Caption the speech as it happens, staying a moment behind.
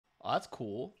that's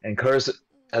cool. And Curtis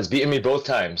has beaten me both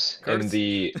times in Curtis.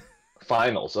 the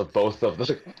finals of both of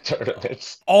the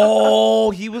tournaments.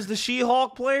 Oh, he was the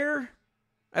She-Hulk player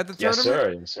at the Yes, tournament?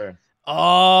 sir. Yes, sir. That's right.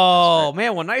 Oh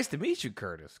man, well, nice to meet you,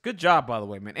 Curtis. Good job, by the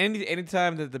way, man.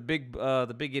 Anytime that the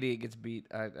big idiot gets beat,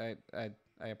 I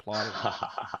applaud it.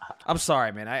 I'm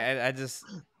sorry, man. I just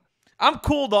I'm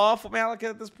cooled off with Malika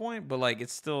at this point, but like it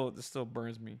still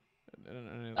burns me.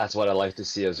 That's what I like to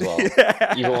see as well.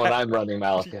 Even when Yeah, I'm running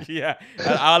Malika. yeah.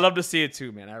 I love to see it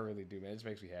too, man. I really do, man. It just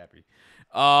makes me happy.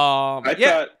 I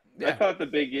Yeah, thought I yeah. thought the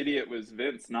big idiot was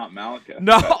Vince, not Malika.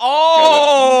 No, But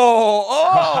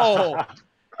oh,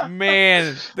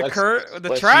 man, the Let's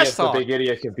see trash if the talk. big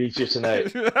idiot can beat you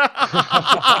tonight.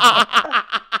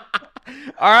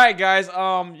 All right, guys.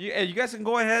 You guys can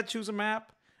go ahead, choose a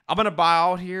map. I'm gonna buy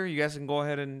out here. You guys can go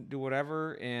ahead and do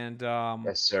whatever. And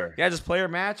Yes, sir. yeah, just play your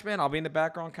match, man. I'll be in the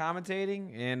background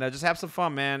commentating, and just have some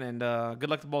fun, man. And good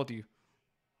luck to both of you.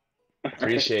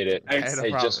 Appreciate it. Thanks. No Hey,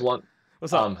 problem. just one.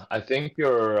 What's up? I think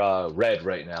you're red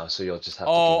right now, so you'll just have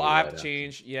to Oh, give me I have red to after.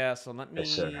 change. Yeah, so let me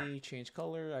Yes, sir. change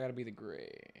color. I gotta be the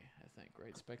gray. I think,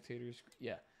 right? Spectators.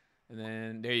 Yeah. And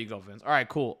then there you go, Vince. All right,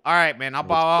 cool. All right, man. I'll Good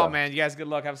bow out, stuff. man. You guys, good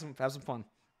luck. Have some fun.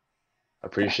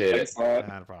 Appreciate it. Thanks a lot.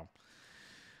 Not a problem.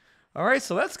 All right,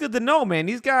 so that's good to know, man.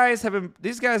 These guys have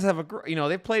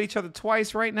they've played each other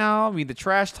twice right now. I mean, the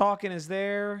trash talking is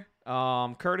there.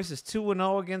 Curtis is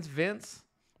 2-0 against Vince.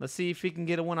 Let's see if he can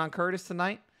get a win on Curtis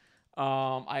tonight.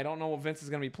 I don't know what Vince is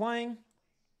gonna be playing.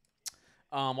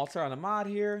 I'll turn on the mod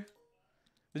here.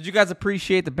 Did you guys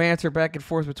appreciate the banter back and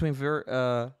forth between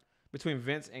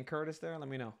Vince and Curtis there? Let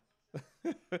me know.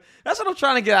 That's what I'm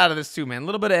trying to get out of this too, man. A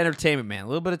little bit of entertainment, man. A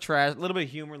little bit of trash, a little bit of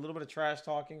humor, a little bit of trash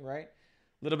talking, right?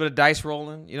 A little bit of dice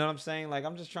rolling. You know what I'm saying? Like,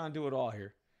 I'm just trying to do it all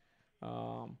here.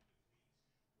 But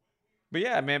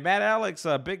yeah, man, Matt Alex,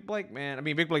 Big Blake, man. I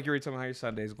mean, Big Blake, you already told me how your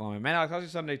Sunday's going. Matt Alex, how's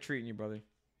your Sunday treating you, brother?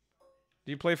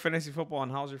 Do you play fantasy football,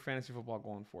 and how's your fantasy football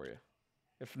going for you?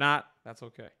 If not, that's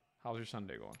okay. How's your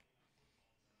Sunday going?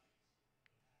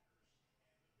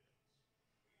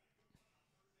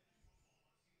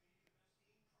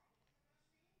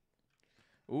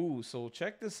 Ooh, so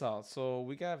check this out. So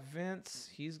we got Vince.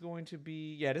 He's going to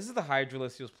be... Yeah, this is the Hydra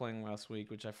list he was playing last week,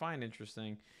 which I find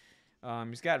interesting.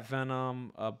 He's got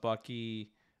Venom, Bucky.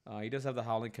 He does have the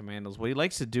Howling Commandos. What he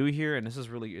likes to do here, and this is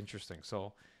really interesting.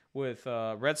 So with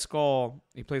Red Skull,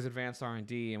 he plays Advanced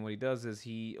R&D, and what he does is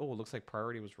he... Oh, it looks like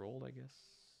priority was rolled, I guess.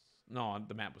 No,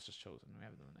 the map was just chosen. We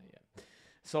haven't done that yet.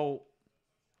 So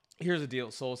here's the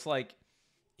deal. So it's like...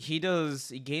 He gains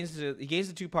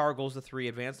the 2 power, goes to 3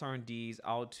 advanced R&Ds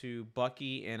out to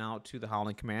Bucky and out to the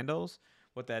Howling Commandos.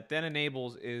 What that then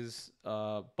enables is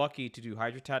Bucky to do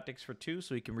Hydra tactics for 2,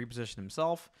 so he can reposition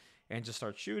himself and just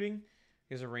start shooting.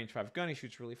 He has a range 5 gun. He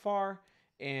shoots really far,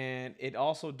 and it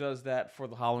also does that for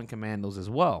the Howling Commandos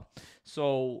as well.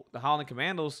 So the Howling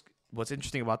Commandos, what's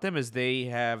interesting about them is they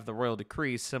have the Royal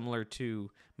Decree similar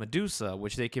to Medusa,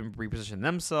 which they can reposition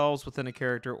themselves within a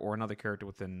character or another character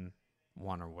within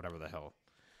one or whatever the hell.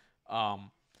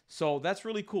 So that's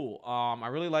really cool. I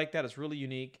really like that. It's really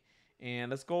unique. And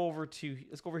let's go over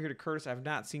here to Curtis. I've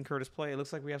not seen Curtis play. It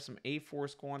looks like we have some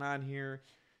A-Force going on here.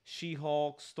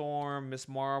 She-Hulk, Storm, Miss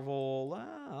Marvel.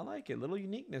 I like it. Little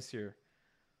uniqueness here.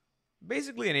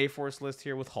 Basically an A-Force list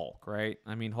here with Hulk, right?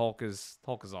 I mean, Hulk is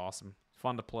awesome.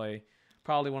 Fun to play.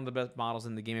 Probably one of the best models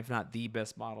in the game, if not the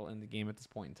best model in the game at this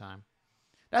point in time.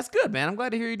 That's good, man. I'm glad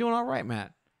to hear you're doing all right,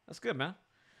 Matt. That's good, man.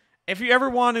 If you ever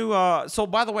want to, so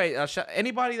by the way,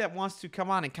 anybody that wants to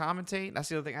come on and commentate, that's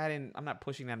the other thing. I'm not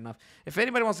pushing that enough. If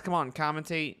anybody wants to come on and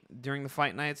commentate during the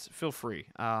fight nights, feel free.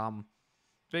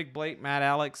 Big Blake, Matt,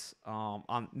 Alex,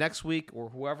 on next week or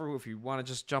whoever, if you want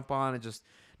to just jump on and just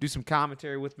do some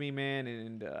commentary with me, man,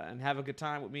 and have a good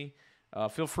time with me,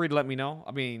 feel free to let me know.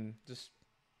 I mean,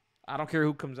 I don't care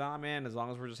who comes on, man, as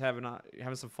long as we're just having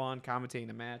some fun commentating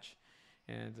the match,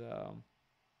 and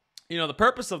the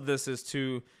purpose of this is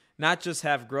to not just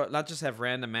have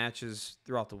random matches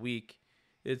throughout the week.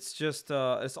 It's just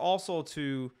it's also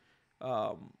to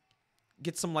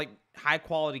get some like high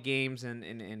quality games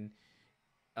and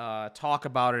talk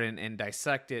about it and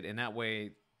dissect it, and that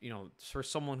way, for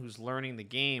someone who's learning the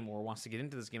game or wants to get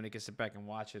into this game, they can sit back and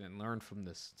watch it and learn from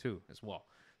this too as well.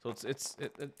 So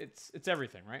it's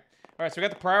everything, right? All right, so we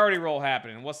got the priority roll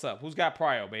happening. What's up? Who's got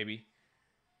prio, baby?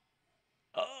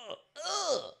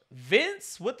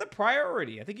 Vince with the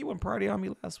priority. I think he won priority on me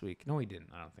last week. No, he didn't.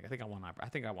 I don't think. I think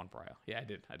I won prio. Yeah, I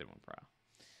did. I did win prio.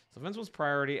 So Vince was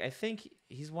priority. I think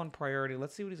he's won priority.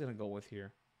 Let's see what he's gonna go with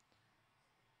here.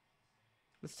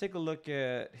 Let's take a look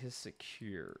at his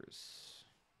secures.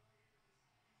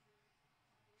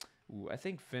 Ooh, I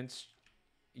think Vince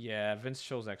Yeah, Vince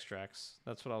chose extracts.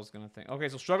 That's what I was gonna think. Okay,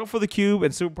 so struggle for the cube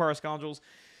and superpower scoundrels.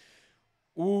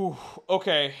 Ooh,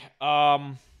 okay.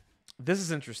 This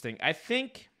is interesting. I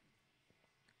think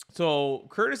so.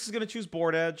 Curtis is gonna choose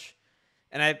board edge,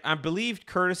 and I believe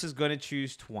Curtis is gonna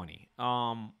choose 20.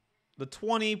 The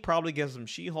 20 probably gives him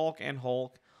She-Hulk and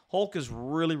Hulk. Hulk is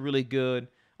really, really good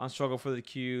on struggle for the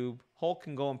cube. Hulk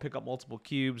can go and pick up multiple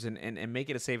cubes and make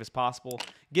it as safe as possible.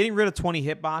 Getting rid of 20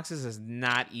 hitboxes is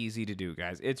not easy to do,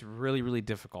 guys. It's really, really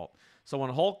difficult. So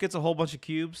when Hulk gets a whole bunch of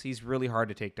cubes, he's really hard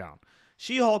to take down.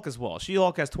 She-Hulk as well.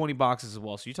 She-Hulk has 20 boxes as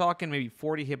well. So you're talking maybe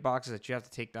 40 hitboxes that you have to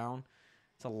take down.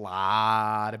 It's a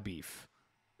lot of beef.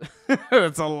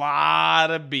 It's a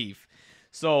lot of beef.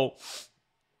 So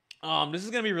this is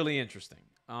going to be really interesting.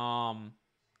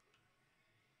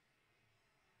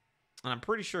 And I'm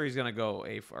pretty sure he's going to go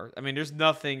A-Force. I mean, there's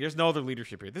no other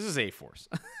leadership here. This is A-Force.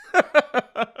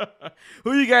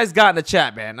 Who you guys got in the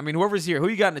chat, man? I mean, whoever's here, who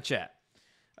you got in the chat?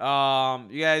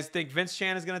 You guys think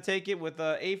Vincechan is going to take it with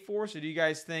A-Force, or do you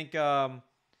guys think Curtis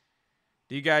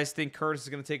is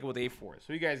going to take it with A-Force?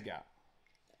 Who you guys got?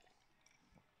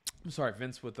 I'm sorry,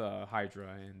 Vince with Hydra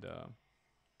and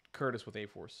Curtis with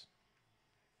A-Force.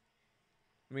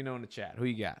 Let me know in the chat. Who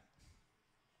you got?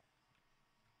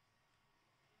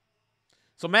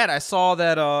 So Matt, I saw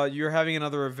that you're having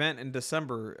another event in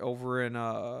December over in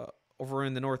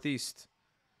the Northeast.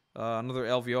 Another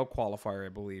LVO qualifier, I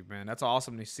believe, man. That's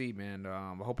awesome to see, man.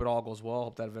 I hope it all goes well.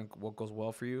 Hope that event goes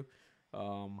well for you.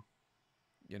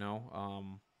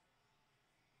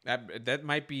 That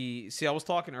might be. See, I was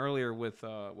talking earlier with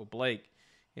Blake,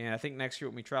 and I think next year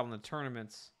when we travel in the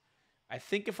tournaments, I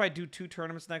think if I do 2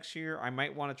 tournaments next year, I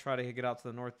might want to try to get out to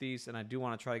the Northeast, and I do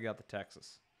want to try to get out to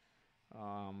Texas.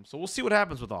 So we'll see what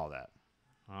happens with all that.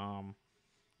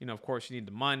 Of course, you need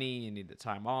the money, you need the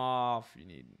time off, you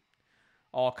need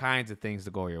all kinds of things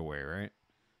to go your way, right?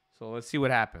 So let's see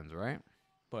what happens, right?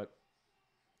 But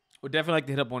we'd definitely like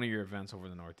to hit up one of your events over in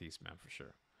the Northeast, man, for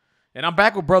sure. And I'm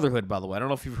back with Brotherhood, by the way. I don't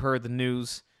know if you've heard the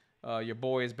news. Your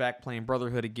boy is back playing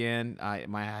Brotherhood again.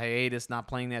 My hiatus not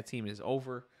playing that team is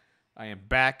over. I am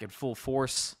back in full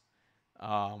force.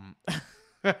 And,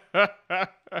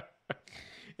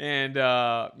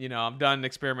 I'm done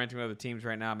experimenting with other teams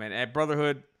right now, man. At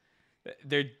Brotherhood,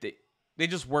 they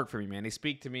just work for me, man. They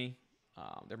speak to me.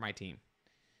 They're my team.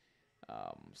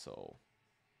 So,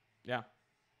 yeah.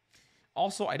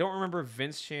 Also, I don't remember if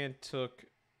Vincechan took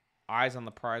Eyes on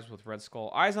the Prize with Red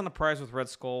Skull. Eyes on the Prize with Red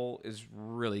Skull is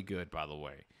really good, by the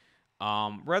way.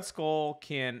 Red Skull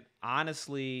can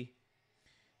honestly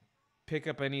pick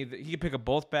up he can pick up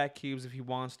both back cubes if he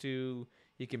wants to.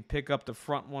 He can pick up the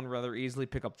front one rather easily,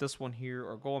 pick up this one here,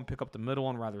 or go and pick up the middle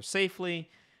one rather safely.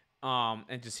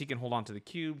 And he can hold on to the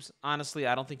cubes. Honestly,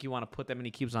 I don't think you want to put that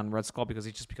many cubes on Red Skull because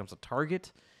he just becomes a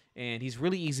target. And he's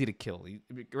really easy to kill.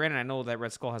 Granted, I know that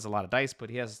Red Skull has a lot of dice, but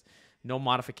he has no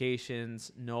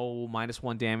modifications, no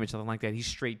 -1 damage, nothing like that. He's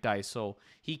straight dice, so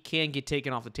he can get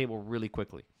taken off the table really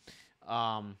quickly.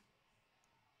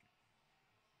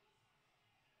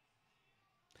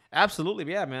 Absolutely,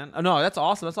 yeah, man. No, that's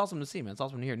awesome. That's awesome to see, man. It's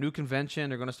awesome to hear. New convention,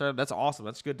 they're going to start. That's awesome.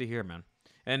 That's good to hear, man.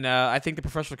 And I think the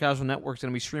Professional Casual Network's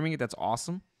going to be streaming it. That's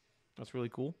awesome. That's really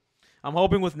cool. I'm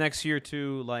hoping with next year,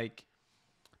 too,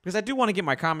 because I do want to get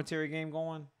my commentary game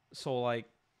going. So, I'm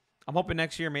hoping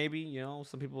next year maybe,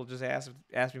 some people will just ask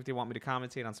me if they want me to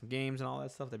commentate on some games and all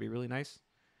that stuff. That'd be really nice.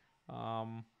 But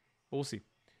we'll see.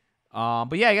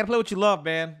 But, yeah, you got to play what you love,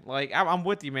 man. I'm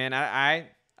with you, man. I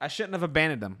shouldn't have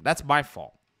abandoned them. That's my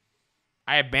fault.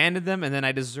 I abandoned them, and then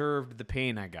I deserved the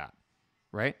pain I got,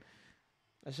 right?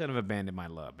 I shouldn't have abandoned my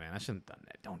love, man. I shouldn't have done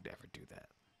that. Don't ever do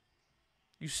that.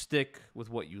 You stick with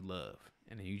what you love,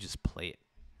 and then you just play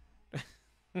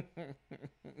it.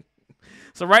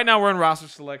 So right now we're in roster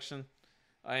selection.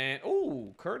 And,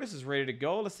 Curtis is ready to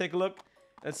go. Let's take a look.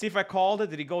 Let's see if I called it.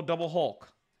 Did he go double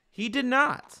Hulk? He did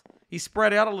not. He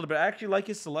spread out a little bit. I actually like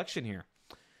his selection here.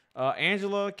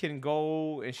 Angela can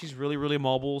go, and she's really, really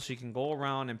mobile. She can go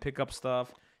around and pick up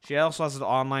stuff. She also has an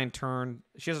online turn.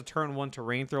 She has a turn 1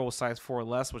 terrain throw with size 4 or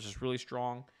less, which is really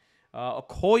strong.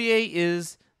 Okoye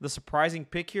is the surprising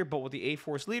pick here, but with the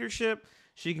A-Force leadership,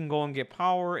 she can go and get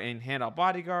power and hand out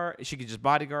bodyguard. She can just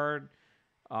bodyguard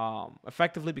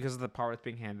effectively because of the power that's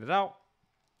being handed out.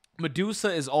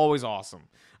 Medusa is always awesome.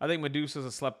 I think Medusa is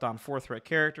a slept-on 4-threat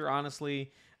character,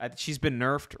 honestly. She's been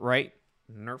nerfed, right?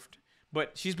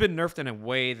 But she's been nerfed in a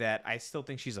way that I still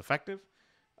think she's effective.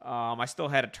 I still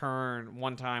had a turn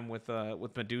one time with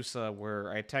Medusa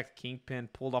where I attacked Kingpin,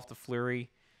 pulled off the flurry,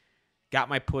 got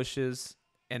my pushes,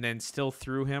 and then still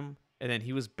threw him. And then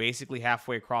he was basically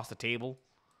halfway across the table.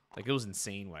 It was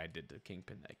insane what I did to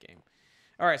Kingpin that game.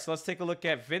 All right, so let's take a look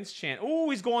at Vincechan. Oh,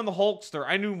 he's going the Hulkster.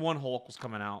 I knew one Hulk was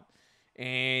coming out.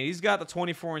 And he's got the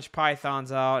 24-inch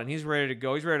pythons out, and he's ready to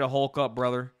go. He's ready to Hulk up,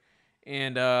 brother.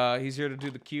 And he's here to do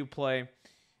the cube play,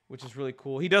 which is really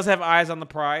cool. He does have eyes on the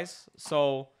prize,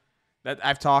 so that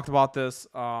I've talked about this.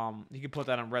 He can put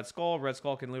that on Red Skull. Red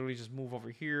Skull can literally just move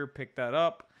over here, pick that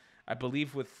up. I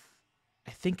believe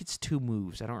I think it's 2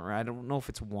 moves. I don't know if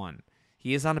it's 1.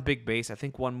 He is on a big base. I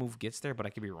think 1 move gets there, but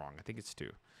I could be wrong. I think it's 2.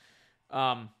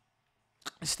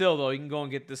 Still, though, you can go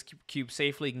and get this cube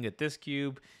safely. You can get this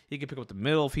cube. He can pick up the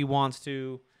middle if he wants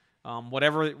to.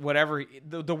 Whatever.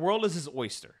 The world is his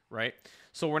oyster, right?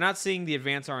 So we're not seeing the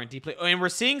advanced R&D play. And we're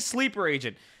seeing Sleeper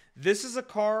Agent. This is a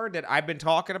card that I've been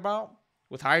talking about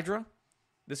with Hydra.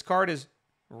 This card is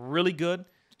really good.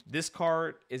 This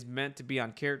card is meant to be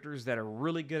on characters that are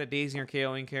really good at dazing or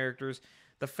KOing characters.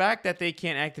 The fact that they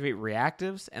can't activate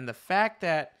reactives and the fact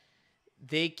that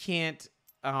they can't...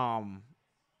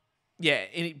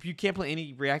 you can't play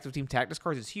any reactive team tactics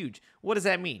cards is huge. What does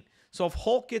that mean? So if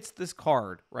Hulk gets this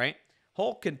card, right?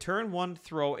 Hulk can turn 1,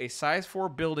 throw a size 4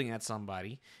 building at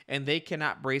somebody, and they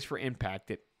cannot brace for impact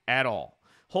it at all.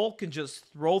 Hulk can just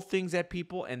throw things at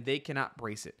people, and they cannot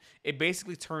brace it. It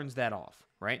basically turns that off,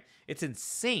 right? It's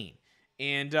insane.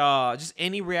 And just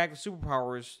any reactive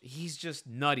superpowers, he's just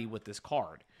nutty with this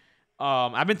card.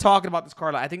 I've been talking about this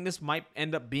card. I think this might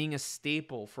end up being a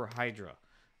staple for Hydra.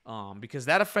 Because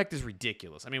that effect is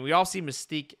ridiculous. I mean, we all see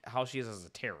Mystique, how she is as a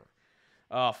terror.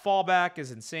 Fallback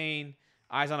is insane.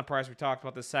 Eyes on the prize, we talked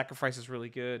about this. Sacrifice is really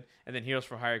good. And then Heroes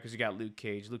for Hire because you got Luke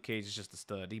Cage. Luke Cage is just a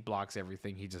stud. He blocks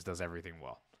everything. He just does everything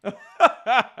well.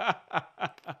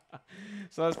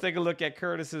 So let's take a look at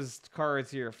Kurtis's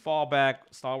cards here. Fallback,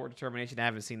 Stalwart Determination. I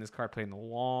haven't seen this card played in a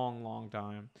long, long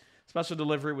time. Special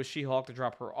Delivery with She-Hulk to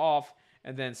drop her off.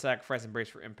 And then Sacrifice and Brace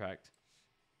for Impact.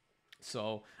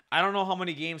 So I don't know how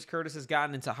many games Kurtis has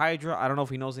gotten into Hydra. I don't know if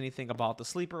he knows anything about the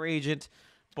Sleeper Agent,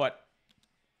 but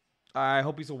I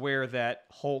hope he's aware that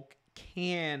Hulk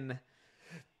can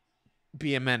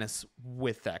be a menace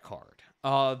with that card.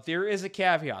 There is a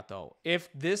caveat, though. If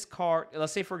this card,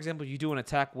 let's say, for example, you do an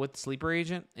attack with Sleeper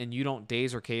Agent and you don't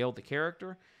daze or KO the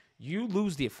character, you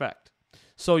lose the effect.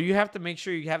 So you have to make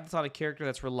sure you have this on a character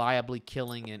that's reliably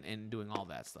killing and doing all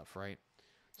that stuff, right?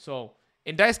 So...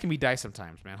 And dice can be dice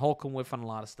sometimes, man. Hulk can whiff on a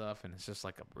lot of stuff, and it's just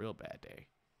like a real bad day.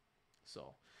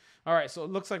 So, all right. So it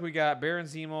looks like we got Baron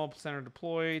Zemo center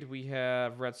deployed. We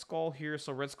have Red Skull here.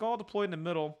 So Red Skull deployed in the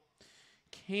middle.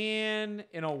 Can,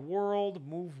 in a world,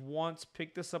 move once,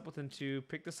 pick this up within 2,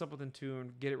 pick this up within 2,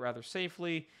 and get it rather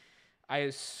safely. I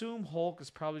assume Hulk is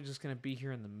probably just going to be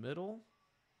here in the middle.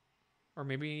 Or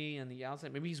maybe on the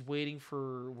outside. Maybe he's waiting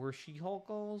for where She-Hulk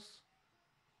goes.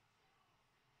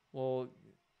 Well...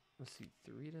 Let's see,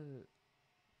 3 to...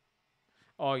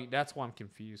 Oh, that's why I'm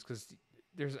confused, because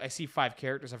I see 5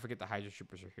 characters. I forget the Hydra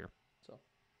Troopers are here. So,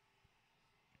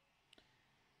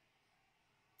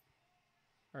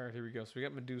 all right, here we go. So we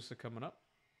got Medusa coming up.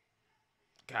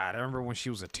 God, I remember when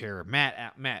she was a terror.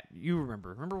 Matt, you remember.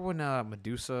 Remember when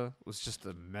Medusa was just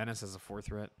a menace as a 4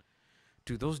 threat?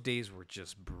 Dude, those days were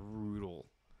just brutal.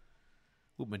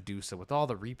 With Medusa, with all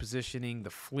the repositioning, the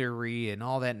flurry, and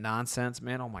all that nonsense,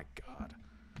 man. Oh, my God.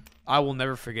 I will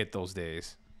never forget those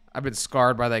days. I've been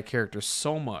scarred by that character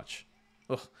so much.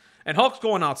 Ugh. And Hulk's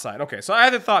going outside. Okay, so I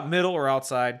either thought middle or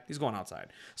outside. He's going outside.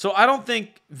 So I don't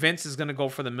think Vince is going to go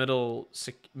for the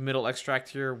middle extract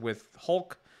here with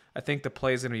Hulk. I think the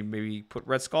play is going to be maybe put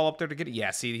Red Skull up there to get it. Yeah,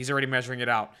 see, he's already measuring it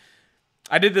out.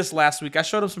 I did this last week. I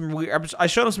showed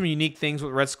him some unique things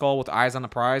with Red Skull with eyes on the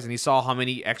prize, and he saw how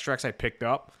many extracts I picked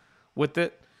up with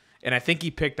it. And I think he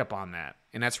picked up on that.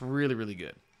 And that's really, really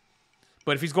good.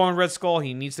 But if he's going Red Skull,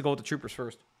 he needs to go with the Troopers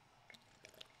first.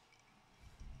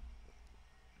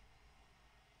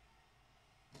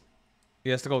 He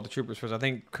has to go with the Troopers first. I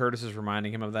think Kurtis is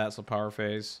reminding him of that, so Power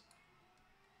Phase.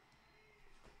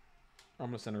 I'm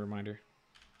going to send a reminder.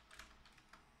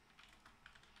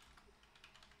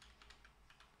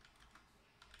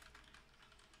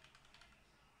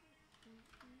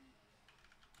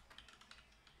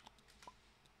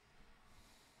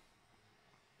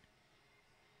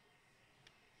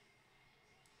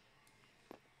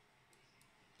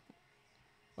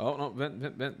 Oh, no,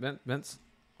 Vince.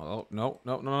 Oh,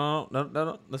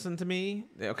 no. Listen to me.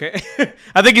 Okay.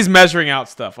 I think he's measuring out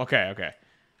stuff. Okay.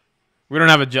 We don't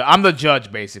have a judge. I'm the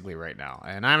judge, basically, right now.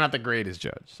 And I'm not the greatest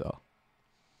judge, so.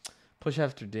 Push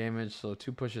after damage, so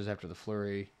 2 pushes after the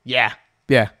flurry. Yeah.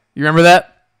 You remember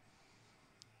that?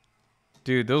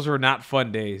 Dude, those were not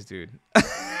fun days, dude.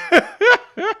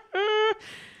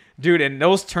 Dude, and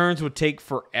those turns would take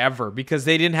forever because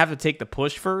they didn't have to take the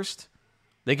push first.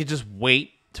 They could just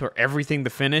wait to everything to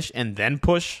finish and then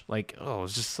push. Like, oh,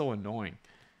 it's just so annoying.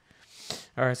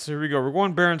 All right, so here we go. We're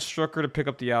going Baron Strucker to pick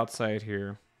up the outside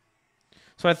here.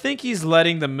 So I think he's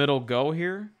letting the middle go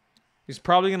here. He's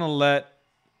probably going to let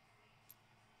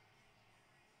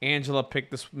Angela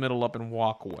pick this middle up and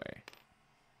walk away.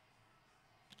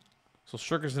 So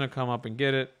Strucker's going to come up and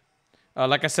get it.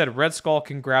 Like I said, Red Skull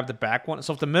can grab the back one.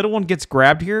 So if the middle one gets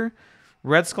grabbed here,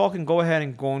 Red Skull can go ahead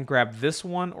and go and grab this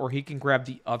one, or he can grab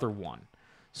the other one.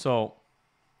 So,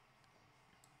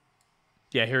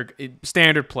 yeah, here,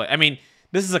 standard play. I mean,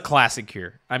 this is a classic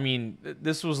here. I mean,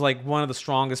 this was like one of the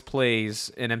strongest plays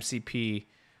in MCP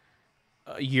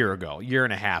a year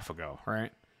and a half ago,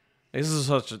 right? This is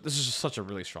just such a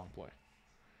really strong play.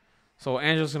 So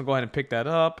Angela's going to go ahead and pick that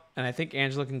up, and I think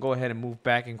Angela can go ahead and move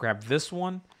back and grab this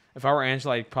one. If I were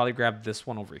Angela, I'd probably grab this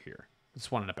one over here. This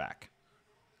one in the back.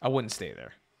 I wouldn't stay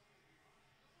there.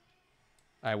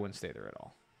 I wouldn't stay there at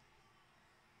all.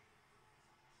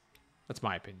 That's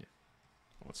my opinion.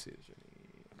 Let's see.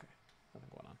 Okay, nothing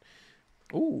going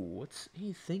on. Ooh, what's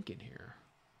he thinking here?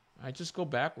 I just go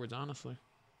backwards, honestly.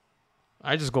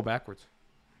 I just go backwards.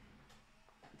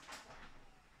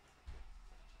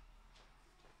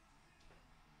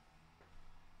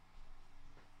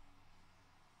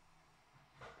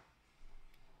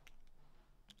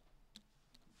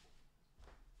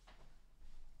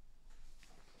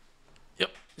 Yep,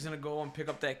 he's gonna go and pick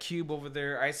up that cube over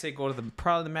there. I say go to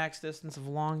probably the max distance of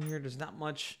long here. There's not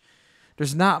much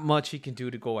he can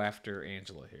do to go after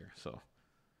Angela here. So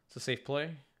it's a safe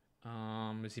play.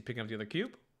 Is he picking up the other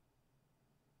cube?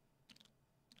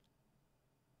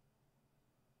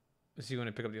 Is he going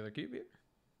to pick up the other cube here?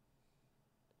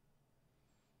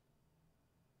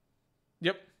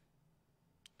 Yep.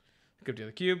 Pick up the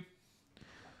other cube.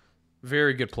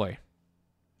 Very good play.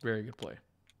 Very good play.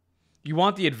 You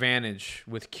want the advantage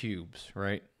with cubes,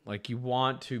 right? Like you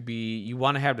want to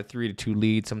have the 3-2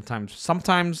 lead.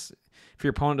 Sometimes if your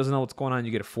opponent doesn't know what's going on,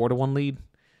 you get a 4-1 lead.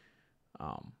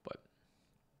 But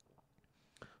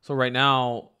so right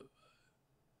now,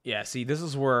 yeah, see, this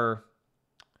is where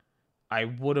I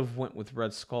would have went with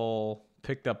Red Skull,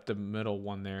 picked up the middle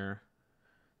one there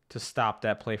to stop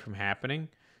that play from happening,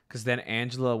 because then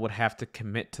Angela would have to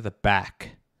commit to the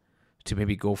back to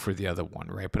maybe go for the other one,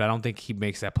 right? But I don't think he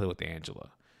makes that play with Angela.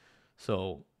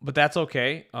 So, but that's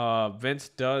okay. Vince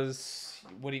does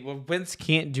what Vince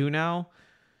can't do now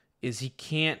is he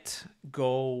can't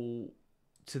go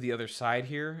to the other side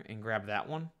here and grab that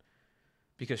one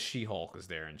because She-Hulk is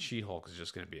there, and She-Hulk is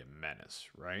just going to be a menace,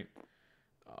 right?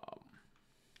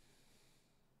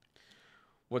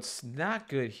 What's not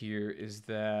good here is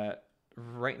that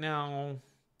right now,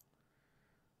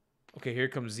 okay, here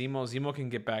comes Zemo. Zemo can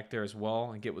get back there as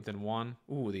well and get within one.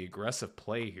 Ooh, the aggressive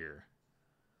play here.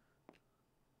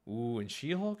 Ooh, and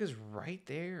She-Hulk is right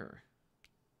there.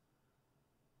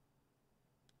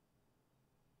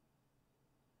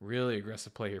 Really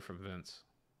aggressive play here from Vince.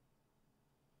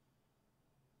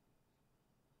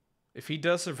 If he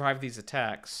does survive these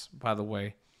attacks, by the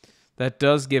way, that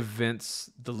does give Vince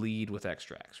the lead with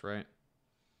extracts, right?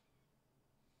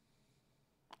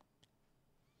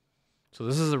 So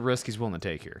this is a risk he's willing to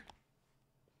take here.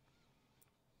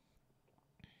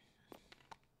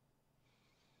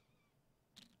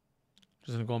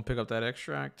 Just going to go and pick up that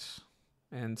extract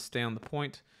and stay on the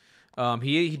point.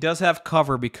 He does have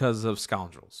cover because of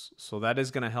Scoundrels, so that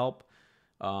is going to help.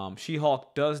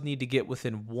 She-Hulk does need to get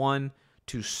within one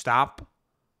to stop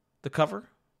the cover.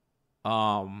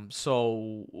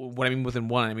 So what I mean within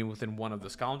one, I mean within one of the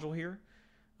Scoundrel here.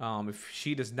 If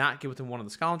she does not get within one of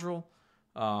the Scoundrel,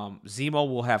 Zemo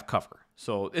will have cover.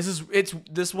 So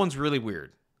this one's really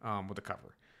weird with the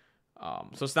cover.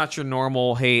 So it's not your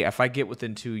normal, hey, if I get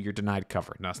within two, you're denied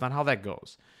cover. No, it's not how that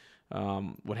goes.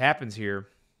 What happens here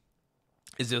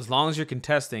is as long as you're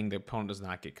contesting, the opponent does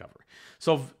not get cover.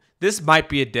 So this might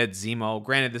be a dead Zemo.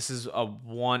 Granted, this is a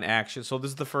one action. So this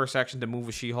is the first action to move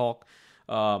a She-Hulk.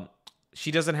 She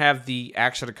doesn't have the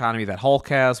action economy that Hulk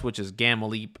has, which is Gamma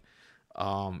Leap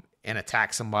and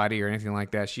attack somebody or anything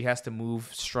like that. She has to move,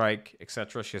 strike,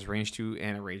 etc. She has range 2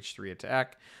 and a range 3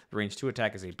 attack. The range 2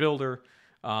 attack is a builder.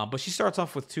 But she starts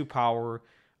off with 2 power,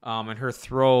 and her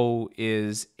throw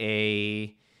is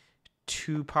a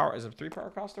 2 power. Is it a 3 power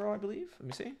cost throw, I believe? Let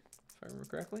me see if I remember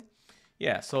correctly.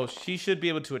 Yeah, so she should be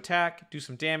able to attack, do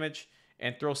some damage,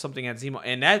 and throw something at Zemo.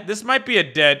 And this might be a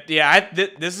dead. Yeah,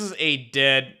 this is a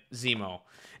dead Zemo.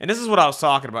 And this is what I was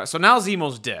talking about. So now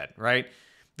Zemo's dead, right?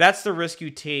 That's the risk you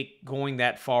take going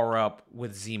that far up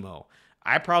with Zemo.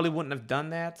 I probably wouldn't have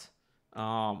done that.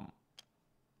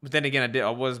 But then again, I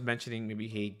was mentioning maybe,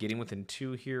 hey, getting within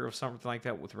 2 here or something like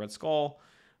that with Red Skull.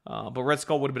 But Red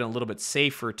Skull would have been a little bit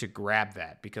safer to grab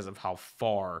that because of how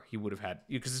far he would have had,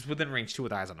 because it's within range 2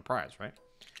 with eyes on the prize, right?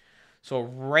 So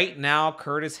right now,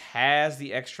 Kurtis has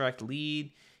the extract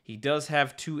lead. He does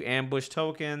have 2 ambush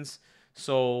tokens.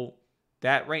 So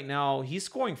that right now, he's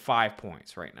scoring 5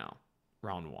 points right now,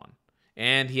 round 1.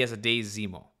 And he has a Daze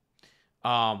Zemo.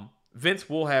 Vince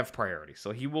will have priority.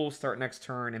 So he will start next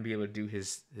turn and be able to do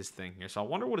his thing here. So I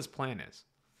wonder what his plan is.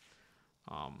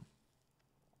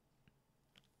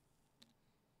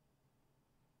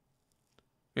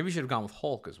 Maybe he should have gone with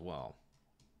Hulk as well.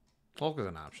 Hulk is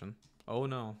an option. Oh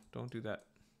no, don't do that.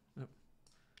 Yep.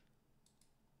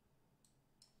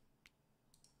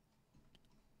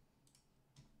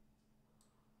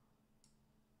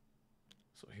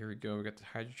 So here we go. We got the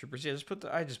Hydra Troopers. Yeah,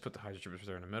 I just put the Hydra Troopers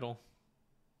there in the middle.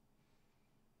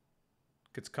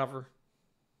 Gets cover.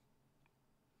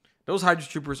 Those Hydra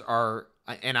Troopers are,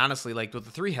 and honestly, like with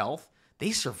the 3 health,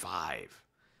 they survive.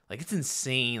 Like it's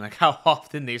insane, like how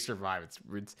often they survive.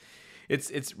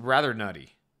 It's rather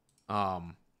nutty.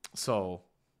 So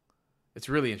it's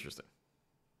really interesting.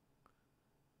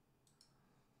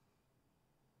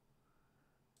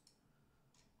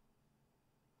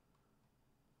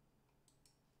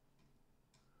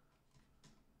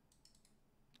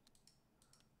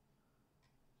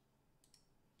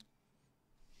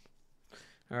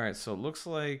 All right, so it looks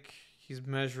like he's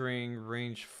measuring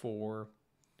range 4.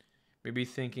 Maybe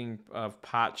thinking of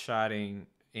pot-shotting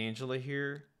Angela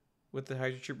here with the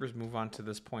Hydra Troopers. Move on to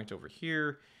this point over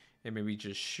here. And maybe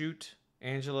just shoot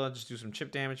Angela. Just do some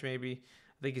chip damage maybe.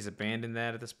 I think he's abandoned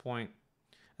that at this point.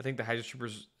 I think the Hydra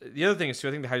Troopers... The other thing is, too,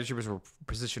 I think the Hydra Troopers were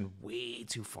positioned way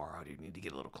too far out. You need to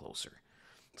get a little closer.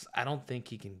 I don't think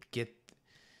he can get...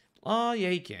 Oh, yeah,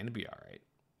 he can. It'll be all right.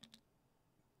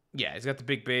 Yeah, he's got the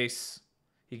big base.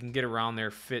 He can get around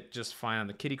there, fit just fine on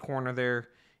the kitty corner there,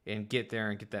 and get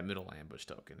there and get that middle ambush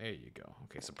token. There you go.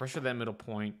 Okay, so pressure that middle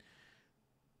point.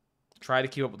 Try to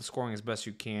keep up with the scoring as best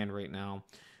you can right now.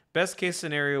 Best case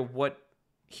scenario, what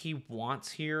he wants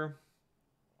here,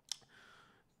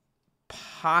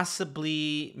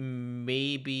 possibly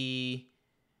maybe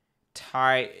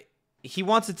tie. He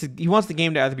wants the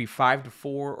game to either be 5-4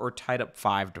 or tied up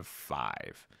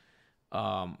 5-5.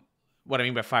 What I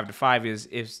mean by 5-5 is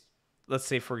if, let's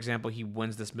say, for example, he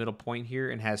wins this middle point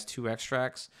here and has 2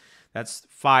 extracts. That's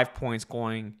 5 points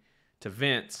going to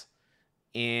Vince,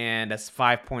 and that's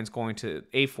 5 points going to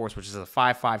Aforce, which is a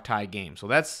 5-5 tie game. So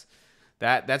that's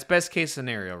best case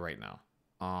scenario right now.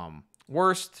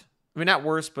 Worst, I mean not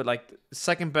worst, but like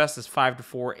second best is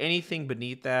 5-4. Anything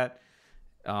beneath that,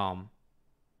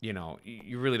 you know,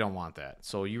 you really don't want that.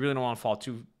 So you really don't want to fall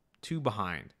too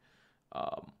behind.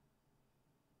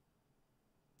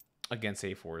 Against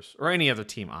A-Force or any other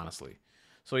team, honestly.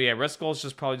 So yeah, Red Skull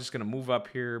is probably just going to move up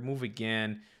here, move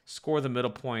again, score the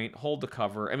middle point, hold the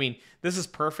cover. I mean, this is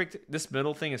perfect. This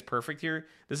middle thing is perfect here.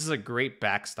 This is a great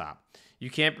backstop. You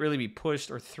can't really be pushed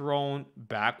or thrown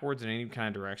backwards in any kind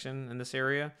of direction in this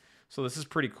area. So this is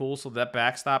pretty cool. So that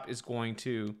backstop is going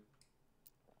to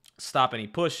stop any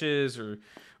pushes or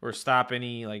stop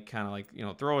any like kind of like, you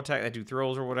know, throw attack that do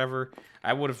throws or whatever.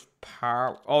 I would have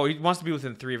power. Oh, he wants to be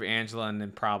within 3 of Angela and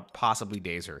then possibly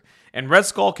daze her. And Red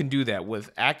Skull can do that with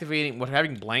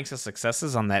having blanks as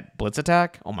successes on that blitz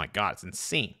attack. Oh my god, it's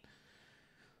insane.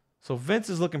 So Vince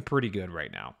is looking pretty good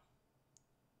right now.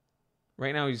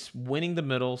 Right now he's winning the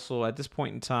middle. So at this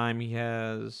point in time he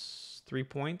has 3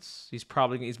 points. He's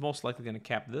most likely going to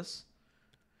cap this.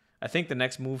 I think the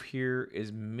next move here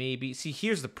is maybe... See,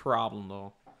 here's the problem,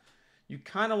 though. You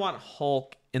kind of want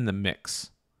Hulk in the mix,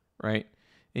 right?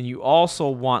 And you also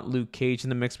want Luke Cage in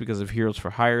the mix because of Heroes for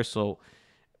Hire. So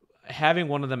having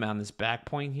one of them on this back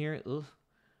point here,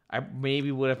 I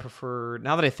maybe would have preferred...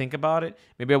 Now that I think about it,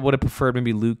 maybe I would have preferred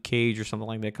maybe Luke Cage or something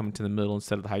like that coming to the middle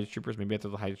instead of the Hydra Troopers. Maybe I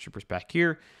throw the Hydra Troopers back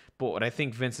here. But what I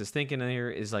think Vince is thinking in here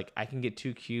is, like, I can get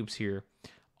 2 cubes here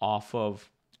off of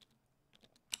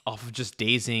just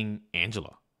dazing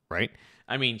Angela, right?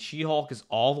 I mean, She-Hulk is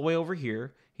all the way over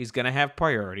here. He's going to have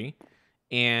priority.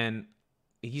 And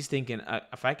he's thinking,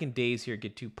 if I can daze here,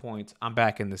 get 2 points, I'm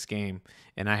back in this game,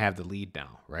 and I have the lead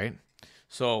now, right?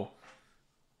 So,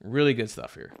 really good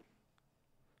stuff here.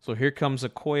 So here comes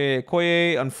Okoye.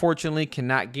 Okoye, unfortunately,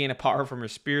 cannot gain a power from her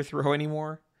spear throw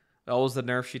anymore. That was the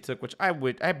nerf she took, which I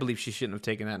believe she shouldn't have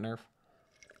taken that nerf.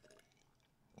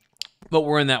 But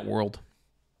we're in that world.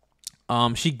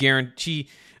 She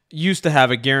used to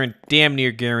have a damn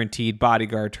near guaranteed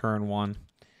bodyguard turn 1,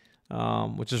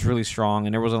 which is really strong,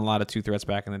 and there wasn't a lot of 2 threats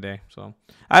back in the day. So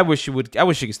I wish she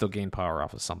could still gain power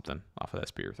off of something, off of that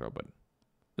spear throw, but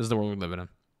this is the world we're living in.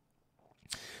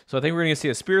 So I think we're going to see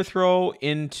a spear throw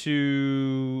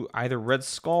into either Red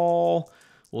Skull.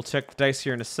 We'll check the dice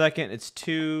here in a second. It's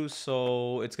 2,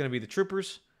 so it's going to be the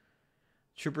Troopers.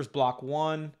 Troopers block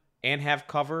 1 and have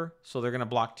cover, so they're going to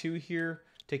block 2 here,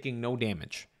 taking no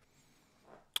damage.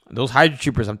 Those Hydra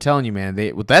Troopers, I'm telling you, man,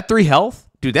 with that 3 health,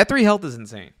 dude, that 3 health is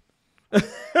insane.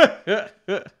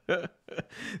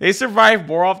 They survive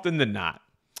more often than not.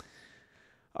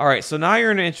 All right, so now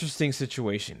you're in an interesting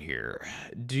situation here.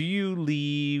 Do you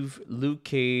leave Luke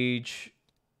Cage?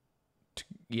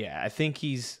 Yeah, I think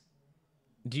he's...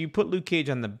 Do you put Luke Cage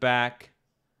on the back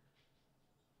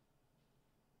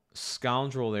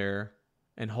scoundrel there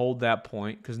and hold that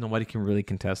point because nobody can really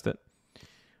contest it?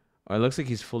 Or it looks like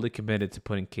he's fully committed to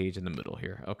putting Cage in the middle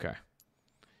here. Okay.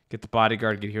 Get the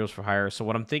bodyguard, get heroes for hire. So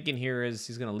what I'm thinking here is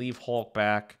he's going to leave Hulk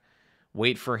back,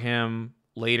 wait for him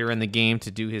later in the game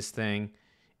to do his thing,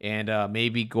 and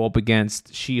maybe go up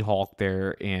against She-Hulk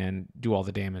there and do all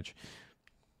the damage.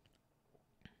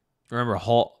 Remember,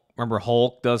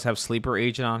 Hulk does have Sleeper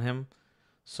Agent on him,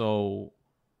 so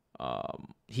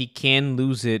he can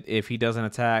lose it if he doesn't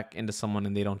attack into someone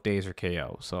and they don't daze or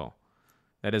KO. So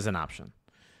that is an option.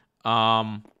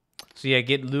 So yeah,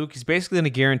 get Luke. He's basically going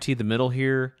to guarantee the middle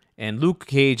here, and Luke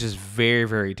Cage is very,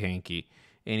 very tanky,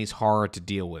 and he's hard to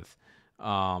deal with.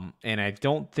 And I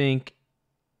don't think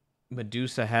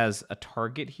Medusa has a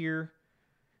target here.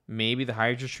 Maybe the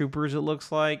Hydra Troopers, it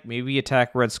looks like. Maybe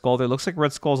attack Red Skull. There looks like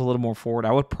Red Skull's a little more forward.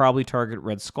 I would probably target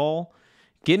Red Skull.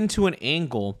 Get into an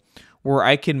angle where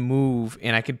I can move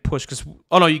and I can push. Because,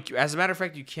 oh no, as a matter of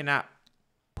fact, you cannot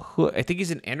put. I think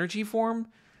he's in energy form.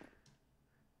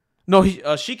 No,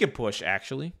 she can push,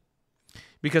 actually.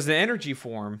 Because in energy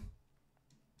form,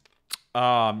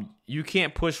 you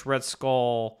can't push Red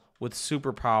Skull with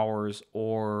superpowers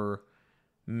or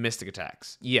mystic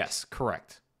attacks. Yes,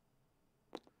 correct.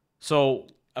 So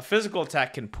a physical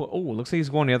attack can put... Oh, it looks like he's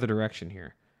going the other direction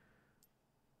here.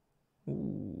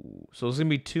 Ooh. So there's going to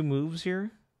be 2 moves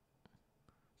here.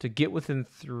 To get within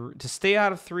 3... To stay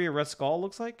out of 3 of Red Skull,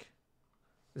 looks like.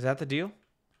 Is that the deal?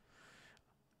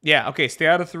 Yeah, okay. Stay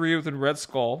out of 3 within Red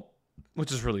Skull,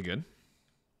 which is really good.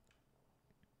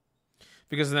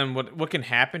 Because then what can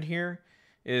happen here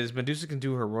is Medusa can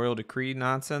do her Royal Decree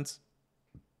nonsense.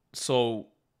 So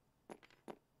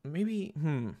maybe...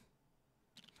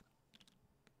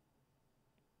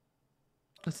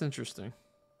 That's interesting.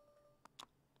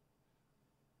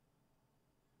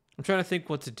 I'm trying to think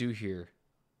what to do here.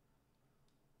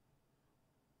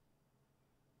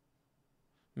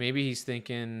 Maybe he's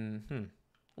thinking,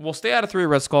 Well, stay out of 3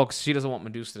 Red Skull because she doesn't want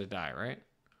Medusa to die, right?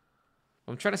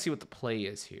 I'm trying to see what the play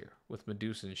is here with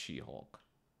Medusa and She-Hulk.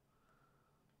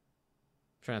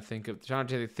 Trying to think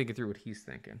it through what he's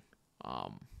thinking.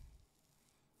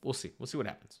 We'll see. We'll see what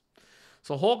happens.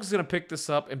 So Hulk is going to pick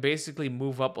this up and basically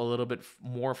move up a little bit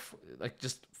more, like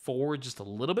just forward just a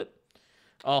little bit.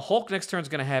 Hulk next turn is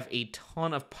going to have a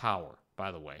ton of power,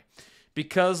 by the way.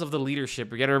 Because of the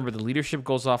leadership, you got to remember the leadership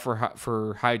goes off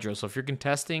for Hydra. So if you're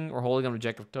contesting or holding an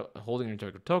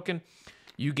objective token,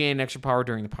 you gain extra power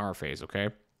during the power phase, okay?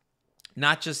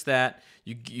 Not just that,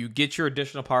 you get your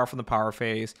additional power from the power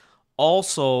phase.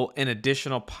 Also, an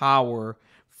additional power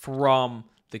from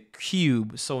the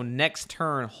cube. So next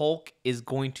turn, Hulk is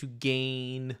going to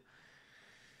gain...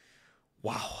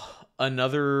 Wow.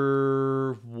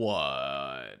 Another,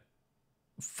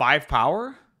 5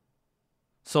 power?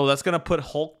 So that's going to put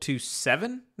Hulk to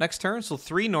 7 next turn. So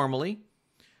 3 normally.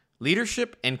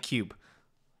 Leadership and cube.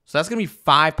 So that's going to be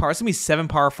 5 power. It's going to be 7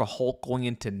 power for Hulk going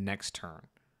into next turn.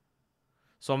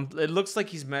 So it looks like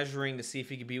he's measuring to see if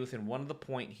he can be within 1 of the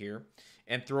point here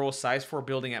and throw a size 4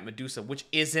 building at Medusa, which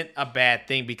isn't a bad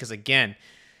thing because, again,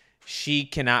 she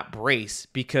cannot brace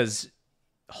because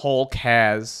Hulk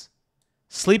has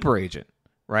Sleeper Agent,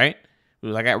 right?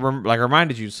 Like I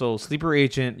reminded you, so Sleeper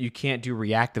Agent, you can't do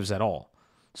reactives at all.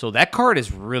 So that card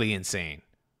is really insane.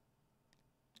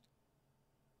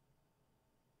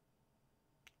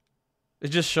 It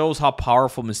just shows how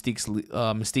powerful Mystique's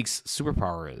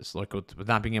superpower is, like with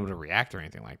not being able to react or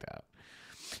anything like that.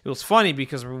 It was funny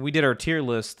because when we did our tier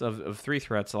list of 3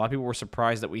 threats, a lot of people were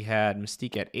surprised that we had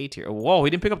Mystique at A tier. Whoa, he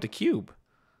didn't pick up the cube.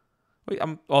 Wait,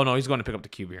 oh no, he's going to pick up the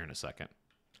cube here in a second.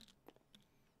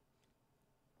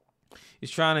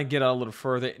 He's trying to get a little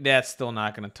further. That's still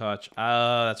not going to touch.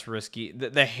 That's risky.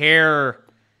 The hair,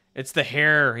 it's the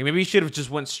hair. Maybe he should have just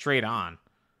went straight on.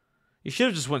 You should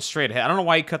have just went straight ahead. I don't know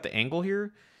why you cut the angle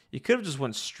here. You could have just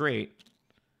went straight.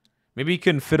 Maybe he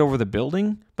couldn't fit over the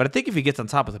building. But I think if he gets on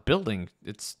top of the building,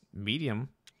 it's medium.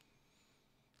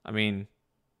 I mean,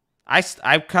 I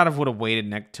kind of would have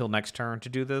waited till next turn to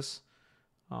do this.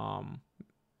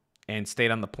 and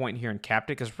stayed on the point here and capped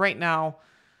it. Because right now,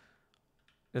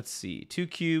 let's see, 2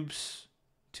 cubes,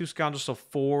 2 scoundrels, so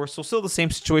 4. So still the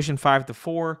same situation, 5 to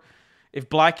 4. If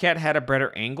Black Cat had a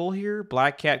better angle here,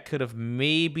 Black Cat could have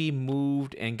maybe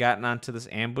moved and gotten onto this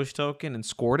ambush token and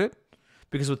scored it.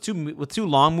 Because with two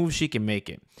long moves, she can make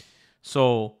it.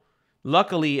 So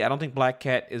luckily, I don't think Black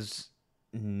Cat is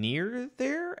near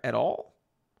there at all.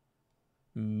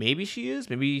 Maybe she is.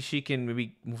 Maybe she can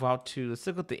move out to, let's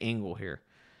look at the angle here.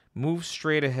 Move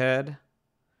straight ahead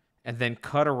and then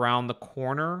cut around the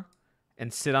corner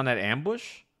and sit on that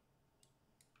ambush.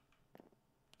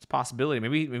 It's a possibility.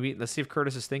 Maybe let's see if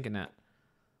Kurtis is thinking that.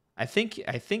 I think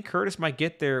Kurtis might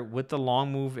get there with the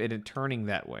long move and it turning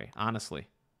that way, honestly.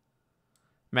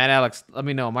 Matt Alex, let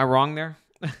me know. Am I wrong there?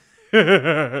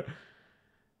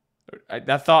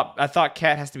 I thought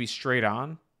Cat has to be straight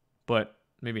on, but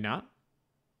maybe not.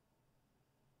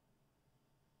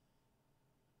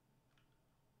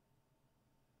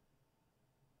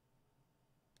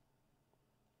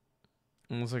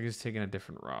 It looks like he's taking a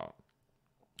different route.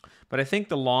 But I think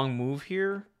the long move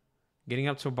here, getting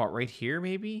up to about right here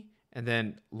maybe, and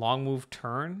then long move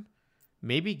turn,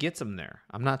 maybe gets him there.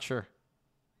 I'm not sure.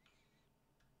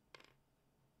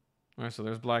 All right, so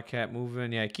there's Black Cat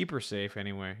moving. Yeah, keep her safe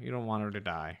anyway. You don't want her to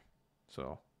die.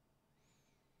 So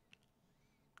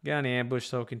get on the ambush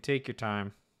token. Take your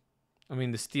time. I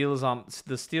mean, the steel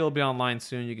will be online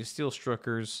soon. You can steal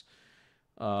Strucker's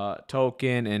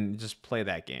token and just play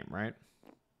that game, right?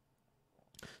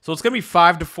 So it's gonna be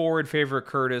 5 to 4 in favor of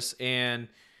Kurtis, and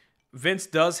Vince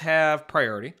does have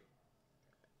priority.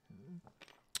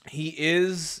 He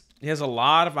has a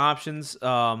lot of options.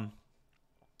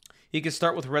 He can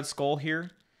start with Red Skull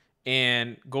here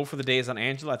and go for the days on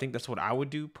Angela. I think that's what I would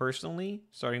do personally,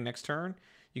 starting next turn.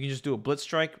 You can just do a Blitz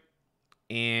Strike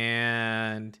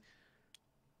and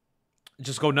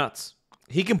just go nuts.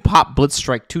 He can pop Blitz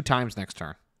Strike 2 times next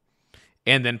turn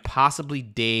and then possibly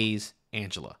daze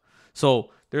Angela.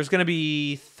 So there's going to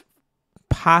be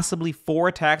possibly 4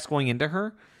 attacks going into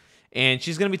her, and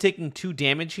she's going to be taking 2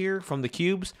 damage here from the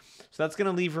cubes. So that's going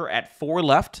to leave her at 4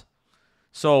 left.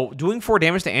 So doing 4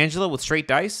 damage to Angela with straight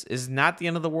dice is not the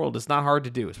end of the world. It's not hard to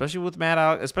do, especially with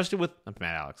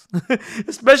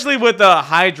especially with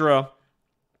Hydra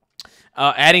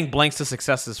adding blanks to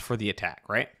successes for the attack,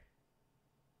 right?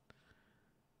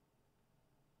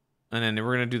 And then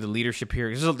we're going to do the leadership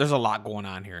here. There's a lot going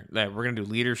on here. We're going to do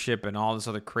leadership and all this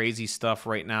other crazy stuff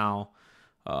right now.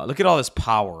 Look at all this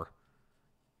power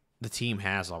the team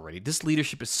has already. This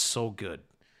leadership is so good.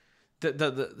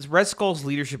 The Red Skull's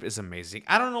leadership is amazing.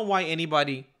 I don't know why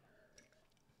anybody...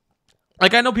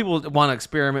 Like, I know people want to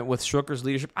experiment with Strucker's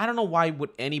leadership. I don't know why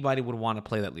anybody would want to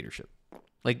play that leadership.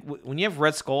 Like, when you have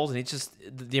Red Skulls and it's just...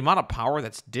 The amount of power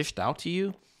that's dished out to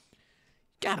you...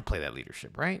 Gotta play that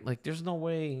leadership, right? Like, there's no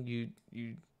way you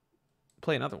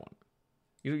play another one.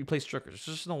 You play Strucker. There's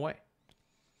just no way.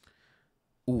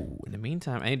 Ooh, in the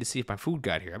meantime, I need to see if my food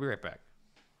got here. I'll be right back.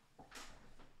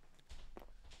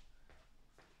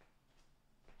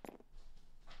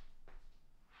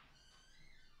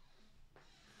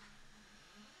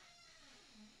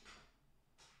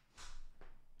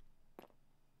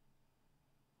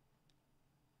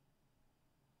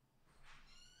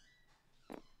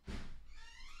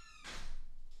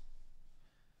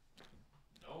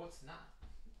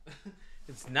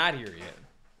 It's not here yet.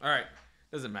 All right.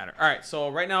 Doesn't matter. All right. So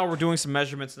right now we're doing some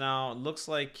measurements now. It looks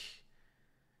like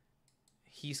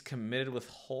he's committed with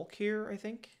Hulk here, I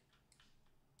think.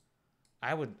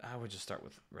 I would just start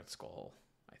with Red Skull,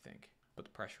 I think. Put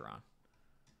the pressure on.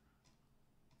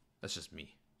 That's just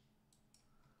me.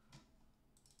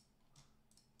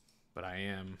 But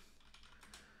I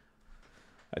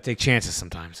take chances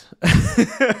sometimes.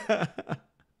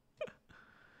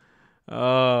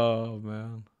 Oh,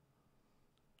 man.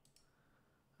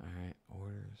 All right,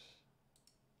 orders.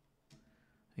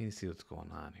 I need to see what's going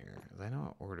on here, because I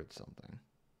know I ordered something.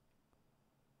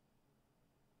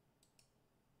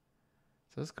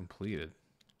 It says completed.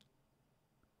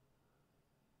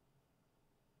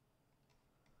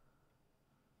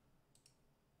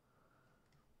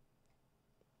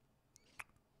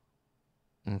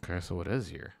 Okay, so it is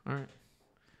here. All right.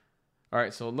 All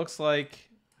right, so it looks like...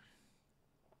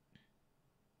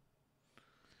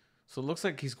 So it looks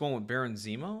like he's going with Baron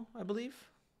Zemo, I believe.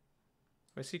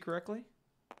 If I see correctly.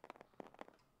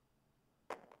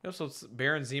 Yep, so it's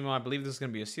Baron Zemo. I believe this is going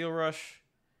to be a Seal Rush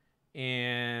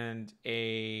and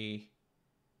a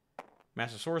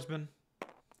Master Swordsman.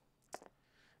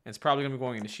 And it's probably going to be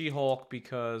going into She-Hulk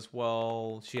because,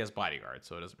 well, she has bodyguard,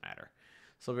 so it doesn't matter.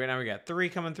 So right now we got 3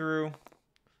 coming through.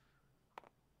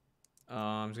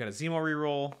 He's got a Zemo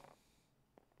reroll.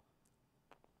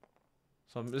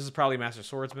 So this is probably Master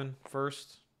Swordsman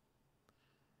first.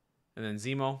 And then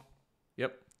Zemo.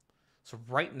 Yep. So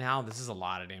right now, this is a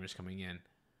lot of damage coming in.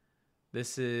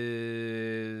 This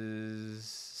is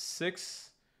 6.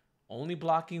 Only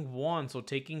blocking 1. So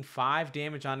taking 5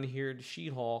 damage onto here to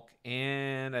She-Hulk.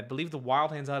 And I believe the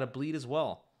Wild Hand's out of bleed as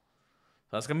well.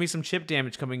 So that's going to be some chip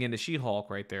damage coming into She-Hulk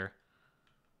right there.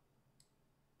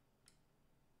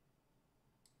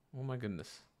 Oh my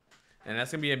goodness. And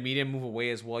that's going to be a medium move away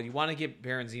as well. You want to get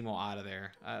Baron Zemo out of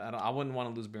there. I wouldn't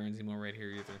want to lose Baron Zemo right here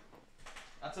either.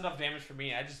 That's enough damage for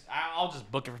me. I'll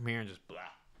just book it from here and just blah.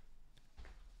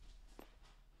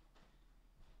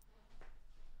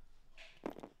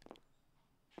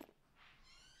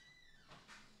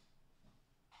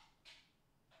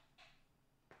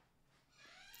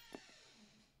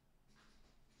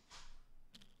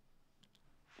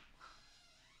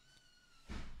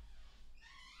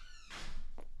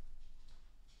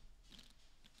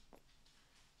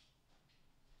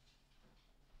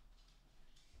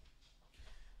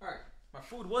 Alright, my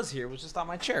food was here. It was just on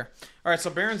my chair. Alright,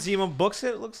 so Baron Zemo books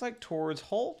it looks like, towards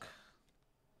Hulk.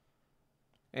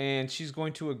 And she's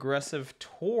going to aggressive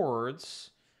towards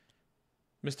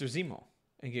Mr. Zemo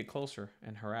and get closer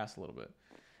and harass a little bit.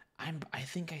 I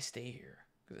think I stay here.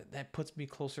 That puts me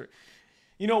closer.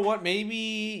 You know what?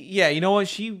 Maybe... Yeah, you know what?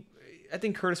 I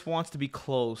think Kurtis wants to be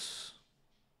close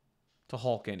to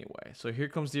Hulk anyway. So here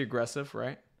comes the aggressive,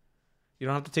 right? You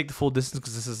don't have to take the full distance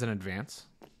because this is an advance.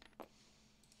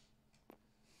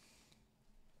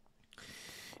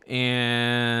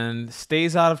 And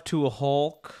stays out of 2 of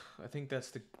Hulk. I think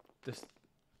that's this.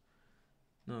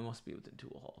 No, it must be within 2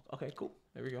 of Hulk. Okay, cool.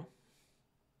 There we go.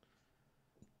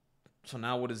 So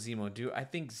now what does Zemo do? I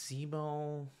think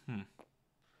Zemo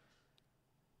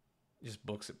just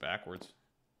books it backwards.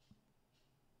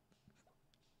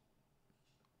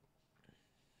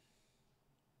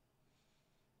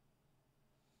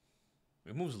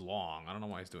 It moves long. I don't know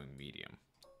why he's doing medium.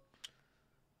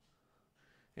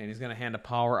 And he's going to hand the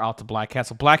power out to Black Cat.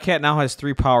 So Black Cat now has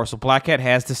 3 power. So Black Cat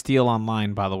has to steal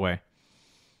online, by the way.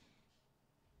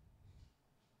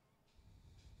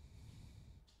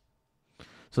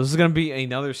 So this is going to be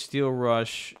another Steel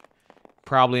Rush,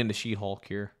 probably into She-Hulk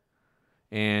here.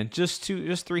 And just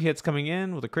 3 hits coming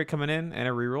in, with a crit coming in, and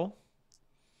a reroll.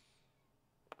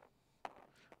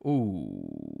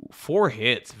 Ooh, 4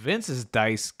 hits. Vince's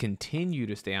dice continue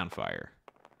to stay on fire.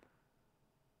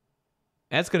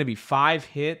 That's going to be 5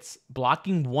 hits.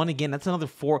 Blocking 1 again. That's another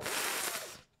 4.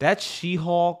 That's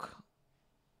She-Hulk.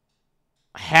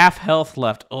 Half health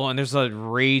left. Oh, and there's a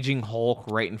raging Hulk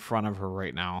right in front of her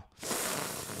right now.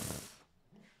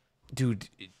 Dude,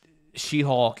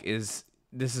 She-Hulk is...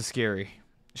 This is scary.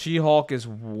 She-Hulk is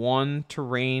 1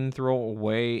 terrain throw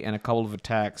away and a couple of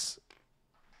attacks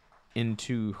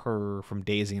into her from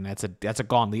Daisy, and that's a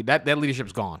gone lead. That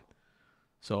leadership's gone.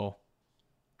 So...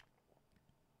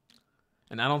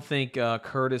 And I don't think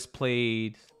Kurtis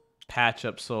played patch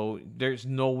up, so there's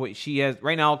no way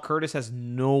right now. Kurtis has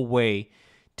no way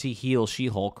to heal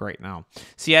She-Hulk right now.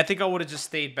 See, I think I would have just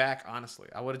stayed back. Honestly,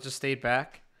 I would have just stayed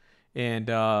back and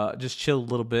just chilled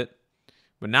a little bit.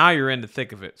 But now you're in the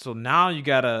thick of it, so now you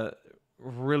gotta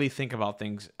really think about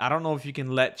things. I don't know if you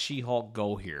can let She-Hulk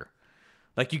go here.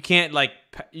 Like you can't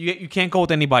you can't go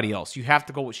with anybody else. You have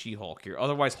to go with She-Hulk here.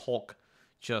 Otherwise, Hulk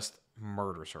just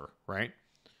murders her, right?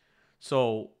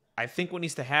 So I think what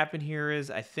needs to happen here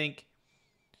is I think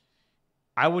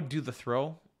I would do the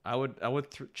throw. I would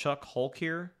chuck Hulk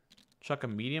here, chuck a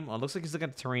medium. Oh, it looks like he's looking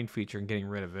at the terrain feature and getting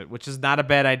rid of it, which is not a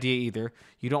bad idea either.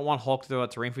 You don't want Hulk to throw a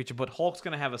terrain feature, but Hulk's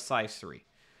going to have a size 3.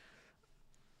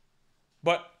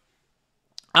 But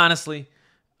honestly,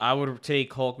 I would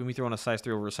take Hulk, maybe throwing a size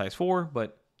 3 over a size 4,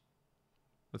 but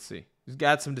let's see. He's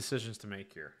got some decisions to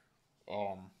make here.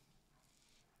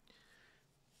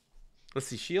 Let's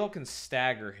see. She-Hulk can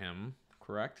stagger him,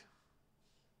 correct?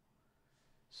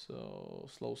 So,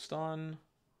 slow stun,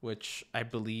 which I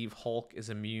believe Hulk is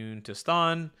immune to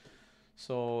stun.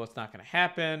 So, it's not going to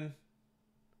happen.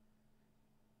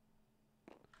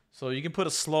 So, you can put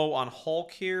a slow on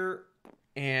Hulk here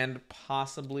and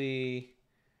possibly...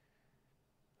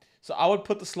 So, I would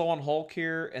put the slow on Hulk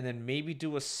here and then maybe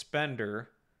do a spender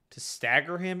to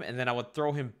stagger him, and then I would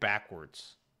throw him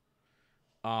backwards.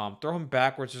 Throw him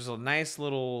backwards. There's a nice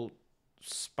little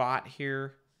spot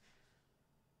here.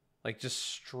 Like just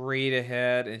straight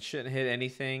ahead and shouldn't hit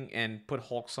anything, and put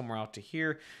Hulk somewhere out to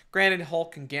here. Granted,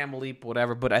 Hulk can Gamma Leap,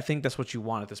 whatever, but I think that's what you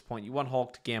want at this point. You want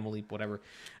Hulk to Gamma Leap, whatever.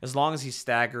 As long as he's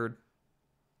staggered,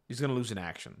 he's going to lose an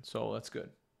action. So that's good.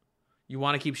 You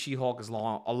want to keep She-Hulk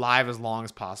alive as long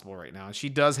as possible right now. And she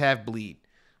does have bleed,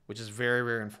 which is very,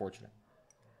 very unfortunate.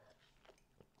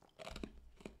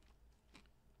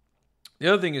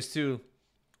 The other thing is, too,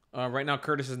 right now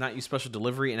Kurtis has not used special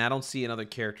delivery, and I don't see another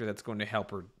character that's going to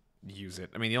help her use it.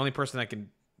 I mean, the only person that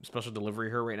can special delivery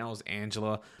her right now is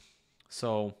Angela.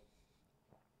 So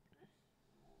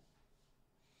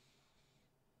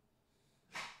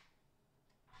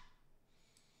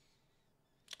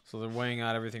they're weighing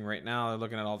out everything right now. They're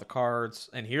looking at all the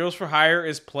cards. And Heroes for Hire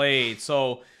is played.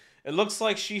 So it looks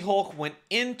like She-Hulk went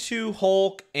into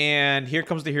Hulk, and here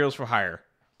comes the Heroes for Hire.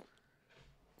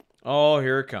 Oh,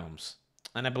 here it comes.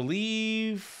 And I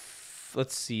believe,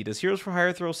 let's see, does Heroes for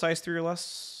Hire throw size 3 or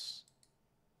less?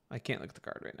 I can't look at the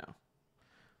card right now.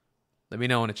 Let me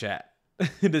know in the chat.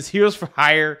 Does Heroes for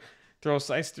Hire throw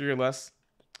size 3 or less?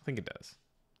 I think it does.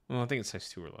 Well, I think it's size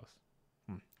 2 or less.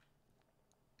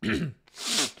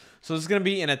 So this is going to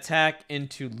be an attack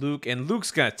into Luke, and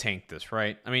Luke's going to tank this,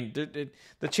 right? I mean,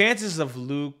 the chances of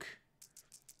Luke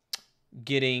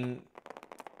getting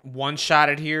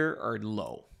one-shotted here are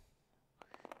low.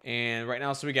 And right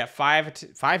now, so we got five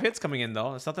hits coming in,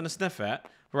 though. That's nothing to sniff at.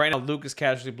 But right now, Luke is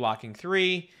casually blocking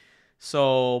 3.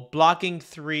 So blocking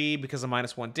 3 because of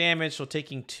 -1 damage, so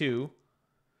taking 2.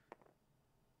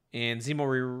 And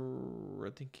Zemo, I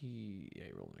think he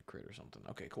rolled a crit or something.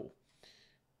 Okay, cool.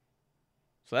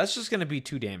 So that's just gonna be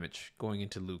 2 damage going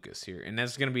into Lucas here, and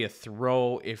that's gonna be a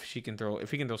throw if he can throw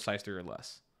size 3 or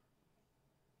less.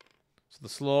 So the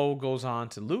slow goes on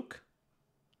to Luke.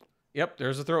 Yep,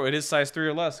 there's a throw. It is size 3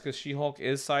 or less because She-Hulk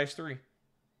is size 3.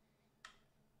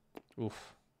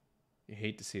 Oof, you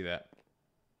hate to see that.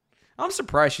 I'm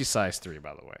surprised she's size 3,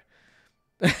 by the way.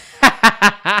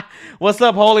 What's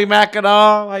up, Holy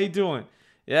Mackinaw? How you doing?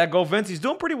 Yeah, go Vince. He's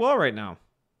doing pretty well right now.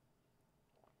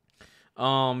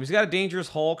 He's got a dangerous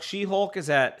Hulk. She-Hulk is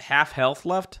at half health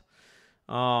left.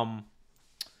 What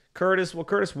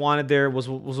Kurtis wanted there was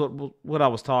what I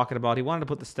was talking about. He wanted to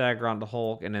put the stagger on the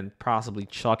Hulk and then possibly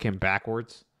chuck him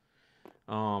backwards.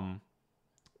 So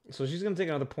she's gonna take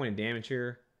another point of damage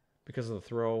here because of the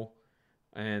throw,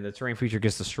 and the terrain feature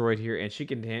gets destroyed here. And she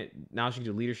can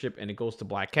do leadership, and it goes to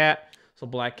Black Cat. So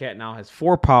Black Cat now has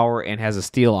 4 power and has a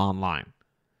steal online.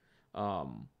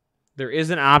 There is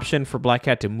an option for Black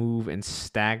Cat to move and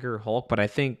stagger Hulk, but I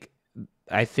think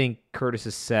Kurtis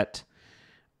is set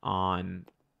on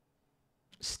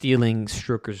stealing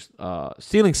somebody's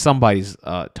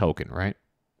token, right?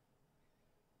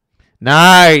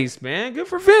 Nice, man. Good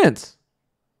for Vince.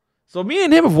 So me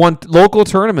and him have won local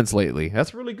tournaments lately.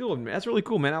 That's really cool. That's really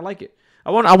cool, man. I like it.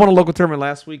 I won a local tournament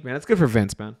last week, man. That's good for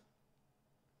Vince, man.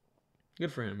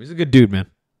 Good for him. He's a good dude,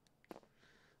 man.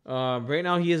 Right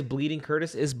now he is bleeding.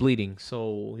 Kurtis is bleeding,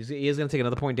 so he is going to take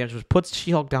another point of damage, which puts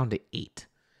She-Hulk down to 8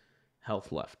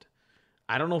 health left.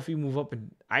 I don't know if you move up,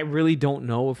 and I really don't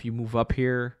know if you move up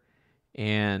here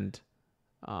and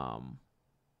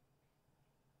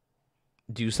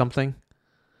do something.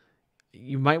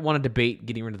 You might want to debate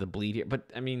getting rid of the bleed here, but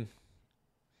I mean,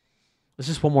 it's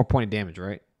just 1 more point of damage,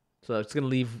 right? So it's going to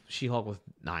leave She-Hulk with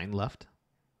 9 left.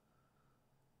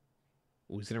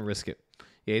 Ooh, he's going to risk it.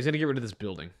 Yeah, he's going to get rid of this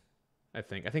building, I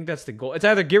think. I think that's the goal. It's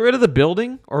either get rid of the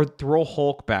building or throw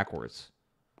Hulk backwards.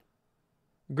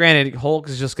 Granted, Hulk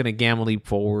is just going to gamma leap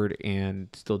forward and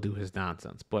still do his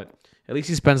nonsense, but at least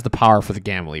he spends the power for the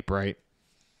gamma leap, right?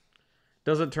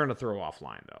 Doesn't turn a throw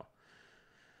offline, though.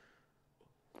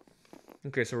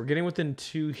 Okay, so we're getting within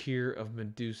 2 here of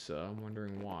Medusa. I'm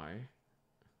wondering why.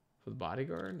 For the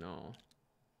bodyguard? No.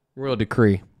 Royal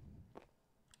Decree.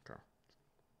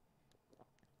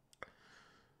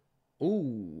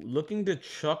 Ooh, looking to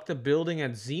chuck the building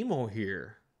at Zemo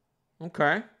here.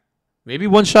 Okay. Maybe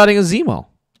one-shotting a Zemo.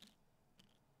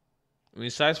 I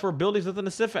mean, size 4 building's nothing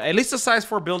to sniff at. At least the size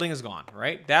 4 building is gone,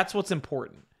 right? That's what's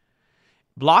important.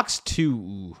 Blocks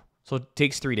 2, so it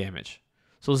takes 3 damage.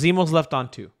 So Zemo's left on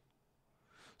 2.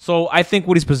 So I think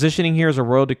what he's positioning here is a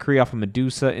Royal Decree off of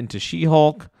Medusa into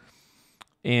She-Hulk.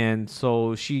 And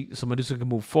so Medusa can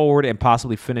move forward and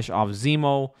possibly finish off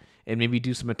Zemo. And maybe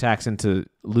do some attacks into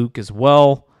Luke as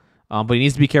well. But he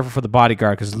needs to be careful for the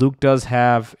bodyguard because Luke does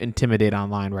have Intimidate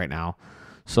online right now.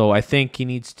 So I think he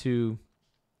needs to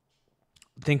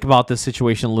think about this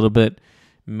situation a little bit.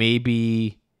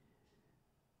 Maybe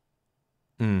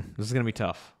this is going to be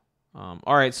tough. All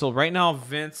right, so right now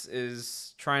Vince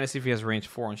is trying to see if he has range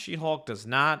 4 on She-Hulk. Does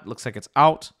not. Looks like it's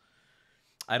out.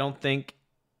 I don't think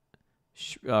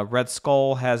Red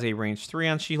Skull has a range 3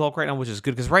 on She-Hulk right now, which is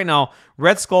good because right now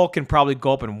Red Skull can probably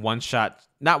go up in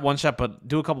not one shot, but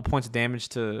do a couple points of damage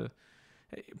to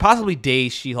possibly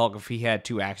daze She-Hulk if he had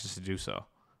 2 actions to do so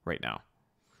right now,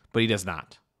 but he does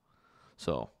not.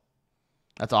 So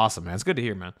that's awesome, man. It's good to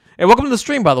hear, man. Hey, welcome to the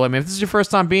stream, by the way, man. If this is your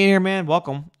first time being here, man,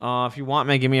 welcome. If you want,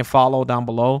 man, give me a follow down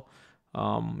below.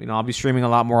 I'll be streaming a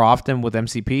lot more often with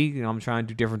MCP. I'm trying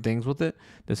to do different things with it.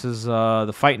 This is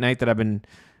the fight night that I've been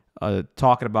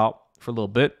talking about for a little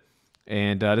bit.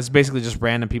 And this is basically just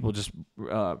random people just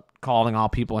calling all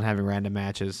people and having random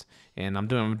matches. And I'm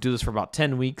going to do this for about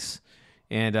 10 weeks.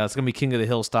 And it's going to be King of the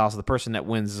Hill style. So the person that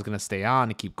wins is going to stay on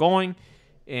and keep going.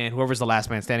 And whoever's the last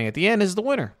man standing at the end is the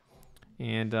winner.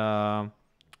 And I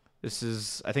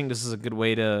think this is a good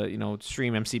way to,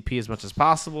 stream MCP as much as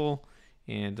possible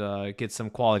and get some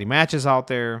quality matches out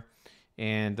there.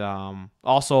 And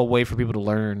also a way for people to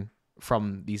learn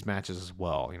from these matches as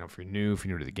well. If you're new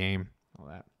to the game, all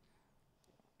that.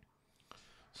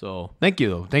 So thank you,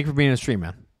 though. Thank you for being in the stream,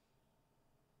 man.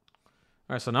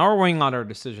 All right, so now we're weighing out our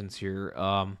decisions here.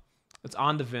 It's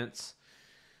on to Vince.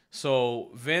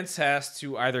 So Vince has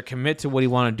to either commit to what he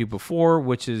wanted to do before,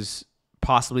 which is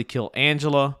possibly kill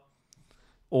Angela,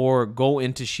 or go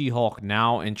into She-Hulk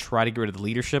now and try to get rid of the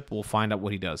leadership. We'll find out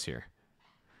what he does here.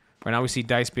 Right now we see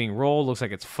dice being rolled. Looks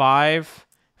like it's 5.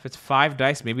 If it's 5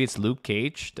 dice, maybe it's Luke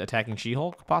Cage attacking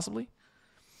She-Hulk, possibly.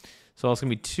 So it's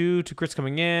going to be 2 crits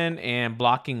coming in and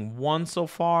blocking 1 so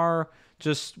far.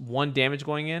 Just 1 damage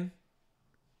going in.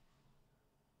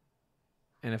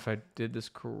 And if I did this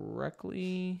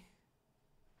correctly...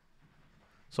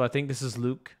 So I think this is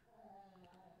Luke.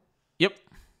 Yep.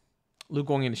 Luke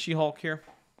going into She-Hulk here.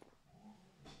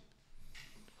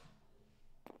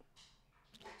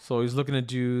 So he's looking to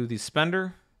do the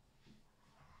Spender.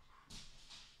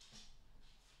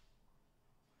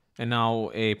 And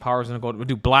now a power's going to go. We'll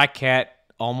do Black Cat.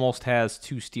 Almost has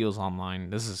 2 steals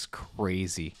online. This is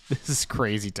crazy. This is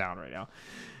crazy town right now.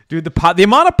 Dude, the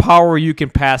amount of power you can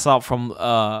pass out from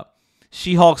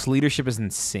She-Hulk's leadership is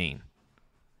insane.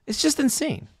 It's just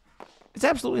insane. It's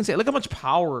absolutely insane. Look how much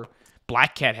power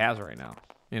Black Cat has right now.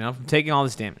 From taking all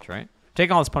this damage, right?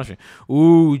 Taking all this punishment.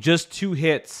 Ooh, just 2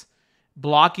 hits.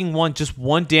 Blocking 1, just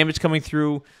 1 damage coming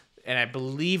through. And I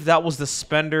believe that was the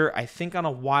Spender. I think on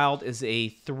a Wild is a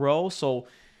throw. So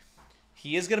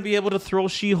he is going to be able to throw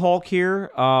She-Hulk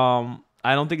here.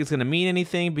 I don't think it's going to mean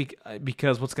anything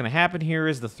because what's going to happen here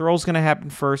is the throw's going to happen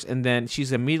first, and then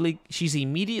she's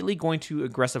immediately going to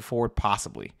aggressive forward,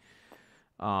 possibly.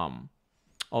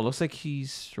 Looks like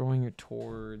he's throwing her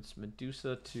towards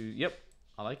Medusa to... Yep,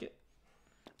 I like it.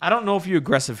 I don't know if you're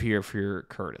aggressive here if you're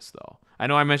Kurtis, though. I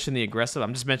know I mentioned the aggressive.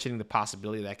 I'm just mentioning the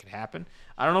possibility that could happen.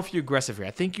 I don't know if you're aggressive here.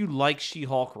 I think you like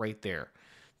She-Hulk right there.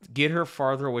 Get her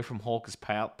farther away from Hulk as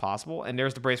possible. And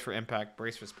there's the brace for impact.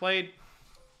 Brace was played.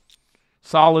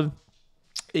 Solid.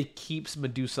 It keeps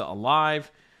Medusa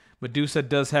alive. Medusa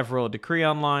does have Royal Decree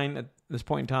online at this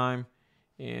point in time.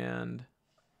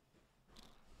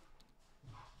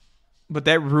 But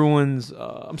that ruins...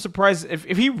 I'm surprised... If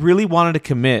he really wanted to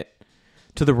commit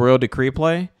to the Royal Decree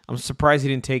play, I'm surprised he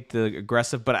didn't take the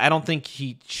aggressive. But I don't think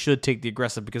he should take the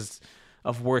aggressive because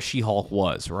of where She-Hulk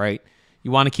was, right?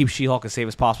 You want to keep She-Hulk as safe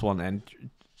as possible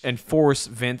and force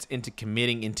Vince into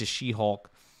committing into She-Hulk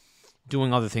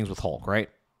doing other things with Hulk, right?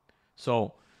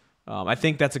 So I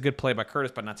think that's a good play by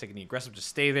Kurtis by not taking the aggressive. Just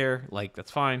stay there.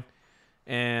 That's fine.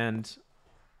 And,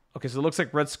 okay, so it looks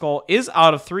like Red Skull is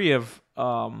out of 3 of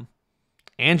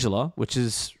Angela, which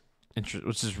is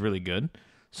really good.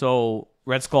 So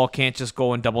Red Skull can't just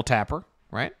go and double tap her,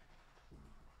 right?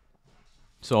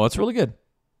 So it's really good.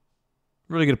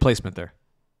 Really good placement there.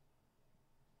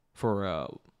 For,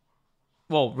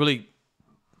 really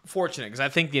fortunate, because I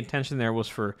think the intention there was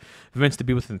for Vince to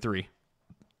be within 3.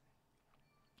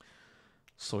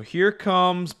 So here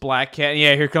comes Black Cat.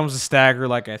 Yeah, here comes the stagger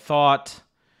like I thought.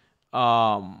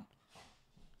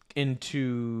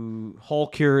 Into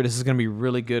Hulk here. This is going to be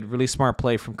really good. Really smart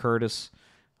play from Kurtis.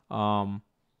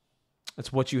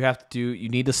 That's what you have to do. You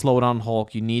need to slow down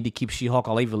Hulk. You need to keep She-Hulk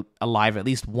alive at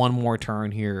least 1 more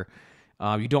turn here.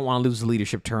 You don't want to lose the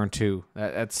leadership turn, too.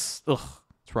 It's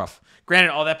rough.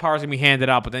 Granted, all that power is going to be handed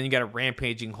out, but then you got a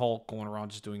rampaging Hulk going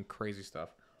around just doing crazy stuff.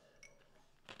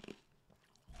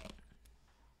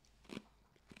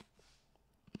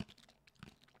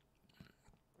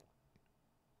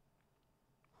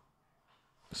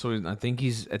 So I think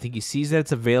he sees that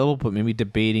it's available, but maybe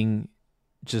debating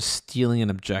just stealing an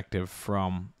objective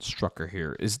from Strucker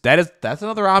here. That's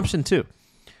another option too.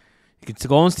 You can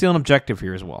go and steal an objective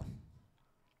here as well.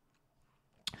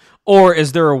 Or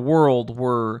is there a world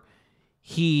where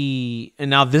and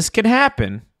now this could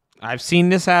happen. I've seen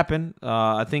this happen.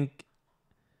 I think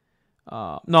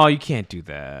no, you can't do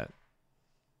that.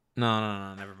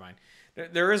 No, never mind.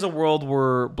 There is a world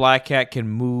where Black Cat can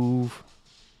move,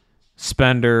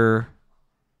 Spender,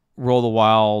 roll the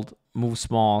Wild, move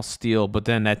small, steal, but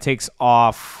then that takes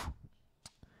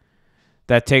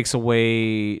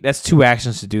away, that's 2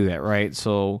 actions to do that, right?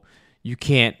 So you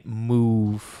can't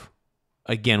move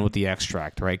again with the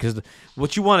extract, right? Because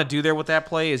what you want to do there with that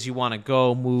play is you want to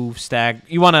go move stag.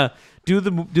 You want to do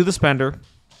the spender,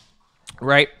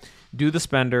 right? Do the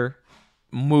spender,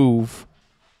 move,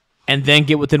 and then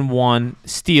get within 1,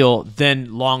 steal,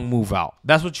 then long move out.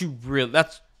 That's what you really.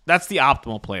 That's the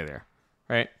optimal play there,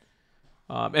 right?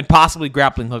 And possibly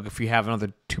grappling hook if you have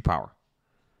another 2 power.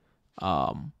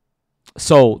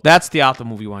 So that's the optimal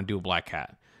move you want to do with Black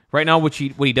Cat. Right now, what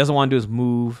he doesn't want to do is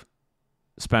move,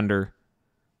 spender,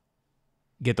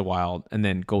 get the wild, and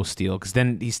then go steal, because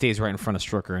then he stays right in front of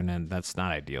Strucker, and then that's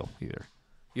not ideal either.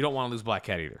 You don't want to lose Black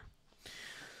Cat either.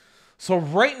 So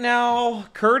right now,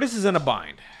 Kurtis is in a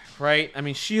bind, right? I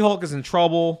mean, She-Hulk is in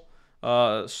trouble.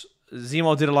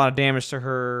 Zemo did a lot of damage to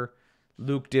her.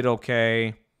 Luke did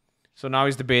okay. So now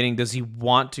he's debating, does he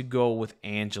want to go with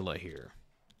Angela here?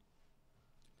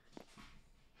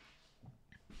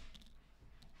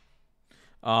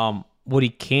 What he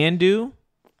can do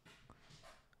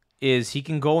is he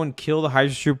can go and kill the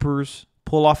Hydra Troopers,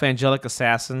 pull off Angelic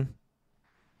Assassin.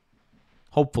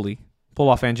 Hopefully, pull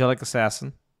off Angelic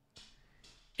Assassin.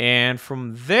 And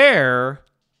from there,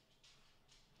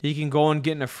 he can go and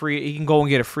get a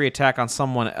free attack on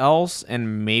someone else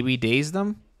and maybe daze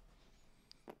them.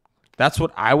 That's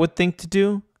what I would think to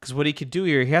do, because what he could do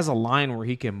here, he has a line where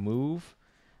he can move,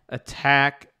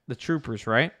 attack the troopers,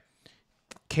 right?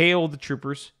 KO the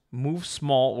troopers, move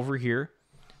small over here,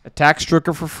 attack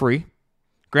Strucker for free.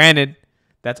 Granted,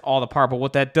 that's all the power, but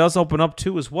what that does open up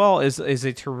to as well is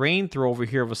a terrain throw over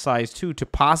here of a size 2 to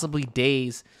possibly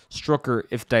daze Strucker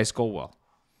if dice go well.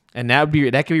 And that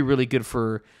could be really good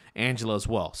for Angela as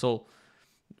well. So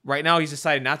right now he's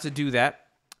decided not to do that.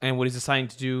 And what he's deciding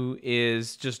to do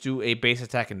is just do a base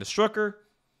attack into Strucker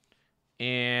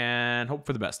and hope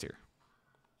for the best here.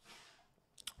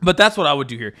 But that's what I would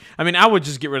do here. I mean, I would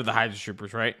just get rid of the Hydra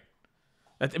Troopers, right?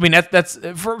 That's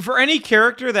for any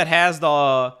character that has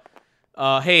the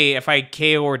hey, if I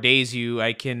KO or daze you,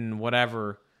 I can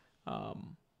whatever.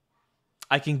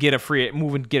 I can get a free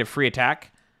move and get a free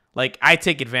attack. Like, I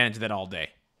take advantage of that all day.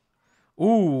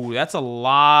 Ooh, that's a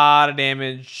lot of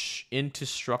damage into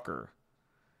Strucker.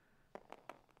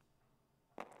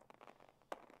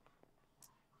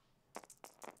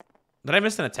 Did I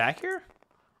miss an attack here?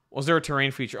 Was there a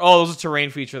terrain feature? Oh, there was a terrain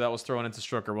feature that was thrown into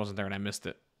Strucker, wasn't there? And I missed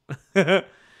it.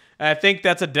 I think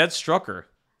that's a dead Strucker.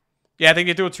 Yeah, I think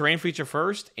they threw a terrain feature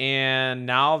first, and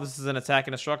now this is an attack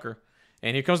in a Strucker.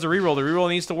 And here comes the reroll. The reroll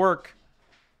needs to work.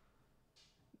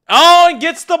 Oh, and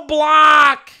gets the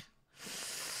block.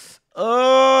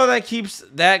 Oh, that keeps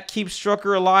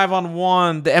Strucker alive on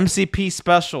 1. The MCP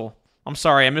special. I'm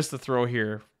sorry, I missed the throw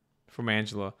here from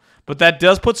Angela. But that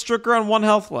does put Strucker on 1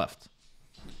 health left.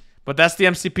 But that's the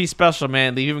MCP special,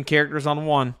 man. Leaving characters on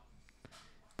 1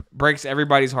 breaks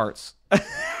everybody's hearts.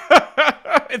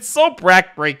 It's so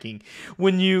back-breaking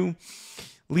when you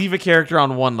leave a character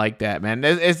on 1 like that, man.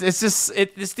 It's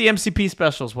the MCP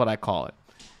special is what I call it,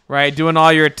 right? Doing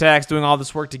all your attacks, doing all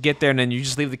this work to get there, and then you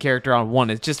just leave the character on 1.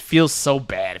 It just feels so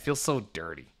bad. It feels so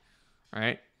dirty,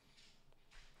 right?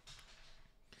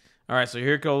 All right, so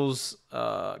here goes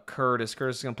Kurtis. Kurtis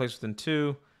is going to place within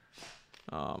 2.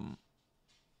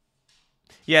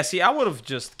 Yeah, see, I would have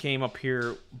just came up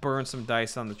here, burned some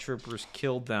dice on the troopers,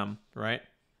 killed them, right?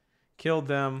 Killed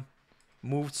them,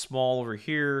 moved small over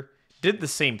here, did the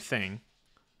same thing.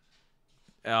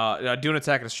 Do an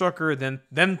attack at a Strucker,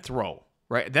 then throw,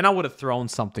 right? Then I would have thrown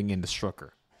something into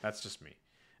Strucker. That's just me.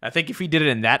 I think if he did it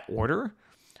in that order,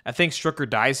 I think Strucker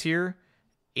dies here,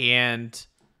 and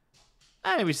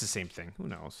maybe it's the same thing. Who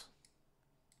knows?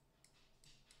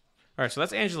 All right, so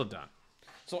that's Angela done.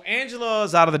 So Angela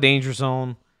is out of the danger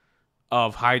zone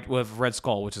with Red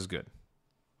Skull, which is good.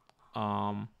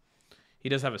 He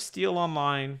does have a steal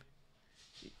online.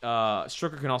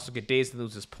 Strucker can also get dazed and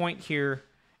lose his point here.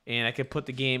 And I can put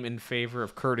the game in favor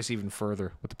of Kurtis even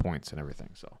further with the points and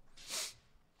everything. So,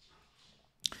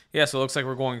 yeah, so it looks like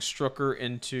we're going Strucker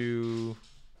into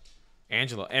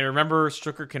Angela. And remember,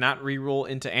 Strucker cannot reroll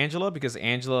into Angela because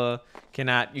Angela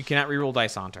you cannot reroll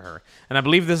dice onto her. And I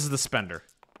believe this is the spender.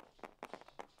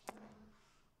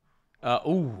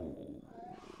 Ooh.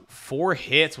 4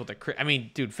 hits with a crit. I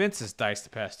mean, dude, Vince has diced the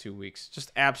past 2 weeks.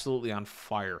 Just absolutely on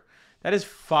fire. That is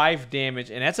 5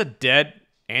 damage, and that's a dead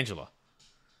Angela.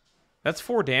 That's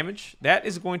 4 damage. That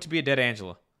is going to be a dead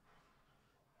Angela.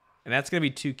 And that's going to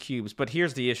be 2 cubes. But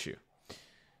here's the issue.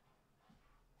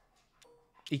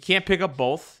 He can't pick up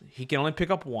both. He can only pick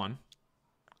up 1.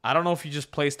 I don't know if you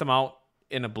just placed him out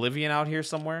in Oblivion out here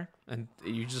somewhere, and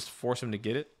you just force him to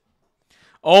get it.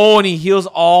 Oh, and he heals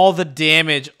all the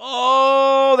damage.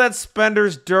 Oh, that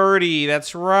spender's dirty.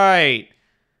 That's right.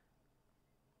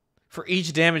 for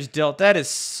each damage dealt. That is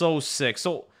so sick.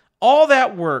 So all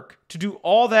that work to do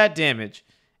all that damage,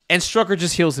 and Strucker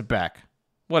just heals it back.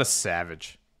 What a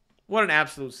savage. What an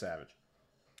absolute savage.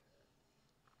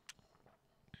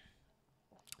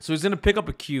 So he's going to pick up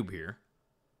a cube here.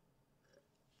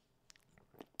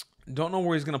 Don't know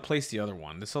where he's going to place the other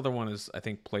one. This other one is, I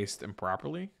think, placed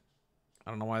improperly.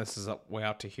 I don't know why this is up way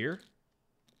out to here.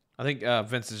 I think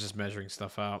Vince is just measuring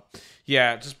stuff out.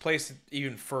 Yeah, just place it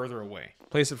even further away.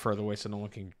 Place it further away so no one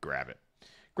can grab it.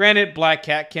 Granted, Black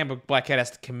Cat can, but Black Cat has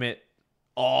to commit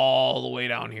all the way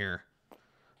down here.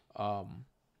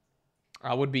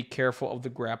 I would be careful of the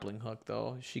grappling hook,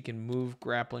 though. She can move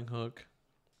grappling hook.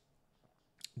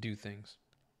 Do things.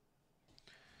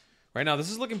 Right now,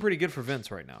 this is looking pretty good for Vince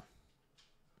right now.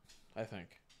 I think.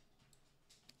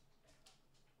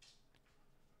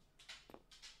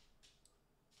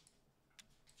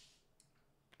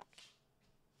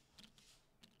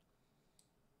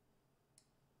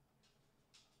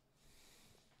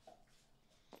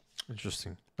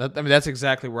 Interesting. I mean, that's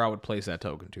exactly where I would place that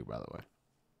token too, by the way.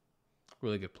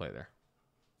 Really good play there.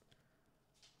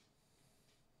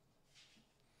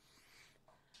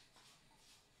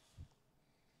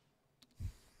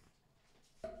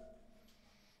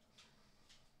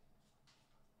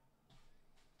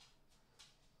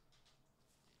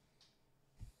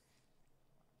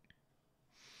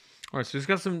 All right, so he's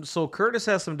got some. So Kurtis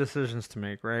has some decisions to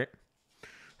make, right?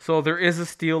 So there is a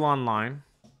steal online.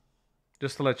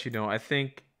 Just to let you know, I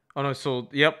think. Oh no, so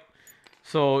yep.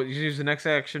 So you use the next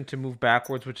action to move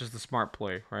backwards, which is the smart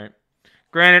play, right?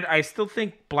 Granted, I still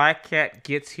think Black Cat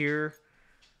gets here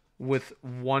with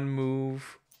one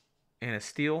move and a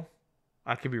steal.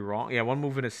 I could be wrong. Yeah, one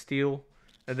move and a steal,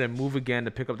 and then move again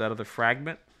to pick up that other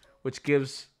fragment, which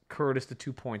gives Kurtis the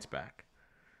 2 points back.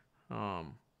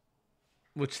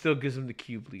 Which still gives him the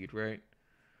cube lead, right?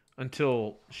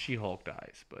 Until She-Hulk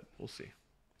dies, but we'll see.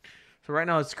 So right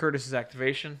now it's Kurtis's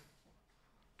activation.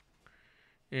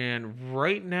 And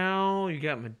right now you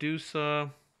got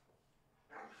Medusa.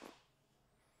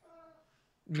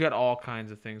 You got all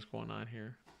kinds of things going on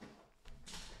here.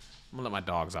 I'm gonna let my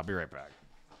dogs out. I'll be right back.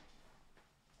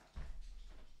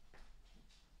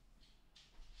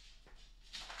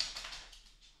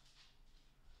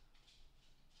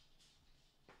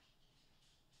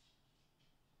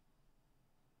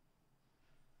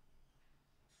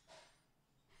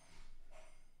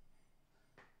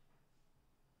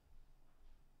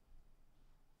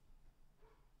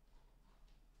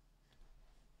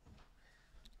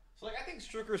 So, like, I think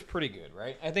Stricker's pretty good,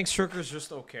 right? I think Stricker's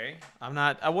just okay.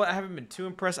 I haven't been too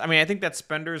impressed. I mean, I think that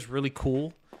Spender is really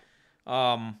cool.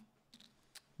 But,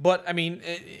 I mean,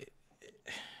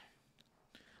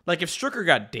 like, if Stricker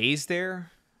got dazed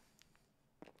there,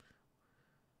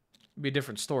 it'd be a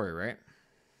different story, right?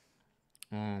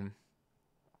 I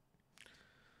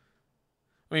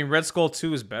mean, Red Skull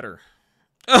 2 is better.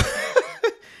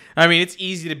 I mean, it's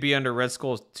easy to be under Red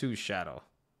Skull 2's shadow.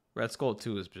 Red Skull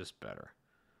 2 is just better.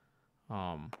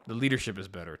 The leadership is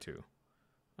better too.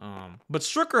 But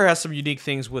Stricker has some unique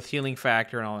things with healing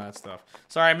factor and all that stuff.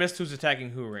 Sorry, I missed who's attacking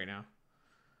who right now.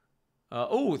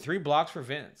 Oh, 3 blocks for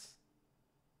Vince.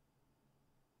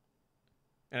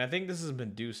 And I think this is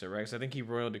Medusa, right? Because I think he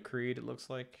Royal Decreed, it looks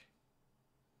like.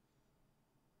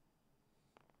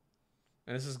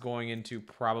 And this is going into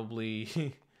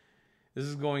probably... this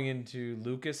is going into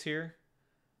Lucas here.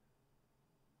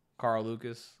 Carl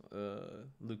Lucas.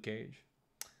 Luke Cage.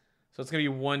 So it's going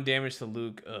to be 1 damage to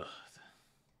Luke. Ugh.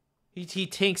 He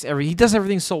tanks he does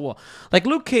everything so well. Like,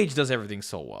 Luke Cage does everything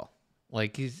so well.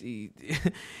 Like, he's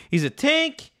a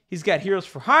tank. He's got heroes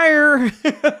for hire.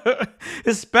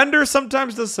 His Spender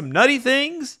sometimes does some nutty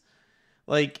things.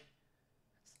 Like,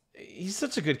 he's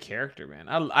such a good character, man.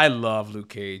 I love Luke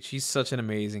Cage. He's such an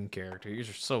amazing character. He's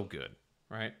just so good,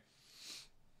 right?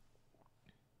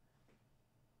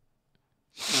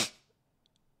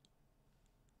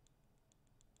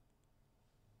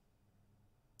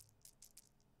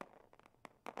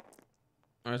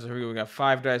 All right, so here we go. We got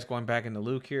 5 dice going back into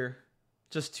Luke here.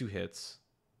 Just 2 hits.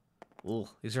 Ugh,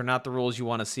 these are not the rolls you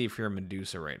want to see if you're a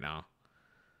Medusa right now.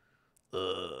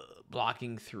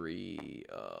 Blocking 3.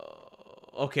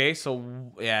 Okay,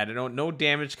 so yeah, no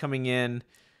damage coming in.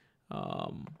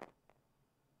 So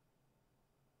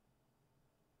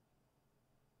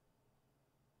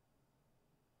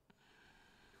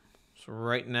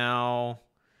right now,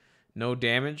 no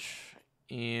damage,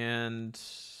 and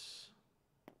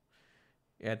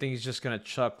yeah, I think he's just gonna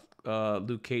chuck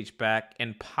Luke Cage back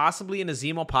and possibly in a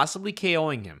Zemo, possibly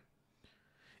KOing him.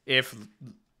 If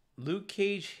Luke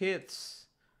Cage hits,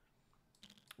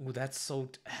 ooh, that's so.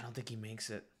 I don't think he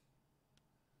makes it.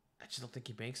 I just don't think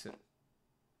he makes it.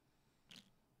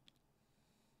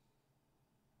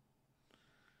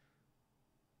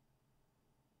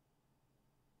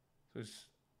 So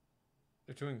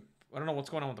they're doing... I don't know what's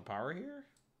going on with the power here.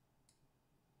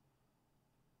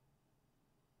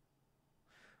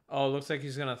 Oh, it looks like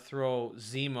he's going to throw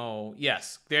Zemo.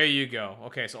 Yes, there you go.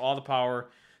 Okay, so all the power,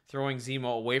 throwing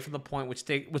Zemo away from the point, which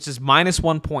is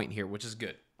 -1 point here, which is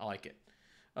good. I like it.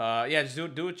 Yeah, just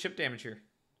do a chip damage here.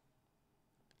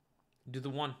 Do the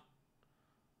 1.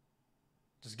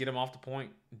 Just get him off the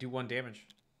point. Do 1 damage.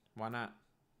 Why not?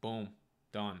 Boom.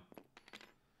 Done.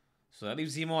 So that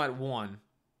leaves Zemo at 1.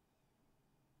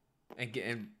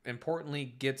 And importantly,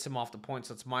 gets him off the point.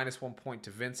 So it's -1 point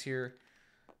to Vince here.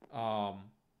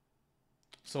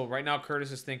 So right now,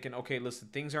 Kurtis is thinking, okay, listen,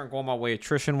 things aren't going my way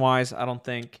attrition-wise, I don't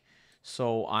think.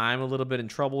 So I'm a little bit in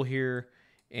trouble here.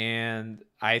 And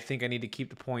I think I need to keep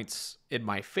the points in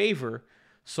my favor.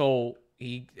 So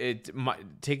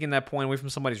taking that point away from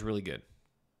somebody is really good.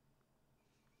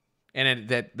 And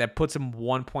that puts him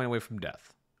 1 point away from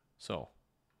death. So,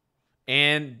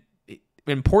 and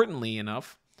importantly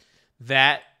enough,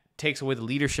 that takes away the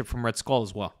leadership from Red Skull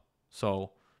as well.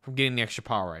 So, from getting the extra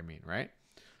power, I mean, right?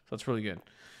 So that's really good.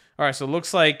 All right, so it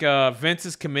looks like Vince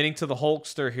is committing to the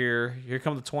Hulkster here. Here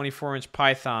come the 24-inch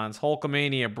Pythons.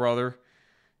 Hulkamania, brother.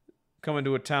 Coming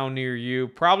to a town near you.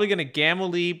 Probably going to Gamma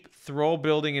Leap, throw a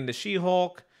building into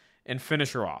She-Hulk, and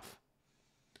finish her off.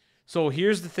 So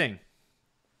here's the thing.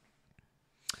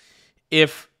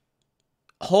 If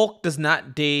Hulk does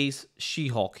not daze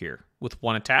She-Hulk here with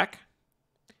 1 attack,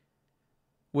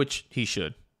 which he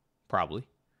should, probably,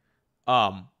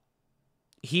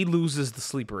 he loses the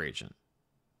sleeper agent.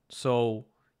 So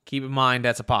keep in mind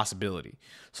that's a possibility.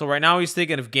 So right now he's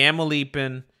thinking of Gamma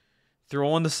Leaping,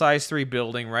 throwing the size 3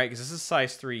 building, right? Because this is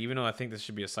size 3, even though I think this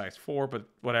should be a size 4, but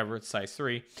whatever, it's size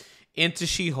 3. Into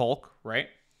She-Hulk, right?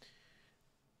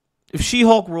 If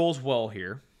She-Hulk rolls well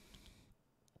here,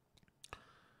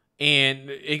 and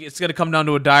it's going to come down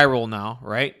to a die roll now,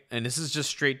 right? And this is just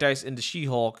straight dice into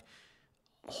She-Hulk.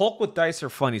 Hulk with dice are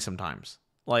funny sometimes.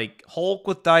 Like, Hulk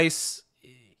with dice,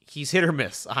 he's hit or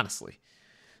miss, honestly.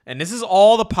 And this is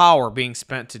all the power being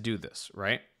spent to do this,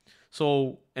 right?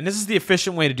 So, and this is the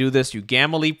efficient way to do this. You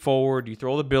Gamma Leap forward, you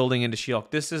throw the building into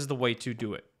She-Hulk. This is the way to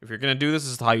do it. If you're going to do this,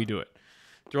 this is how you do it.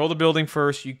 Throw the building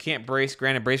first. You can't brace.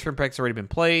 Granted, brace for impact's already been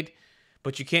played,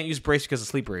 but you can't use brace because of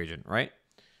sleeper agent, right?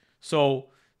 So,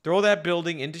 throw that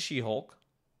building into She-Hulk.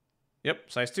 Yep,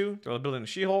 size 2. Throw the building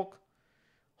into She-Hulk.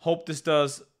 Hope this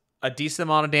does a decent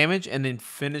amount of damage, and then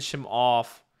finish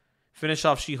off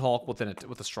She-Hulk with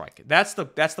a strike. That's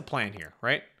the plan here,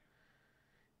 right?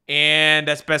 And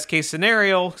that's best case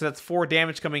scenario, because that's 4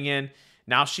 damage coming in.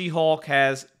 Now She-Hulk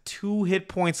has 2 hit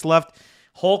points left.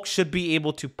 Hulk should be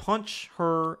able to punch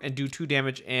her and do 2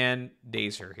 damage and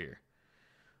daze her here.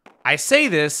 I say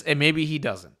this, and maybe he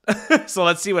doesn't. So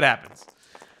let's see what happens.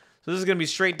 So this is going to be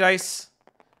straight dice.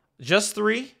 Just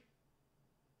 3.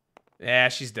 Yeah,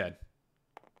 she's dead.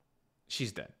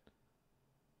 She's dead.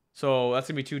 So that's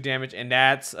going to be 2 damage, and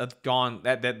that's gone.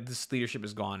 This leadership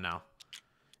is gone now.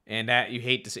 And that you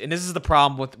hate to see. And this is the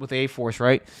problem with Aforce,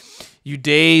 right? You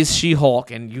daze She-Hulk,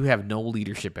 and you have no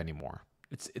leadership anymore.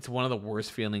 It's one of the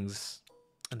worst feelings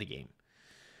in the game.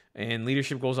 And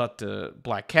leadership goes out to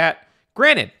Black Cat.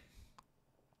 Granted,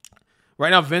 right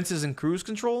now Vince is in cruise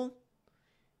control.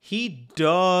 He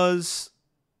does...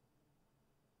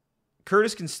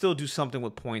 Kurtis can still do something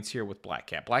with points here with Black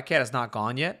Cat. Black Cat is not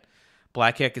gone yet.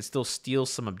 Black Cat can still steal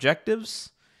some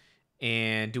objectives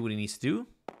and do what he needs to do.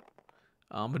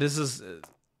 But this is...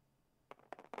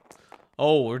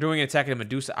 oh, we're doing an attack at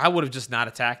Medusa. I would have just not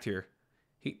attacked here.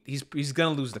 He's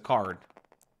going to lose the card.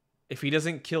 If he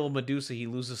doesn't kill Medusa, he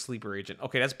loses Sleeper Agent.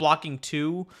 Okay, that's blocking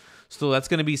 2. So that's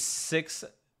going to be 6.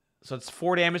 So it's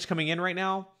 4 damage coming in right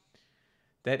now.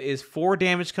 That is 4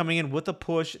 damage coming in with a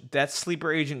push. That's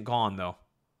Sleeper Agent gone, though.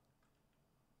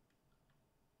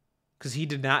 Because he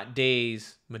did not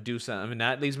daze Medusa. I mean,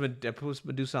 that puts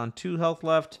Medusa on 2 health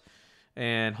left.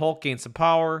 And Hulk gains some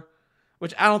power.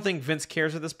 Which I don't think Vince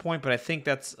cares at this point. But I think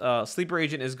that's... Sleeper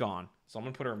Agent is gone. So I'm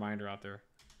going to put a reminder out there.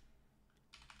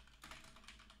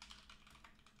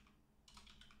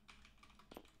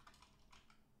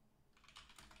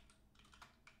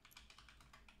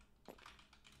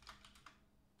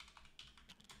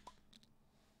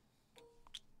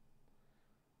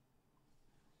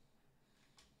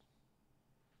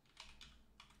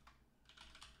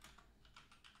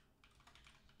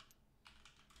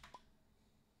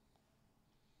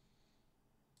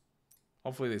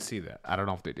 Hopefully they see that. I don't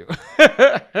know if they do.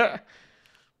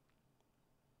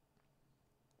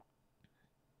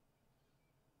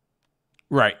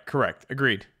 Right, correct.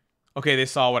 Agreed. Okay, they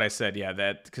saw what I said. Yeah,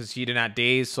 that because he did not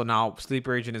daze, so now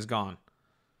Sleeper Agent is gone.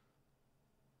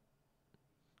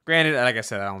 Granted, like I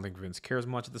said, I don't think Vince cares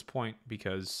much at this point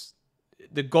because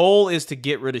the goal is to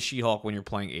get rid of She-Hulk when you're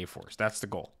playing A-Force. That's the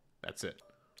goal. That's it.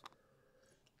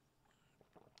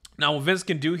 Now, what Vince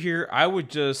can do here, I would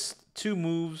just 2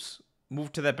 moves,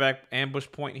 move to that back ambush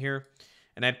point here,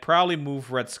 and I'd probably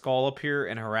move Red Skull up here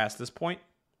and harass this point.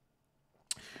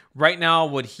 Right now,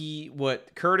 what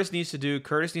Kurtis needs to do,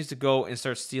 Kurtis needs to go and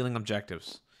start stealing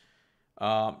objectives.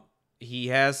 Kurtis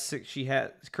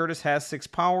has 6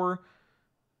 power,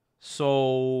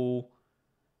 so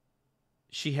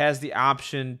she has the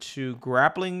option to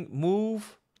grappling hook,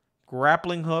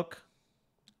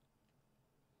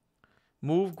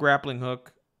 move, grappling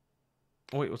hook.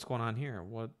 Oh, wait, what's going on here?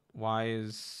 Why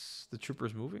is the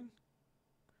troopers moving?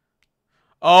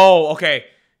 Oh, okay.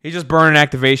 He just burned an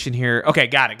activation here. Okay,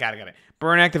 got it.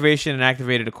 Burn activation and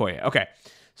activated Okoye. Okay,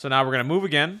 so now we're going to move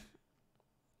again.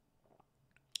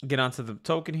 Get onto the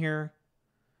token here.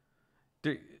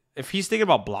 If he's thinking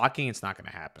about blocking, it's not going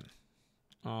to happen.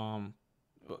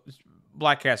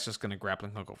 Black Cat's just going to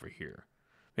grappling hook over here.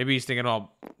 Maybe he's thinking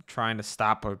about trying to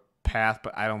stop a path,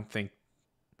 but I don't think.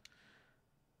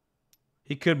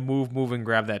 He could move and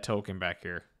grab that token back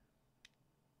here.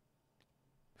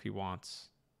 If he wants.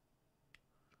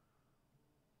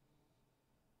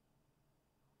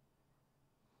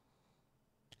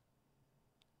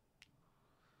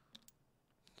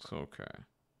 It's okay.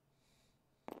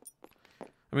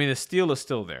 I mean, the steal is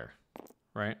still there,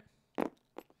 right?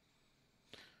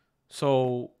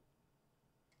 So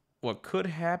what could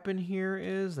happen here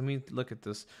is, let me look at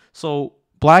this. So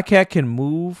Black Cat can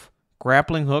move,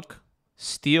 grappling hook,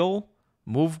 steal,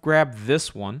 move, grab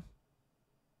this one,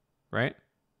 right?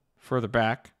 Further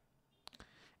back.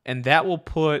 And that will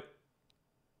put,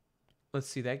 let's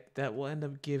see, that will end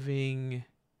up giving,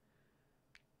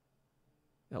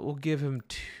 that will give him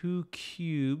 2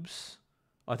 cubes.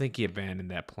 I think he abandoned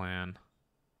that plan.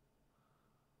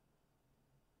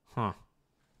 Huh.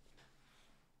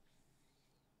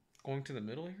 Going to the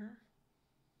middle here?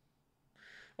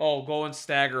 Oh, go and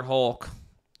stagger Hulk.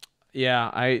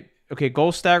 Yeah, okay,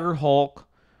 go stagger Hulk.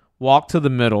 Walk to the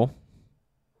middle.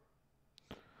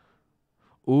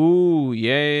 Ooh,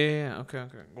 yeah. Okay.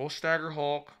 Go stagger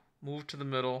Hulk. Move to the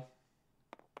middle.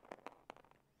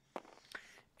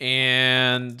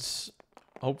 And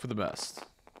hope for the best.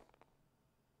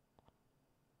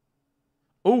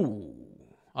 Ooh.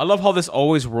 I love how this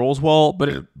always rolls well, but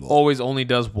it always only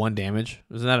does 1 damage.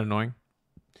 Isn't that annoying?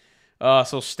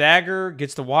 So stagger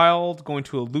gets the wild, going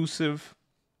to elusive.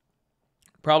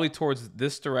 Probably towards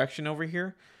this direction over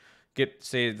here. Get,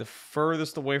 say, the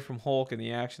furthest away from Hulk in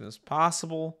the action as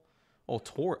possible.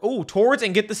 Towards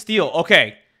and get the steal.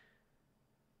 Okay.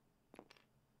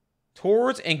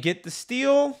 Towards and get the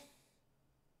steal.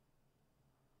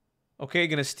 Okay,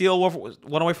 gonna steal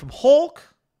one away from Hulk.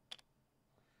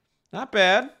 Not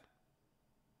bad.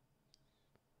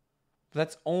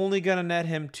 That's only going to net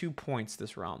him 2 points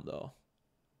this round, though.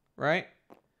 Right?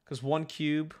 Because 1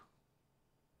 cube.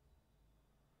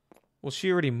 Well, she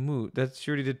already moved.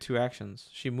 She already did 2 actions.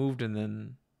 She moved and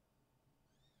then...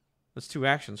 That's 2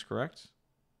 actions, correct?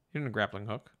 You didn't a grappling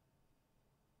hook.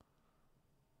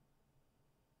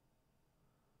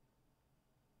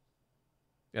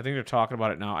 I think they're talking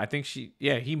about it now. I think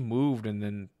he moved and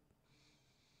then...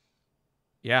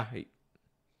 Yeah.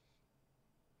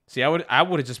 See, I would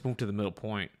have just moved to the middle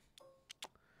point.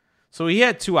 So he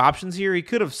had 2 options here. He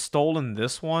could have stolen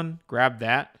this one, grabbed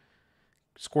that,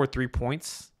 scored 3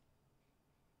 points.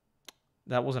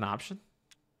 That was an option.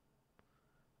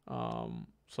 So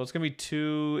it's going to be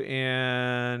 2,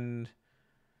 and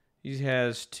he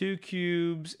has 2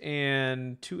 cubes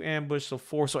and 2 ambush, so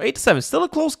 4. So 8-7. Still a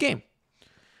close game.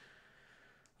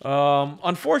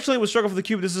 Unfortunately, with struggle for the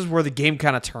cube, this is where the game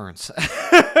kind of turns.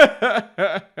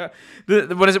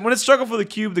 When it's struggle for the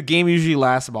cube, the game usually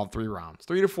lasts about 3 rounds,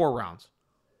 3 to 4 rounds.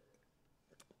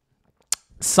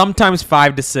 Sometimes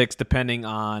 5 to 6, depending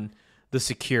on the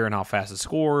secure and how fast it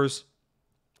scores,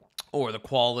 or the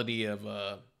quality of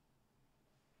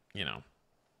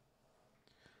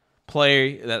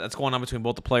play that's going on between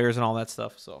both the players and all that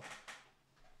stuff. So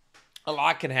a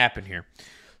lot can happen here.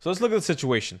 So let's look at the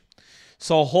situation.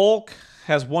 So Hulk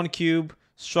has 1 cube.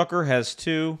 Strucker has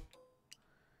 2.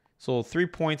 So 3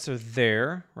 points are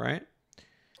there, right?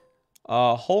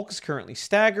 Hulk is currently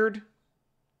staggered.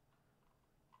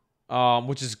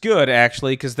 Which is good,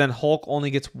 actually, because then Hulk only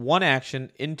gets 1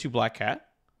 action into Black Cat.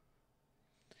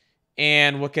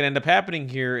 And what can end up happening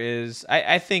here is...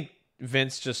 I think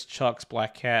Vince just chucks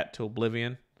Black Cat to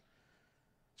oblivion.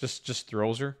 Just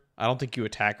throws her. I don't think you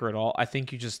attack her at all. I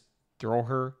think you just throw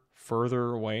her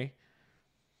further away.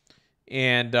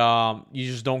 And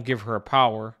you just don't give her a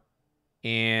power.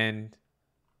 And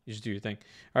you just do your thing.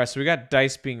 All right, so we got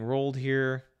dice being rolled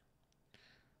here.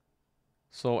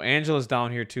 So Angela's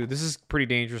down here too. This is pretty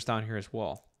dangerous down here as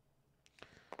well.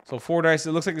 So 4 dice.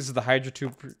 It looks like this is the Hydra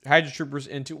Troopers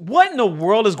into... What in the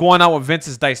world is going on with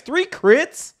Vince's dice? 3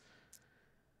 crits?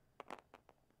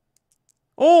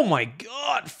 Oh my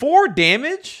god. 4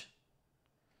 damage?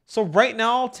 So right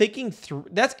now, taking 3...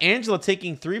 That's Angela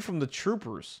taking 3 from the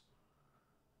Troopers.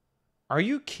 Are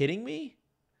you kidding me?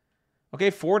 Okay,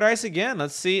 4 dice again.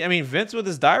 Let's see. I mean, Vince with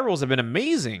his die rolls have been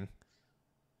amazing.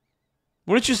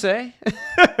 What did you say?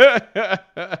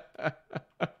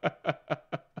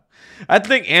 I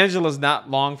think Angela's not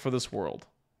long for this world,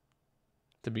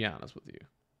 to be honest with you.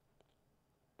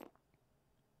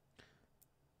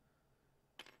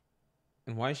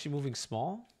 And why is she moving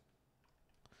small?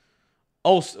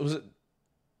 Oh,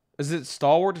 is it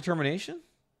stalwart determination?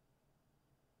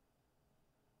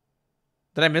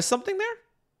 Did I miss something there?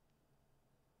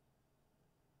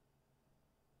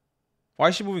 Why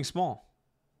is she moving small?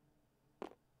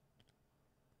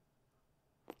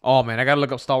 Oh, man, I got to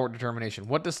look up stalwart determination.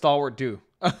 What does stalwart do?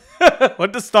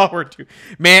 What does stalwart do?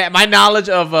 Man, my knowledge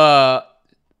of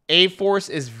A-Force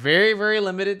is very, very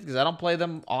limited because I don't play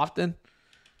them often.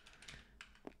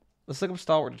 Let's look up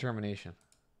stalwart determination.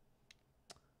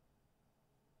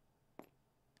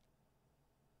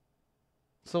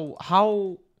 So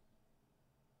how...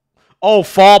 Oh,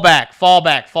 fallback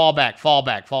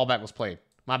was played.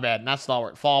 My bad, not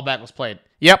stalwart. Fallback was played.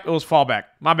 Yep, it was fallback.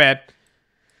 My bad.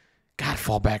 God,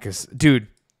 fallback is... Dude,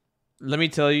 let me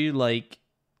tell you, like...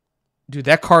 Dude,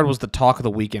 that card was the talk of the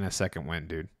week in a second win,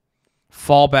 dude.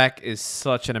 Fallback is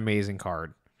such an amazing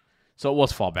card. So it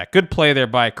was fallback. Good play there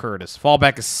by Kurtis.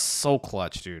 Fallback is so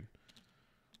clutch, dude.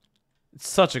 It's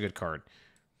such a good card.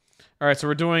 All right, so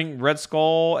we're doing Red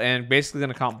Skull and basically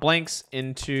going to count blanks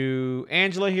into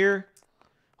Angela here.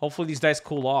 Hopefully these dice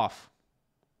cool off.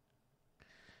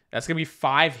 That's going to be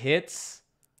 5 hits.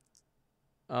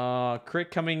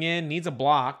 Crit coming in. Needs a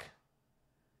block.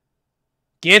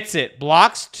 Gets it.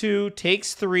 Blocks 2.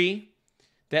 Takes 3.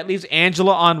 That leaves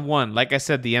Angela on 1. Like I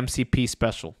said, the MCP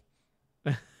special.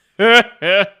 That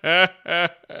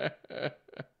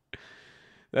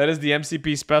is the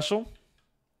MCP special.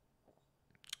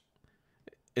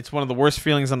 It's one of the worst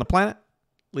feelings on the planet.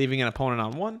 Leaving an opponent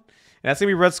on 1. And that's going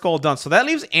to be Red Skull done. So that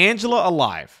leaves Angela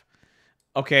alive.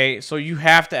 Okay, so you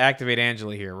have to activate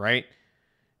Angela here, right?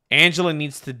 Angela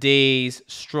needs to daze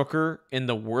Strucker in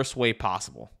the worst way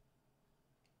possible.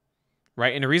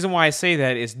 Right? And the reason why I say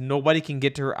that is nobody can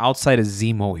get to her outside of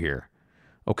Zemo here.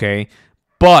 Okay?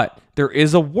 But there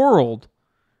is a world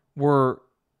where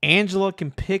Angela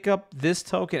can pick up this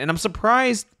token. And I'm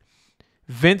surprised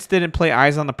Vince didn't play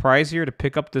Eyes on the Prize here to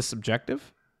pick up this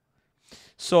objective.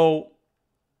 So,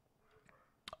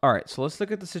 all right. So let's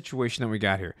look at the situation that we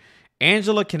got here.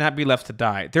 Angela cannot be left to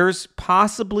die. There's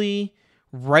possibly...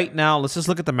 Right now, let's just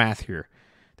look at the math here.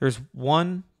 There's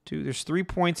 1, 2, there's 3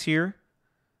 points here.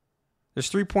 There's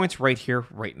 3 points right here,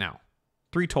 right now.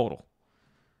 3 total.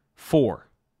 4.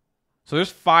 So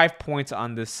there's 5 points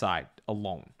on this side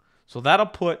alone. So that'll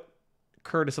put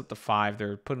Kurtis up to 5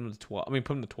 there. Put him to 12. I mean,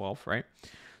 put him to 12, right?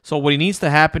 So what he needs to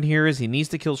happen here is he needs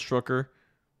to kill Strucker.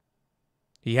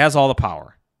 He has all the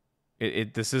power.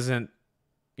 This isn't,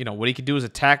 you know, what he can do is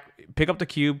attack, pick up the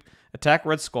cube, attack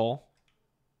Red Skull.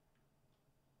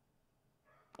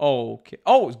 Okay.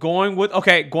 Oh, going with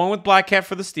Black Cat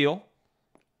for the steal.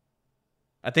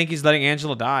 I think he's letting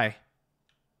Angela die.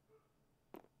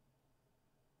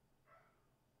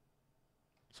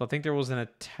 So I think there was an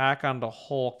attack on the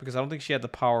Hulk because I don't think she had the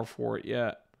power for it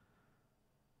yet.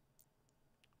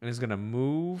 And he's going to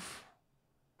move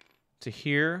to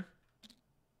here.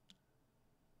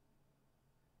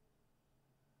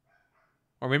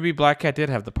 Or maybe Black Cat did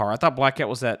have the power. I thought Black Cat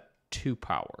was at 2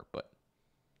 power, but...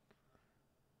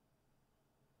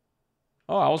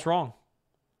 Oh, I was wrong.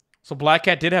 So Black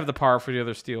Cat did have the power for the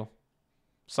other steal.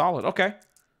 Solid. Okay.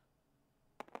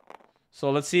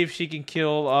 So let's see if she can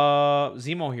kill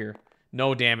Zemo here.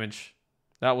 No damage.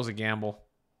 That was a gamble.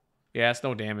 Yeah, it's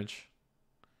no damage.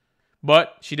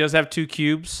 But she does have 2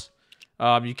 cubes.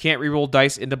 You can't reroll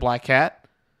dice into Black Cat.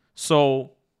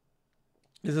 So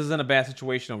this isn't a bad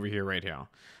situation over here right now.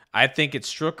 I think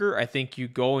it's Strucker. I think you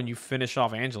go and you finish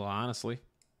off Angela, honestly.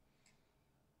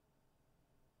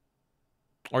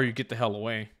 Or you get the hell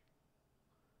away.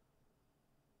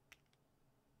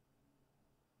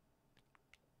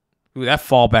 Ooh, that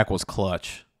fallback was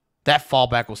clutch. That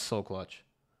fallback was so clutch.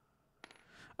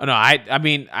 Oh, no, I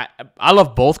mean, I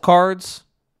love both cards.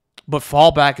 But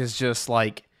fallback is just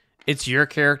like, it's your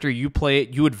character, you play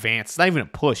it, you advance. It's not even a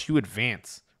push, you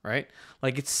advance, right?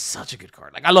 Like, it's such a good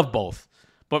card. Like, I love both.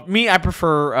 But me, I do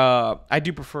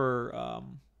prefer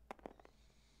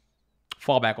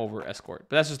fallback over escort.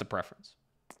 But that's just a preference.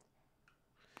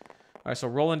 All right, so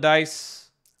rolling dice.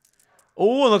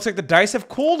 Oh, it looks like the dice have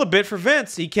cooled a bit for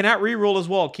Vince. He cannot re-roll as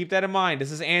well. Keep that in mind.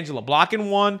 This is Angela. Blocking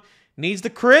 1. Needs the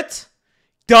crit.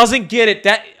 Doesn't get it.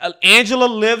 That Angela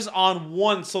lives on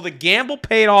 1. So the gamble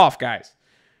paid off, guys.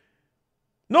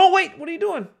 No, wait. What are you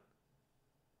doing?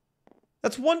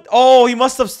 That's 1. Oh, he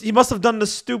must have done the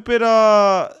stupid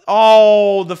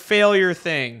the failure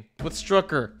thing with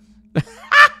Strucker.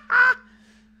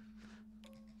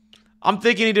 I'm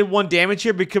thinking he did 1 damage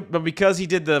here, but because he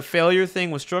did the failure thing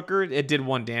with Strucker, it did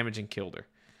 1 damage and killed her.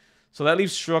 So that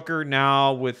leaves Strucker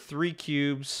now with 3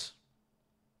 cubes.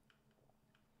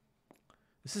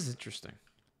 This is interesting.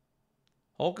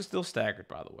 Hulk is still staggered,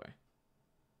 by the way.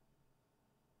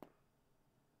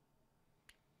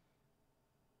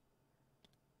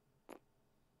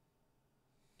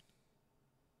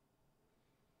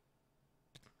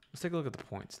 Let's take a look at the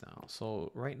points now.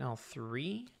 So right now,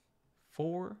 3,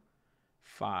 4,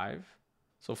 5.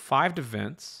 So 5 to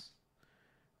Vince.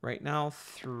 Right now,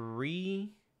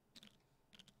 3.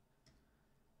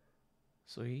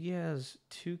 So he has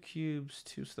 2 cubes,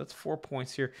 2. So that's 4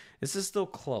 points here. This is still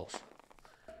close.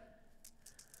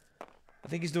 I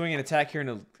think he's doing an attack here in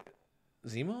a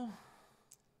Zemo.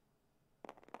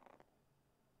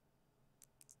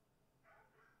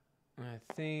 I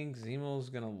think Zemo's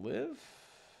going to live.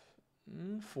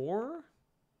 4.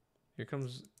 Here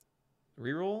comes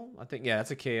reroll. I think, yeah,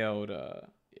 that's a KO'd.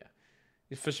 Yeah.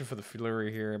 He's fishing for the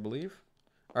flurry here, I believe.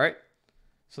 All right.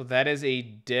 So that is a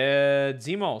dead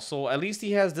Zemo. So at least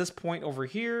he has this point over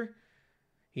here.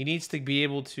 He needs to be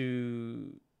able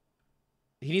to...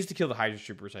 He needs to kill the Hydra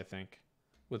Troopers, I think.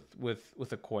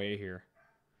 With a Koye here.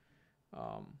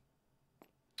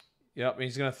 Yep,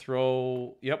 he's going to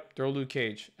throw... Yep, throw Luke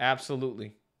Cage.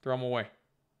 Absolutely. Throw him away.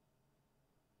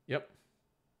 Yep.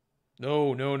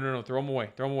 No. Throw him away.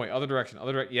 Throw him away. Other direction.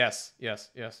 Yes.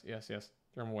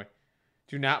 Throw him away.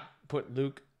 Do not put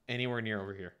Luke anywhere near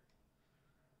over here.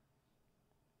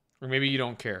 Or maybe you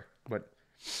don't care. But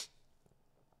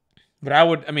I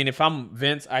would... I mean, if I'm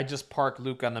Vince, I just park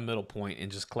Luke on the middle point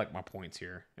and just collect my points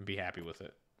here and be happy with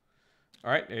it.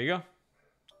 All right, there you go.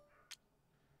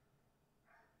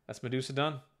 That's Medusa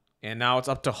done. And now it's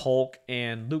up to Hulk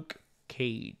and Luke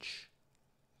Cage.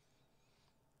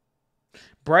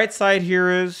 Bright side here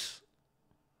is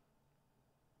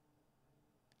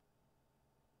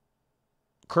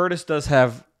Kurtis does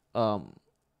have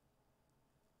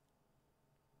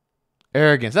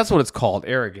arrogance. That's what it's called,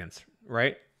 arrogance,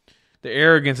 right? The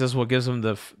arrogance is what gives him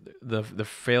the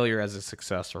failure as a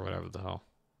success or whatever the hell.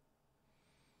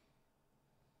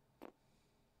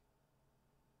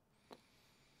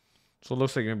 So it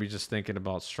looks like you're going to be just thinking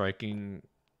about striking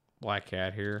Black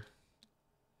Cat here.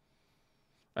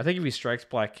 I think if he strikes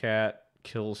Black Cat,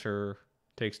 kills her,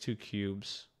 takes 2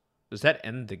 cubes, does that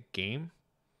end the game?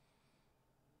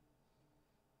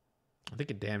 I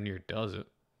think it damn near does it.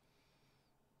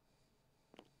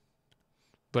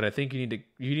 But I think you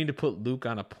need to put Luke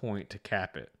on a point to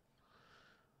cap it.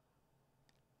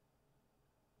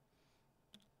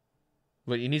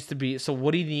 But he needs to be... So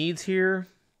what he needs here...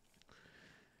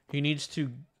 He needs to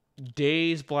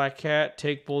daze Black Cat,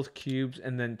 take both cubes,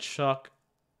 and then chuck...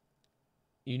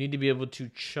 You need to be able to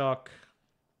chuck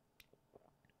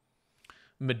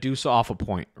Medusa off a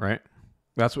point, right?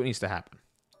 That's what needs to happen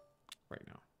right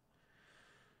now.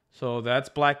 So that's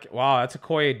Black... Wow, that's a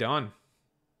Koye done.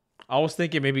 I was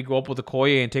thinking maybe go up with a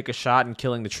Koye and take a shot and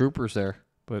killing the troopers there,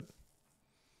 but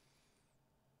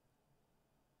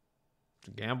it's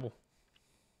a gamble.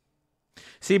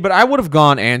 See, but I would have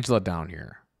gone Angela down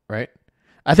here, right?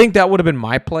 I think that would have been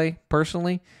my play,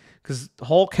 personally, because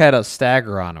Hulk had a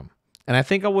stagger on him. And I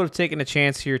think I would have taken a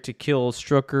chance here to kill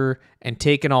Strucker and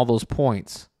taken all those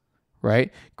points,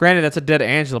 right? Granted, that's a dead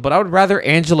Angela, but I would rather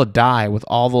Angela die with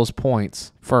all those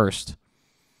points first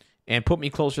and put me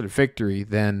closer to victory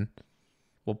than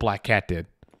what Black Cat did.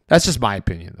 That's just my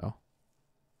opinion, though.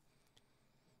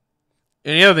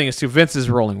 And the other thing is, too, Vince is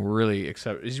rolling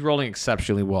he's rolling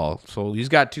exceptionally well. So he's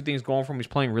got 2 things going for him. He's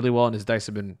playing really well, and his dice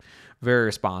have been very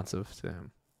responsive to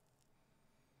him.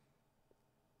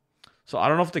 So I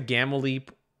don't know if the Gamma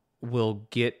Leap will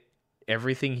get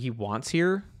everything he wants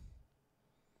here.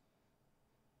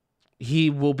 He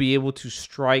will be able to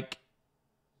strike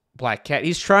Black Cat.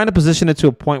 He's trying to position it to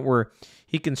a point where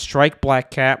he can strike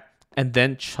Black Cat and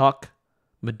then chuck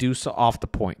Medusa off the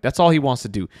point. That's all he wants to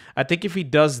do. I think if he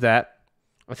does that,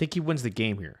 I think he wins the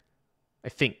game here. I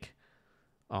think.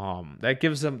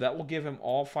 That will give him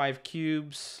all 5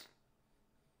 cubes.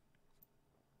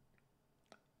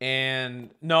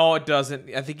 And no, it doesn't.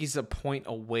 I think he's a point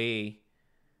away.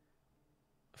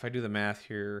 If I do the math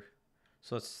here.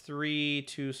 So it's 3,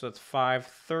 2, so it's 5,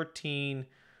 13,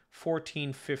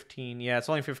 14, 15. Yeah, it's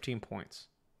only 15 points.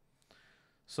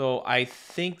 So I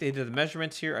think they did the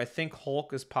measurements here. I think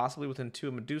Hulk is possibly within 2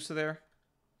 of Medusa there.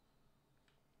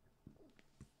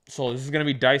 So this is going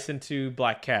to be dice into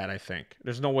Black Cat, I think.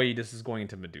 There's no way this is going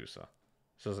into Medusa.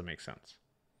 This doesn't make sense.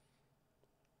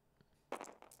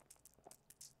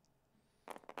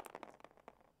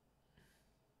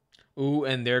 Ooh,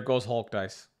 and there goes Hulk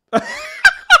dice.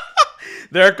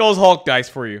 There goes Hulk dice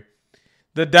for you.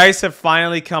 The dice have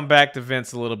finally come back to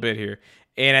Vince a little bit here.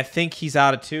 And I think he's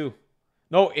out of 2.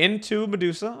 No, into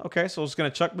Medusa. Okay, so it's going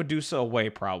to chuck Medusa away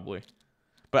probably.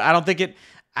 But I don't think it...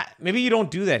 Maybe you don't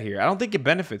do that here. I don't think it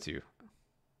benefits you.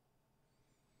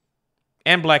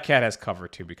 And Black Cat has cover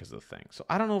too because of the thing. So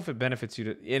I don't know if it benefits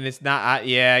you to... And it's not...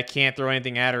 yeah, I can't throw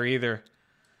anything at her either.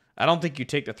 I don't think you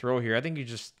take the throw here. I think you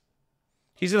just...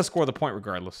 He's going to score the point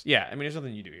regardless. Yeah, I mean, there's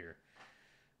nothing you do here.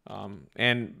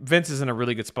 And Vince is in a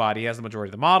really good spot. He has the majority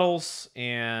of the models,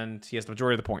 and he has the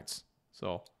majority of the points.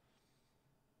 So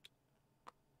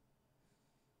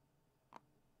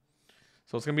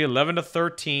it's going to be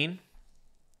 11-13.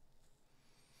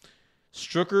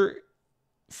 Strucker,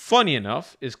 funny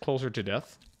enough, is closer to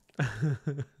death.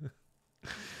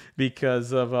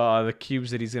 Because of the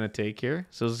cubes that he's going to take here.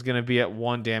 So it's going to be at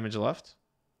 1 damage left.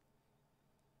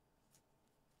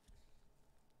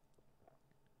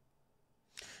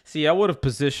 See, I would have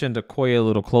positioned Okoye a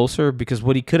little closer because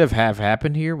what could have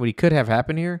happened here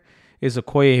is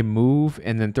Okoye move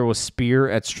and then throw a spear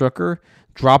at Strucker,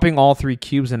 dropping all 3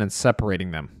 cubes and then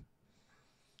separating them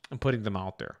and putting them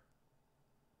out there.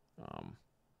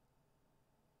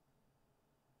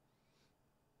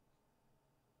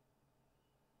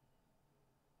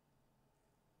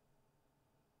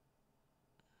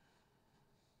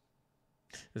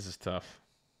 This is tough.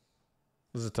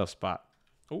 This is a tough spot.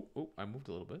 Oh, I moved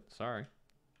a little bit. Sorry.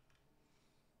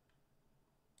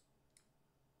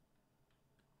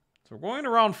 So we're going to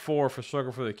round 4 for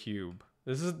Struggle for the Cube.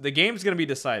 The game's going to be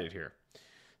decided here.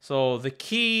 So the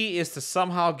key is to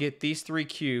somehow get these 3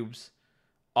 cubes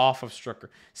off of Strucker.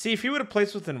 See, if he would have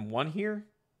placed within 1 here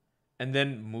and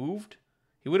then moved,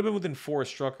 he would have been within 4 of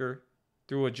Strucker,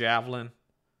 threw a javelin,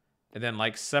 and then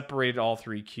like separated all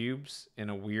 3 cubes in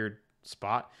a weird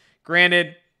spot.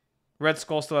 Granted, Red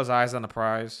Skull still has eyes on the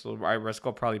prize, so Red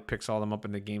Skull probably picks all them up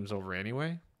and the game's over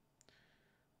anyway.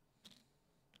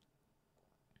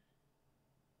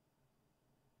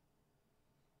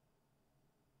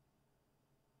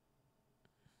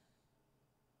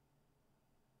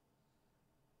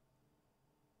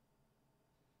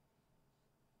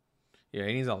 Yeah,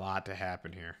 he needs a lot to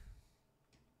happen here.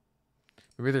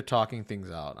 Maybe they're talking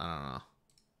things out. I don't know.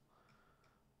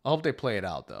 I hope they play it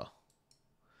out, though.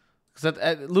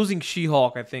 Because losing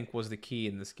She-Hulk, I think, was the key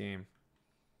in this game.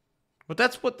 But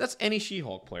that's any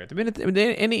She-Hulk player. The minute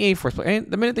any Aforce player,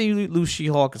 the minute they lose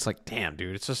She-Hulk, it's like, damn,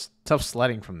 dude, it's just tough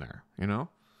sledding from there. You know,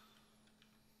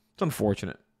 it's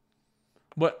unfortunate.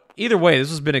 But either way, this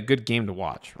has been a good game to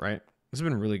watch, right? This has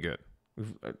been really good.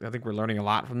 I think we're learning a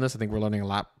lot from this. I think we're learning a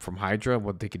lot from Hydra,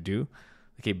 what they could do,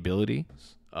 the capabilities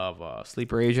of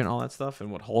Sleeper Agent, all that stuff,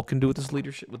 and what Hulk can do with this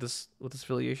leadership, with this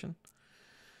affiliation.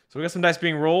 So we got some dice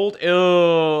being rolled.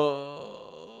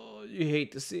 Oh, you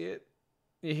hate to see it.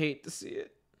 You hate to see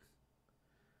it.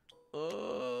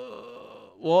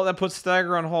 Well, that puts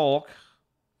Stagger on Hulk.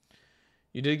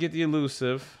 You did get the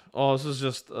elusive. Oh, this is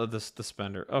just the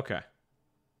spender. Okay.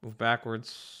 Move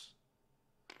backwards.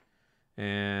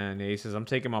 And he says, I'm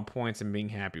taking my points and being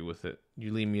happy with it.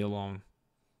 You leave me alone.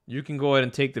 You can go ahead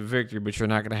and take the victory, but you're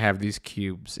not going to have these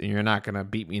cubes, and you're not going to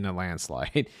beat me in a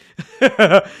landslide.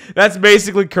 That's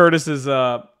basically Kurtis's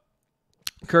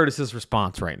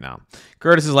response right now.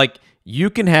 Kurtis is like, you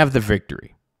can have the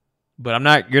victory, but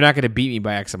you're not going to beat me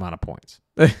by X amount of points.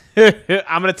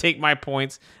 I'm going to take my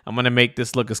points. I'm going to make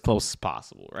this look as close as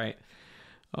possible, right?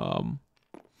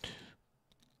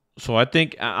 So I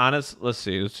think, let's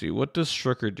see. What does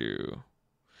Strucker do?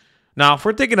 Now, if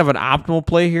we're thinking of an optimal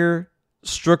play here,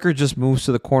 Strucker just moves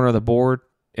to the corner of the board,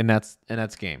 and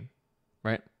that's game,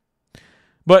 right?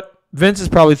 But Vince is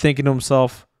probably thinking to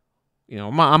himself, you know,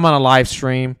 I'm on a live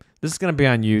stream. This is going to be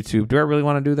on YouTube. Do I really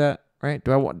want to do that, right?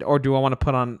 Do I want to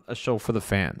put on a show for the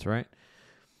fans, right?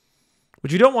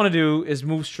 What you don't want to do is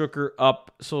move Strucker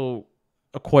up so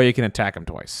Okoye can attack him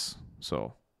twice.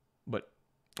 So, but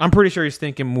I'm pretty sure he's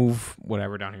thinking move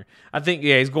whatever down here. I think,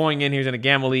 yeah, he's going in here. He's going to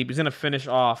Gamma Leap. He's going to finish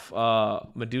off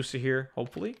Medusa here,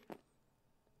 hopefully.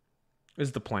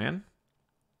 Is the plan.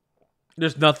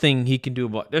 There's nothing he can do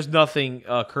about... There's nothing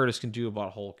Kurtis can do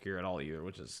about Hulk here at all either,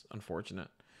 which is unfortunate.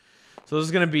 So this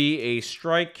is going to be a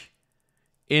strike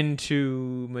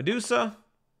into Medusa.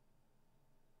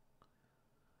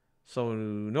 So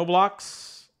no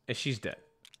blocks, and she's dead.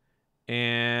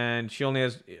 And she only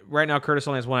has... Right now, Kurtis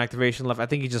only has one activation left. I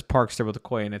think he just parks there with the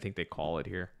Koi, and I think they call it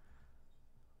here.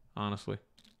 Honestly.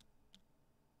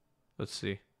 Let's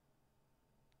see.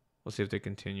 Let's see if they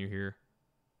continue here.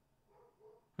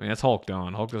 I mean, that's Hulk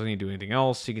done. Hulk doesn't need to do anything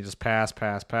else. He can just pass.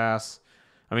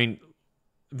 I mean,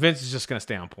 Vince is just going to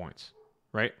stay on points,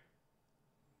 right?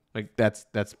 Like, that's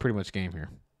pretty much game here.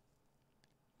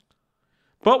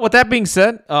 But with that being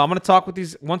said, I'm going to talk with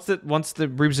these... Once the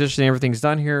repositioning and everything's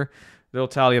done here, they'll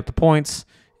tally up the points.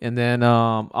 And then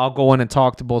I'll go in and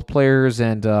talk to both players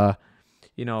and,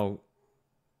 you know,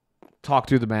 talk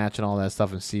through the match and all that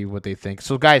stuff and see what they think.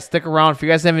 So, guys, stick around. If you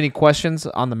guys have any questions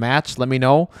on the match, let me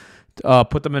know.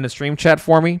 Put them in the stream chat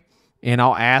for me, and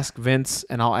I'll ask Vince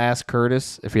and I'll ask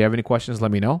Kurtis. If you have any questions,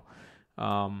 let me know.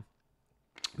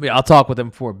 Yeah, I'll talk with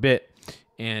them for a bit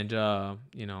and,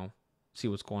 you know, see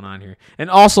what's going on here. And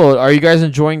also, are you guys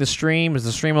enjoying the stream? Is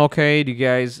the stream okay?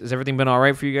 Has everything been all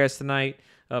right for you guys tonight?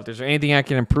 If there's anything I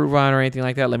can improve on or anything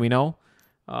like that, let me know.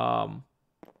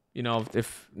 You know,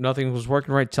 if nothing was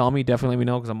working right, tell me. Definitely let me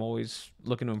know because I'm always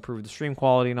looking to improve the stream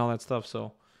quality and all that stuff.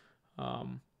 So,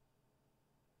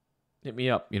 hit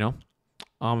me up, you know.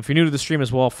 If you're new to the stream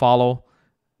as well, follow.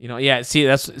 You know, yeah, see,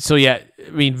 I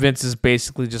mean, Vince is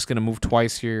basically just going to move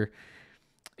twice here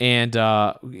and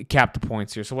cap the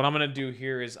points here. So what I'm going to do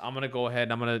here is I'm going to go ahead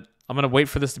and I'm going to wait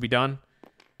for this to be done.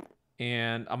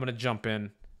 And I'm going to jump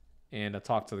in and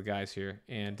talk to the guys here.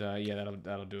 And yeah,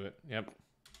 that'll do it. Yep.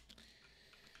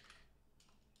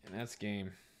 And that's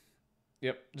game.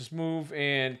 Yep, just move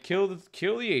and kill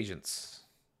the agents.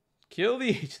 Kill the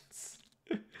agents.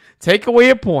 Take away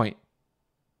a point.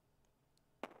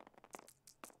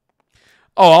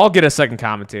 Oh, I'll get a second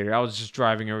commentator. I was just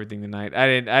driving everything tonight.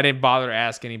 I didn't bother to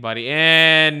ask anybody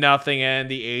and nothing, and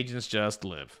the agents just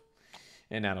live.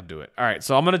 And that'll do it. All right,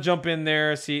 so I'm gonna jump in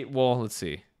there. See, well, let's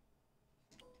see.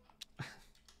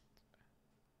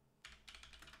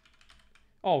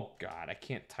 Oh God, I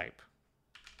can't type.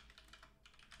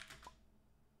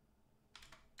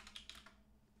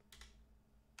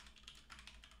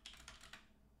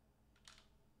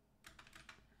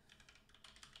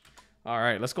 All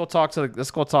right, let's go talk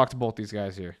to both these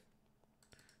guys here.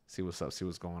 See what's up. See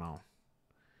what's going on.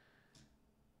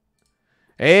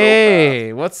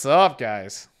 Hey, what's up,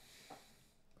 guys?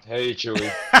 Hey,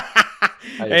 Chewy.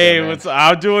 Hey, doing, what's up?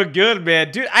 I'm doing good,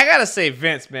 man. Dude, I gotta say,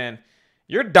 Vince, man,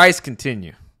 your dice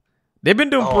continue. They've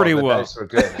been doing pretty the well. Dice were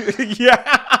good.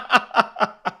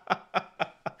 Yeah.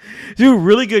 Dude,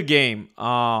 really good game.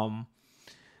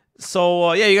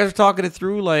 So yeah, you guys are talking it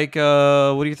through. Like, what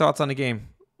are your thoughts on the game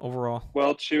overall?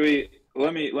 Well, Chewy,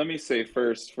 let me say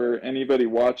first, for anybody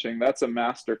watching, that's a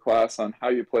master class on how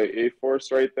you play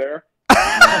A-Force right there.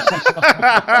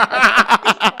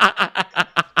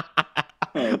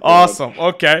 Oh, awesome.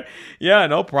 Okay. Yeah,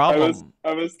 no problem.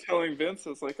 I was telling Vince, I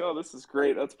was like, oh, this is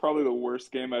great. That's probably the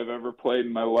worst game I've ever played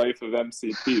in my life of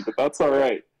MCP, but that's all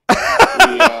right.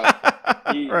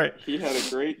 He had a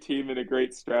great team and a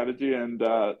great strategy, and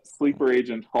Sleeper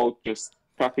Agent Hulk just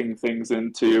fucking things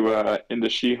into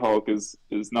She-Hulk is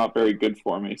not very good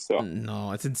for me. So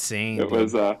no, it's insane. It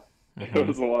was a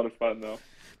lot of fun though.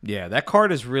 Yeah, that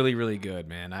card is really, really good,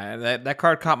 man. That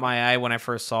card caught my eye when I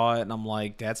first saw it, and I'm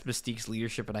like, that's Mystique's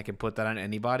leadership, and I can put that on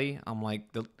anybody. I'm like,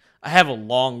 I have a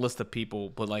long list of people,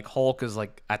 but like Hulk is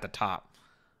like at the top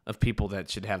of people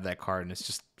that should have that card, and it's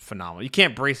just phenomenal. You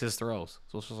can't brace his throws,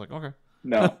 so it's just like, okay,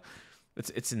 no,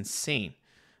 it's insane.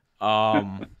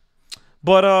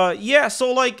 But yeah,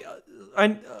 so like,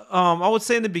 I would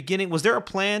say in the beginning, was there a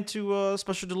plan to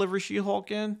special delivery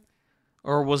She-Hulk in,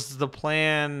 or was the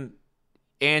plan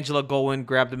Angela go in,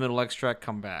 grab the middle extract,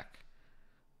 come back?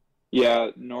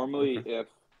 Yeah, normally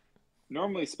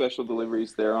special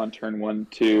delivery's there on turn 1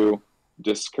 to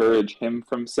discourage him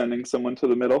from sending someone to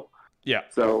the middle. Yeah.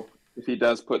 So if he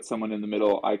does put someone in the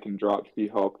middle, I can drop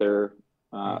She-Hulk there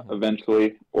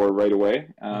eventually or right away.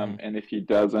 And if he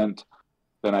doesn't,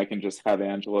 then I can just have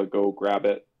Angela go grab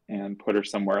it and put her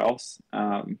somewhere else.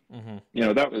 You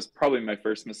know, that was probably my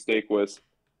first mistake, was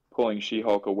pulling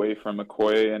She-Hulk away from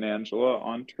McCoy and Angela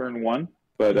on turn 1.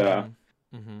 But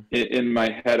in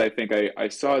my head, I think I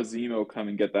saw Zemo come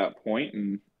and get that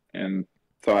point and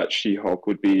thought She-Hulk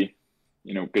would be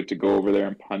good to go over there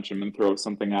and punch him and throw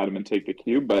something at him and take the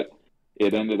cube. But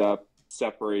it ended up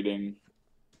separating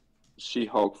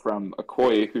She-Hulk from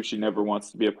Okoye, who she never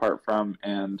wants to be apart from,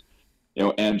 and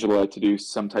Angela to do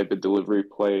some type of delivery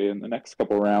play in the next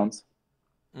couple rounds.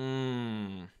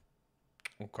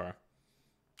 Okay.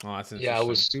 Oh, that's interesting. Yeah, I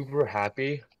was super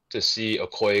happy to see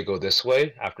Okoye go this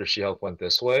way after She-Hulk went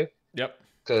this way. Yep.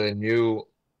 Because I knew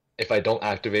if I don't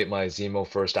activate my Zemo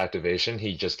first activation,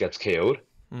 he just gets KO'd.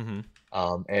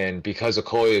 And because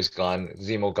Okoye is gone,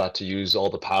 Zemo got to use all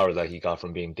the power that he got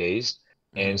from being dazed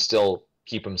and still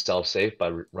keep himself safe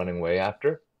by running away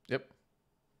after. Yep.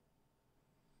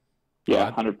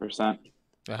 Yeah, 100%.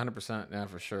 100%, yeah,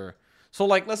 for sure. So,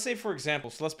 like, let's say, for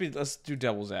example, let's do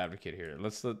devil's advocate here.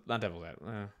 Not devil's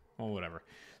advocate, well, whatever.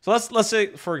 So let's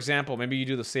say, for example, maybe you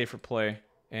do the safer play,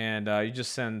 and you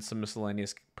just send some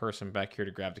miscellaneous person back here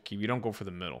to grab the cube. You don't go for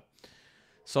the middle.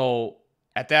 So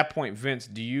at that point, Vince,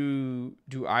 do you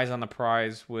do eyes on the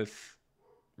prize with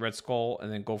Red Skull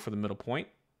and then go for the middle point,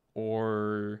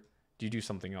 or do you do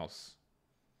something else?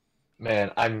 Man,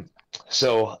 I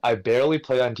barely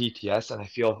play on TTS, and I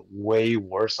feel way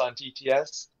worse on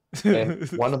TTS. And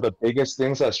one of the biggest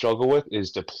things I struggle with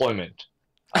is deployment.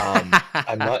 I'm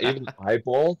not able to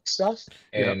eyeball stuff,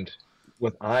 and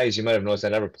with eyes, you might have noticed I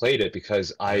never played it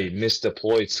because I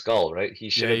misdeployed Skull, right? He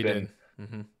should have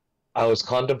been. I was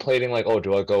contemplating, like, oh,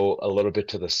 do I go a little bit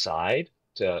to the side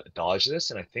to dodge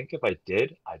this? And I think if I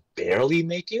did, I barely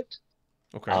make it.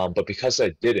 Okay. But because I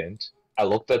didn't, I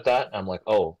looked at that, and I'm like,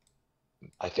 oh,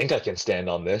 I think I can stand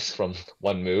on this from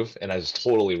one move, and I was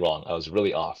totally wrong. I was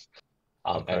really off.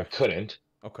 And I couldn't.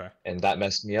 Okay. And that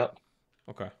messed me up.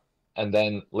 Okay. And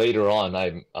then later on,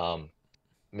 I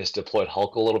misdeployed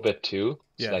Hulk a little bit too,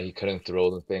 so that he couldn't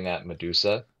throw the thing at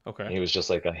Medusa. Okay. And he was just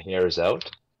like a hair's out.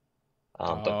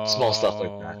 But small stuff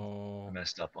like that I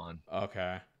messed up on.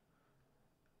 Okay.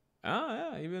 Oh,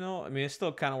 yeah, even though, I mean, it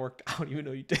still kind of worked out, even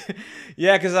though you did.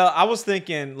 Yeah, because I was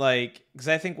thinking, like, because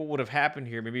I think what would have happened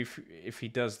here, maybe if he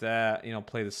does that,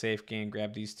 play the safe game,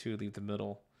 grab these two, leave the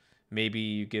middle. Maybe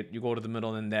you go to the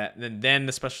middle, and then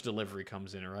the special delivery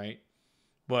comes in, right?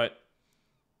 But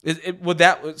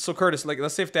so Kurtis, like,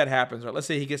 let's say if that happens, right? Let's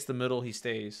say he gets the middle, he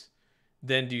stays.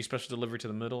 Then do you special delivery to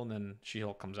the middle, and then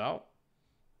She-Hulk comes out?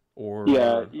 Or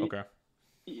okay.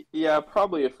 Yeah,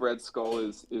 probably if Red Skull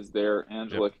is there,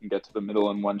 Angela can get to the middle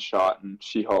in one shot, and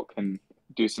She-Hulk can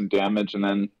do some damage, and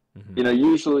then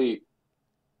usually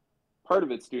part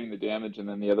of it's doing the damage, and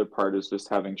then the other part is just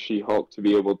having She-Hulk to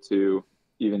be able to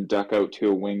even duck out to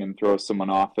a wing and throw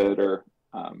someone off it, or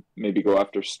maybe go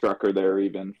after Strucker there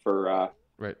even for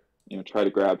try to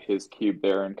grab his cube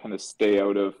there and kind of stay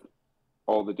out of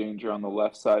all the danger on the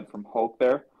left side from Hulk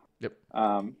there. Yep.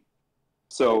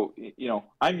 So,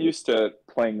 I'm used to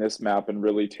playing this map and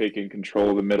really taking control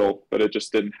of the middle, but it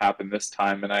just didn't happen this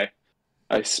time, and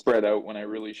I spread out when I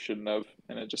really shouldn't have,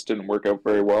 and it just didn't work out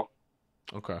very well.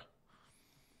 Okay.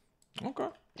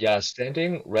 Yeah,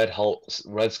 standing Red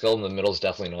Skull in the middle is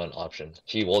definitely not an option.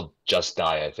 He will just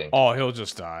die, I think. Oh, he'll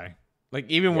just die. Like,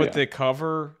 even with the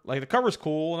cover, like, the cover's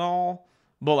cool and all,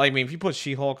 but, like, I mean, if you put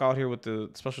She-Hulk out here with the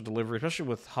special delivery, especially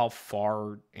with how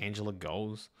far Angela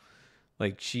goes,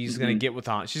 like, she's gonna get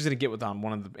within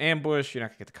one of the ambush. You're not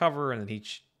gonna get the cover, and then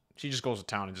she just goes to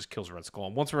town and just kills Red Skull.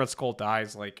 And once Red Skull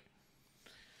dies, like,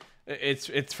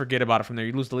 it's forget about it from there.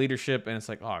 You lose the leadership, and it's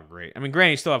like, oh, great. I mean,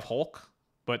 granted, you still have Hulk,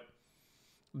 but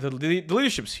the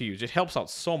leadership's huge. It helps out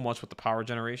so much with the power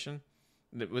generation.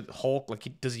 With Hulk, like,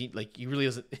 he really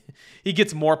doesn't. He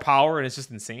gets more power, and it's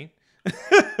just insane.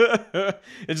 It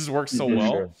just works so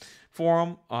well for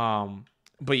him.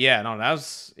 But yeah, no,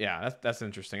 that's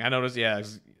interesting. I noticed,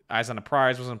 Eyes on the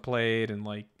Prize wasn't played, and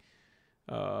like,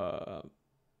 this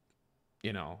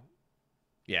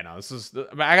is.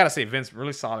 I gotta say, Vince,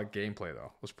 really solid gameplay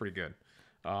though. It was pretty good.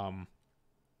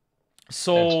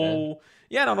 So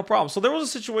thanks, no problem. So there was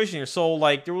a situation here. So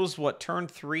like, there was turn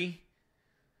 3,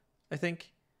 I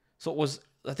think. So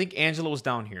I think Angela was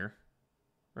down here,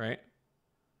 right?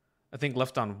 I think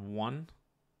left on 1,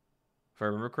 if I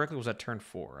remember correctly. Was that turn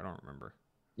 4? I don't remember.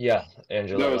 Yeah,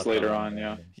 Angela. That was later on,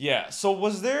 yeah. Yeah. So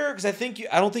was there? Because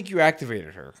I don't think you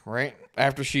activated her, right?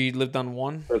 After she lived on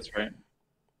 1. That's right.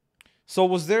 So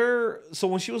was there? So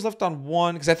when she was left on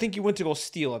 1, because I think you went to go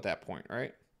steal at that point,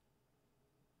 right?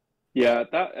 Yeah,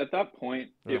 at that point,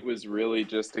 it was really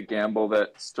just a gamble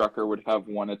that Strucker would have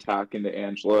 1 attack into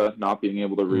Angela, not being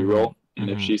able to reroll, and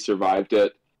if she survived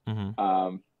it,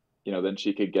 then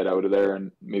she could get out of there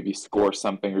and maybe score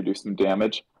something or do some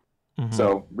damage.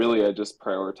 So really, I just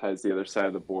prioritized the other side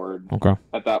of the board. Okay.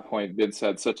 At that point, Vince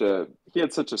had such a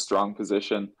strong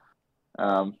position.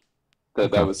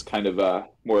 that Okay. was kind of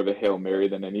more of a Hail Mary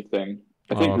than anything.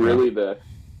 I Oh, think okay. really the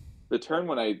turn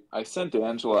when I sent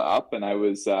Angela up and I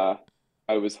was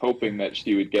hoping that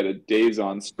she would get a daze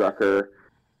on Strucker,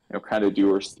 kind of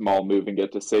do her small move and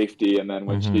get to safety, and then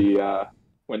Mm-hmm.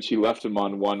 when she left him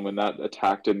on one when that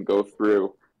attack didn't go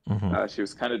through, Mm-hmm. she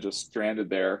was kind of just stranded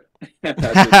there.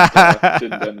 That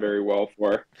didn't end very well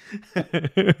for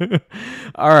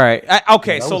All right. Yeah,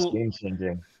 Okay, that was so game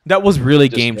changing. that was really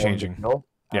Just game knowing the changing. kill,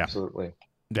 Yeah. absolutely.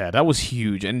 Yeah, that was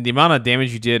huge. And the amount of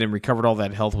damage you did and recovered all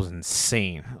that health was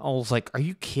insane. I was like, are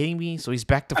you kidding me? So he's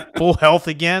back to full health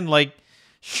again? Like,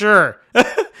 sure.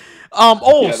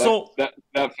 yeah, So that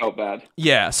felt bad.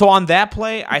 yeah, so on that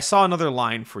play, I saw another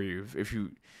line for you.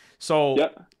 So Yeah.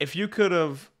 if you could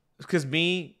have, because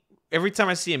me, every time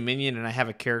I see a minion and I have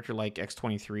a character like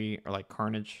X-23 or like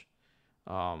Carnage,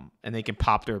 and they can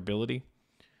pop their ability,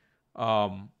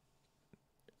 um,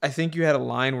 I think you had a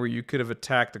line where you could have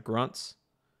attacked the grunts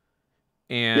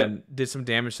Yeah. and did some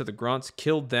damage to the grunts,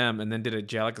 killed them, and then did a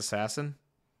Jalic Assassin,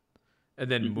 and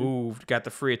then moved, got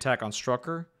the free attack on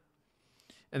Strucker.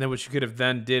 And then what you could have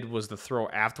then did was the throw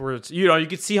afterwards. You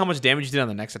could see how much damage you did on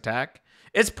the next attack.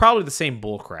 It's probably the same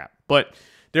bullcrap, but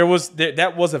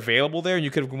that was available there, and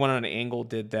you could have went on an angle,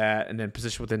 did that, and then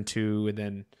position within 2, and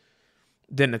then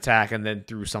didn't attack, and then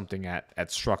threw something at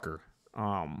Strucker.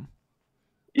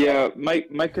 Yeah,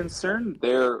 my concern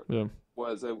there Yeah.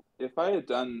 was if I had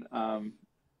done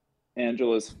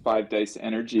Angela's 5 dice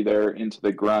energy there into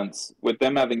the grunts, with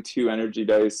them having 2 energy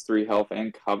dice, 3 health,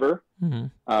 and cover,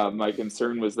 my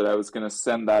concern was that I was going to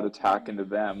send that attack into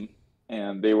them,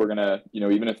 and they were going to,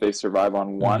 even if they survive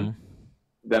on 1,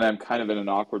 then I'm kind of in an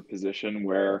awkward position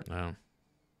where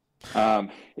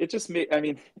it just made. I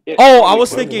mean, I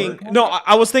was thinking. No,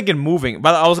 I was thinking moving,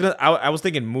 but I was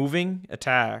thinking moving,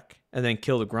 attack, and then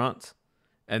kill the grunt,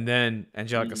 and then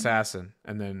Angelic Assassin,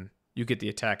 and then you get the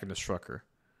attack into Strucker.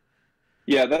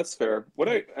 Yeah, that's fair.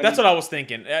 That's what I was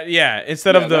thinking. Yeah,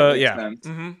 instead of the sense.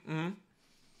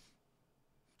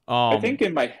 I I think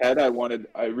in my head, I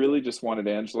really just wanted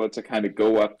Angela to kind of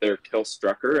go up there, kill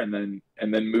Strucker, and then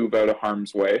move out of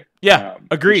harm's way. Yeah,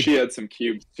 agreed. She had some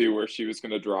cubes too, where she was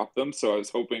going to drop them, so I was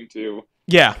hoping to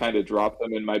kind of drop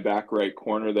them in my back right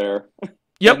corner there.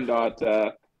 Yep. And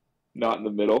not in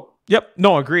the middle. Yep.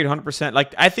 No, agreed, 100%.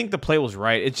 Like I think the play was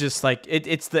right. It's just like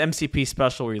it's the MCP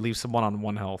special where you leave someone on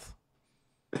 1 health.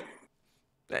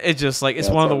 It's just like it's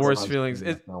one of the worst feelings.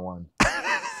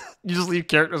 You just leave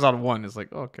characters on 1. It's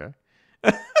like, okay.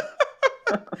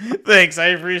 Thanks, I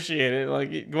appreciate it.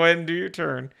 Like, go ahead and do your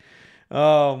turn.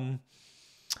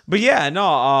 But yeah,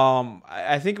 no.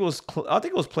 I think it was. I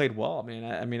think it was played well.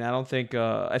 I mean, I don't think.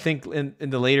 I think in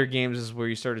the later games is where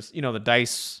you started. The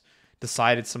dice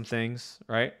decided some things,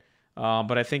 right?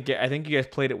 But I think you guys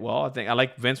played it well. I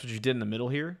like Vince what you did in the middle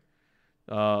here,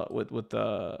 with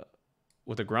the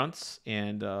grunts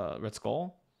and Red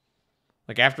Skull.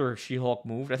 Like after She-Hulk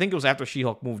moved, I think it was after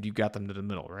She-Hulk moved, you got them to the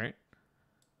middle, right?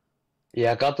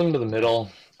 Yeah, I got them to the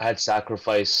middle. I had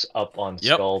Sacrifice up on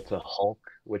Skull to Hulk,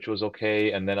 which was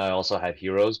okay, and then I also had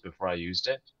Heroes before I used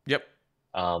it. Yep.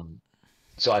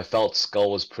 So I felt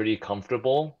Skull was pretty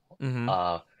comfortable.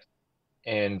 And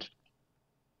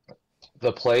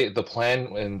the plan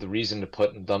and the reason to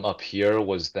put them up here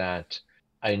was that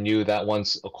I knew that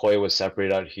once Okoye was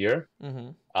separated out here,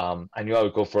 I knew I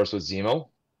would go first with Zemo.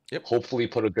 Yep. Hopefully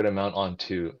put a good amount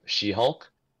onto She-Hulk.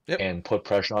 Yep. And put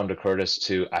pressure onto Kurtis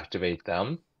to activate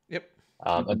them. Yep.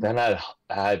 And then I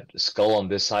had Skull on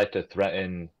this side to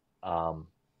threaten Okoye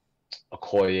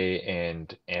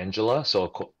and Angela.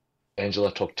 So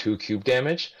Angela took 2 cube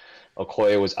damage.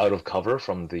 Okoye was out of cover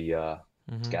from the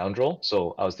scoundrel.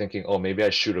 So I was thinking, maybe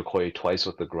I shoot Okoye twice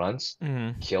with the grunts,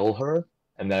 kill her,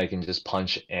 and then I can just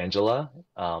punch Angela.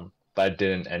 But I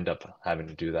didn't end up having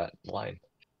to do that line.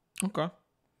 Okay.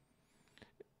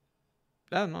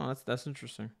 No, that's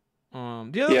interesting.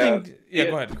 The other thing,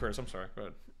 go ahead, Chris. I'm sorry. Go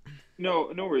ahead.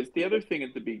 No worries. The other thing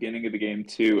at the beginning of the game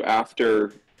too,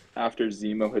 after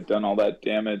Zemo had done all that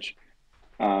damage,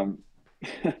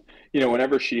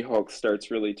 whenever She-Hulk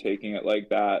starts really taking it like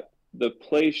that, the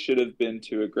play should have been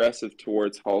too aggressive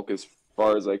towards Hulk as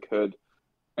far as I could,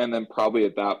 and then probably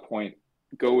at that point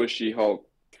go with She-Hulk,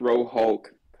 throw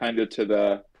Hulk kind of to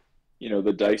the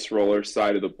the dice roller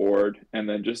side of the board, and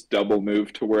then just double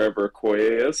move to wherever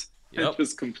Okoye is, and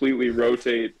just completely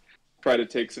rotate, try to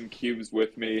take some cubes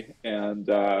with me, and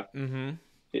live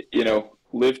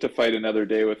to fight another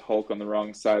day with Hulk on the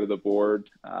wrong side of the board.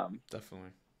 Definitely.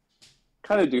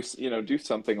 Kind of do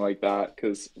something like that,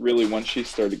 because really once she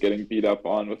started getting beat up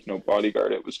on with no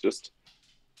bodyguard, it was just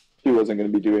she wasn't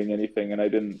going to be doing anything, and I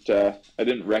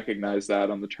didn't recognize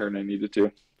that on the turn I needed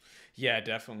to. Yeah,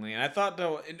 definitely. And I thought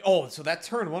though, oh, so that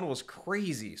turn 1 was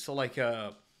crazy. So like,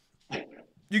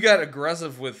 you got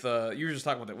aggressive with you were just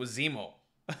talking about that with Zemo.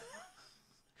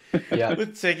 Yeah.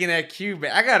 With taking that cube,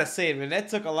 man. I gotta say, man, that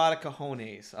took a lot of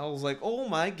cojones. I was like, oh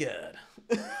my god.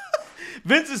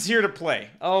 Vince is here to play.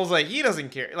 I was like, he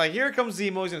doesn't care. Like, here comes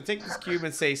Zemo. He's gonna take this cube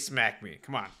and say, "Smack me."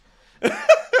 Come on.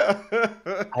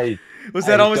 Was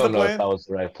that always the don't know if plan? that was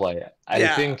the right play. I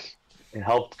Yeah. think it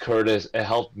helped Curtis. It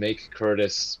helped make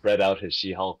Curtis spread out his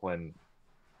She-Hulk when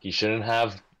he shouldn't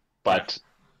have. But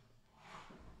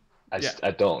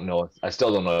I don't know. I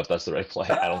still don't know if that's the right play.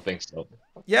 I don't think so.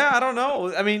 Yeah, I don't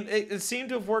know. I mean, it seemed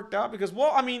to have worked out because,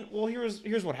 well, I mean, well,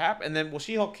 here's what happened. And then, well,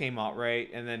 She-Hulk came out, right?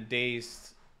 And then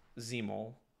dazed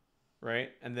Zemo,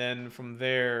 right? And then from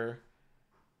there,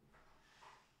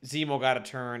 Zemo got a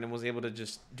turn and was able to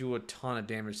just do a ton of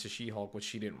damage to She-Hulk, which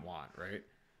she didn't want, right?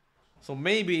 So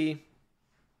maybe,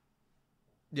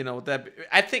 you know, that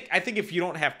I think if you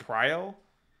don't have Prio,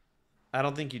 I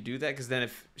don't think you do that, because then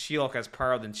if She-Hulk has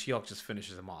Prio, then She-Hulk just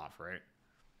finishes him off, right?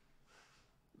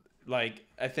 Like,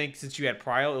 I think since you had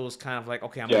Prio, it was kind of like,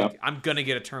 okay, I'm gonna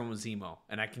get a turn with Zemo,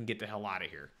 and I can get the hell out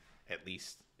of here, at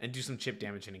least, and do some chip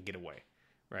damage and get away,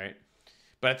 right?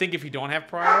 But I think if you don't have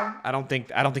Prio, I don't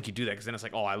think you do that, because then it's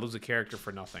like, oh, I lose a character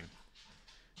for nothing,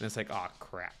 and it's like, oh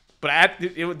crap. But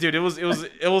dude, it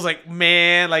was like,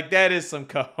 man, like that is some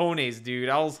cojones, dude.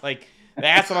 I was like,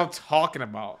 that's what I'm talking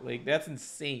about. Like, that's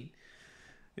insane.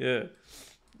 Yeah.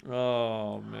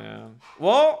 Oh man.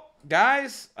 Well,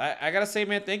 guys, I gotta say,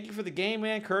 man, thank you for the game,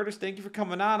 man. Curtis, thank you for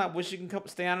coming on. I wish you can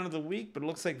stay on another week, but it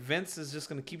looks like Vince is just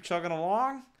gonna keep chugging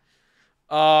along.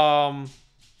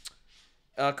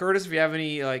 Curtis, if you have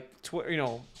any like Twitter,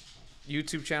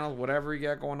 YouTube channels, whatever you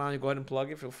got going on, you go ahead and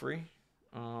plug it. Feel free.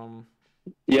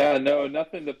 Yeah, no,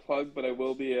 nothing to plug, but I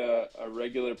will be a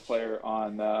regular player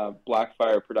on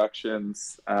Blackfire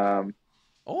Productions Battle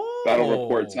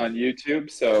Reports on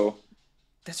YouTube. So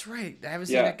that's right. I haven't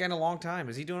seen that guy in a long time.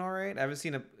 Is he doing all right? I haven't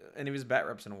seen any of his bat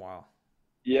reps in a while.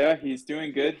 Yeah, he's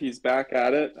doing good. He's back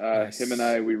at it. Nice. Him and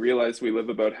I, we realized we live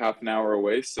about half an hour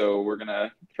away, so we're going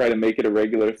to try to make it a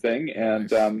regular thing.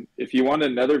 And Nice. If you want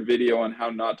another video on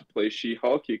how not to play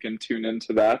She-Hulk, you can tune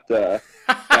into that that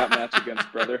match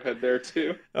against Brotherhood there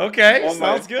too. Okay,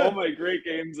 sounds good. All my great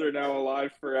games are now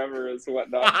alive forever is what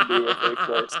not to do with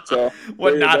Aforce. So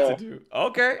what not to do.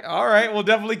 Okay, all right. We'll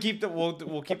definitely keep that.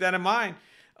 We'll keep that in mind.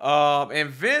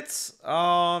 And Vince,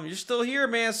 you're still here,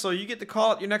 man. So you get to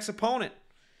call out your next opponent.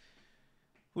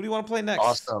 Who do you want to play next?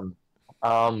 Awesome.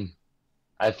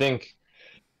 I think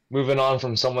moving on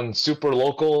from someone super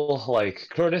local like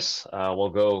Curtis, we'll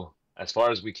go as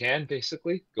far as we can,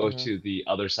 basically. Go to the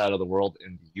other side of the world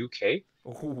in the UK.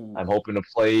 Ooh. I'm hoping to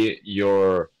play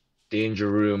your Danger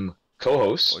Room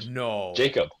co-host,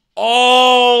 Jacob.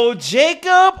 Oh,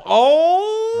 Jacob!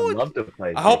 Oh! I'd love to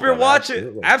play I hope Jacob, you're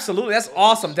watching. Absolutely. That's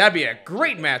awesome. That'd be a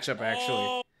great matchup,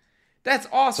 actually. That's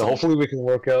awesome. So hopefully we can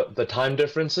work out the time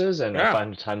differences and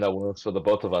find a time that works for the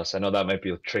both of us. I know that might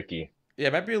be tricky. Yeah,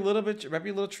 it might be a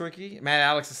little tricky. Man,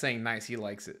 Alex is saying nice. He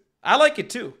likes it. I like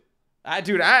it too.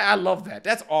 I love that.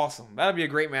 That's awesome. That'll be a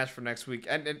great match for next week.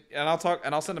 And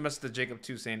I'll send a message to Jacob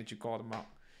too, saying that you called him out.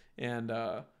 And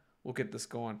we'll get this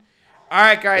going. All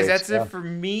right, guys, that's it for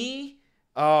me.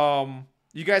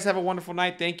 You guys have a wonderful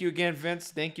night. Thank you again, Vince.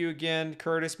 Thank you again,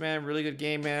 Curtis, man. Really good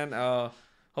game, man.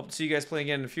 Hope to see you guys play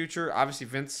again in the future. Obviously,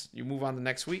 Vince, you move on to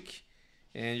next week,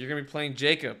 and you're going to be playing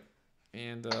Jacob.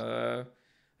 And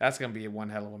that's going to be one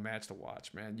hell of a match to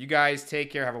watch, man. You guys take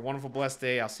care. Have a wonderful, blessed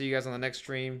day. I'll see you guys on the next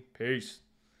stream. Peace.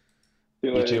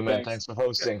 You too, man. Thanks for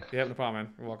hosting. Yeah, no problem,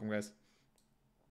 man. You're welcome, guys.